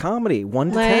romantic comedy?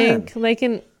 1 to 10. Like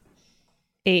an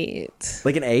 8.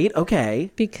 Like an 8? Okay.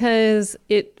 Because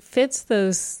it fits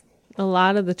a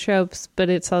lot of the tropes, but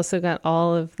it's also got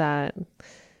all of that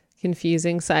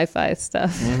confusing sci-fi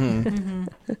stuff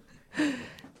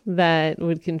that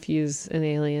would confuse an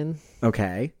alien.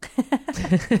 Okay.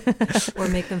 Or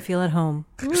make them feel at home.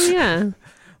 Well, yeah.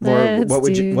 Laura,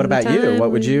 what about you?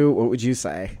 What would you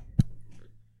say?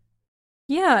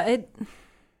 Yeah,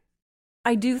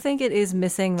 I do think it is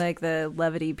missing like the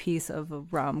levity piece of a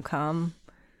rom-com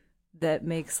that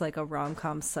makes like a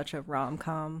rom-com such a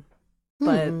rom-com.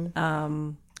 But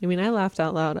I mean, I laughed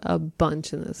out loud a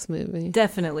bunch in this movie.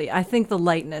 Definitely. I think the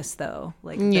lightness though,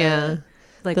 like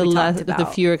like the we talked about. the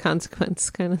fewer consequence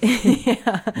kind of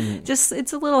thing. Just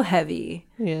it's a little heavy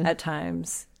at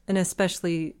times, and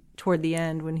especially toward the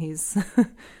end when he's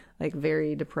like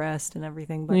very depressed and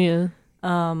everything. But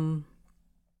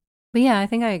but yeah, I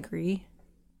think I agree.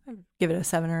 I'd give it a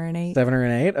 7 or an 8. 7 or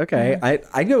an 8? Okay.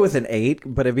 I'd go with an 8,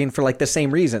 but I mean for like the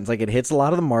same reasons. Like it hits a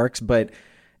lot of the marks, but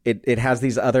it has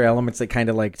these other elements that kind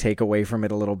of like take away from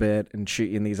it a little bit and shoot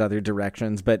you in these other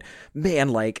directions. But man,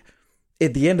 like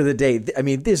at the end of the day, I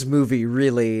mean, this movie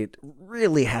really,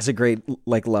 really has a great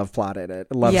like love plot in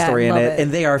it, love story in it,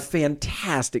 and they are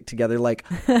fantastic together. Like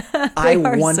I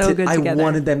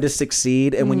wanted them to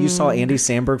succeed, and when you saw Andy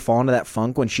Samberg fall into that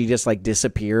funk when she just like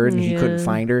disappeared and he couldn't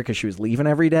find her because she was leaving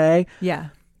every day,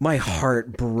 my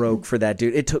heart broke for that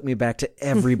dude. It took me back to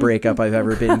every breakup I've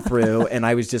ever been through, and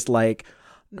I was just like,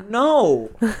 no.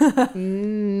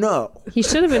 He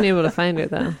should have been able to find her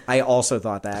though. I also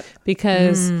thought that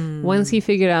because once he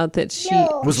figured out that she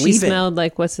smelled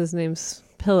like what's his name's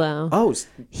pillow. Oh,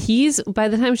 by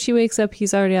the time she wakes up,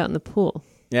 he's already out in the pool.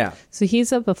 Yeah. So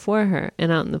he's up before her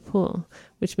and out in the pool,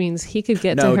 which means he could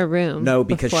get to her room. No,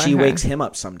 because she wakes him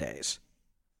up some days.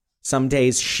 Some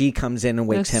days she comes in and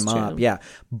wakes him up. Yeah.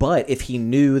 But if he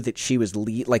knew that she was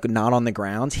like not on the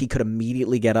grounds, he could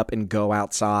immediately get up and go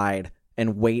outside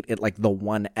and wait at like the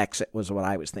one exit was what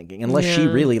I was thinking. Unless she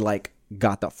really like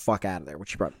got the fuck out of there, which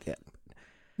she probably did.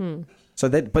 So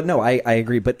that, but no, I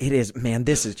agree. But it is, man,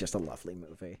 this is just a lovely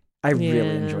movie. I really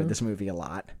enjoyed this movie a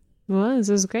lot. It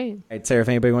was great. All right, Sarah, if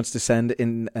anybody wants to send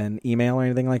in an email or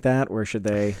anything like that, where should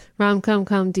they?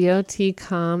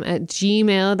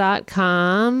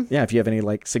 romcomcom@gmail.com. Yeah, if you have any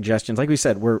like suggestions, like we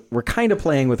said, we're kind of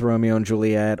playing with Romeo and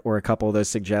Juliet or a couple of those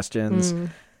suggestions.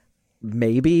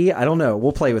 Maybe, I don't know.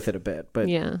 We'll play with it a bit, but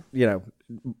you know,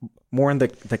 more in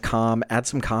the calm. Add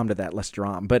some calm to that, less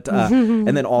drama. But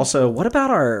and then also, what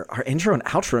about our intro and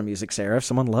outro music, Sarah? If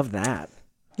someone loved that,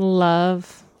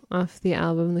 Love off the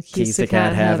album The Keys to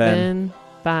Cat Heaven.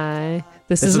 Bye.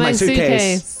 This is my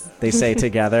suitcase. They say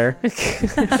together.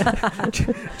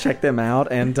 Check them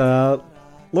out. And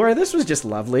Laura, this was just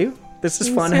lovely. This is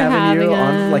fun having you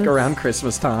on like around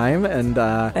Christmas time, and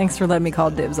thanks for letting me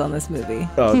call dibs on this movie.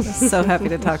 Oh, so happy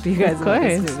to talk to you guys about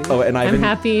this movie. Oh, and I'm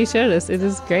happy you showed us. It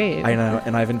is great. I know,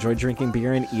 and I've enjoyed drinking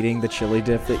beer and eating the chili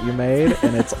dip that you made,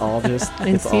 and it's all just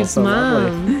and it's Steve's all so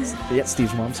mom. Lovely. Yeah,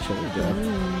 Steve's mom's chili dip.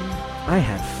 I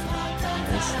had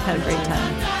fun, guys. Had a great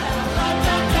time.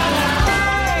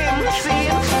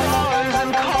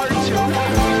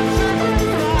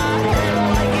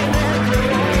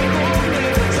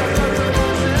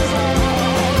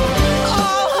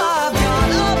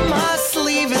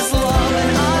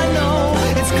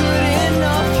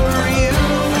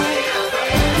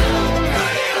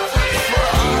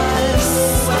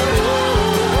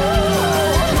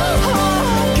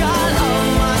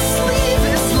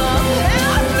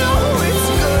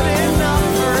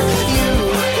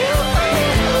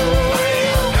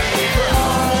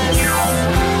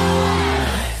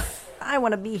 I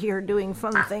want to be here doing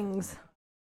fun things.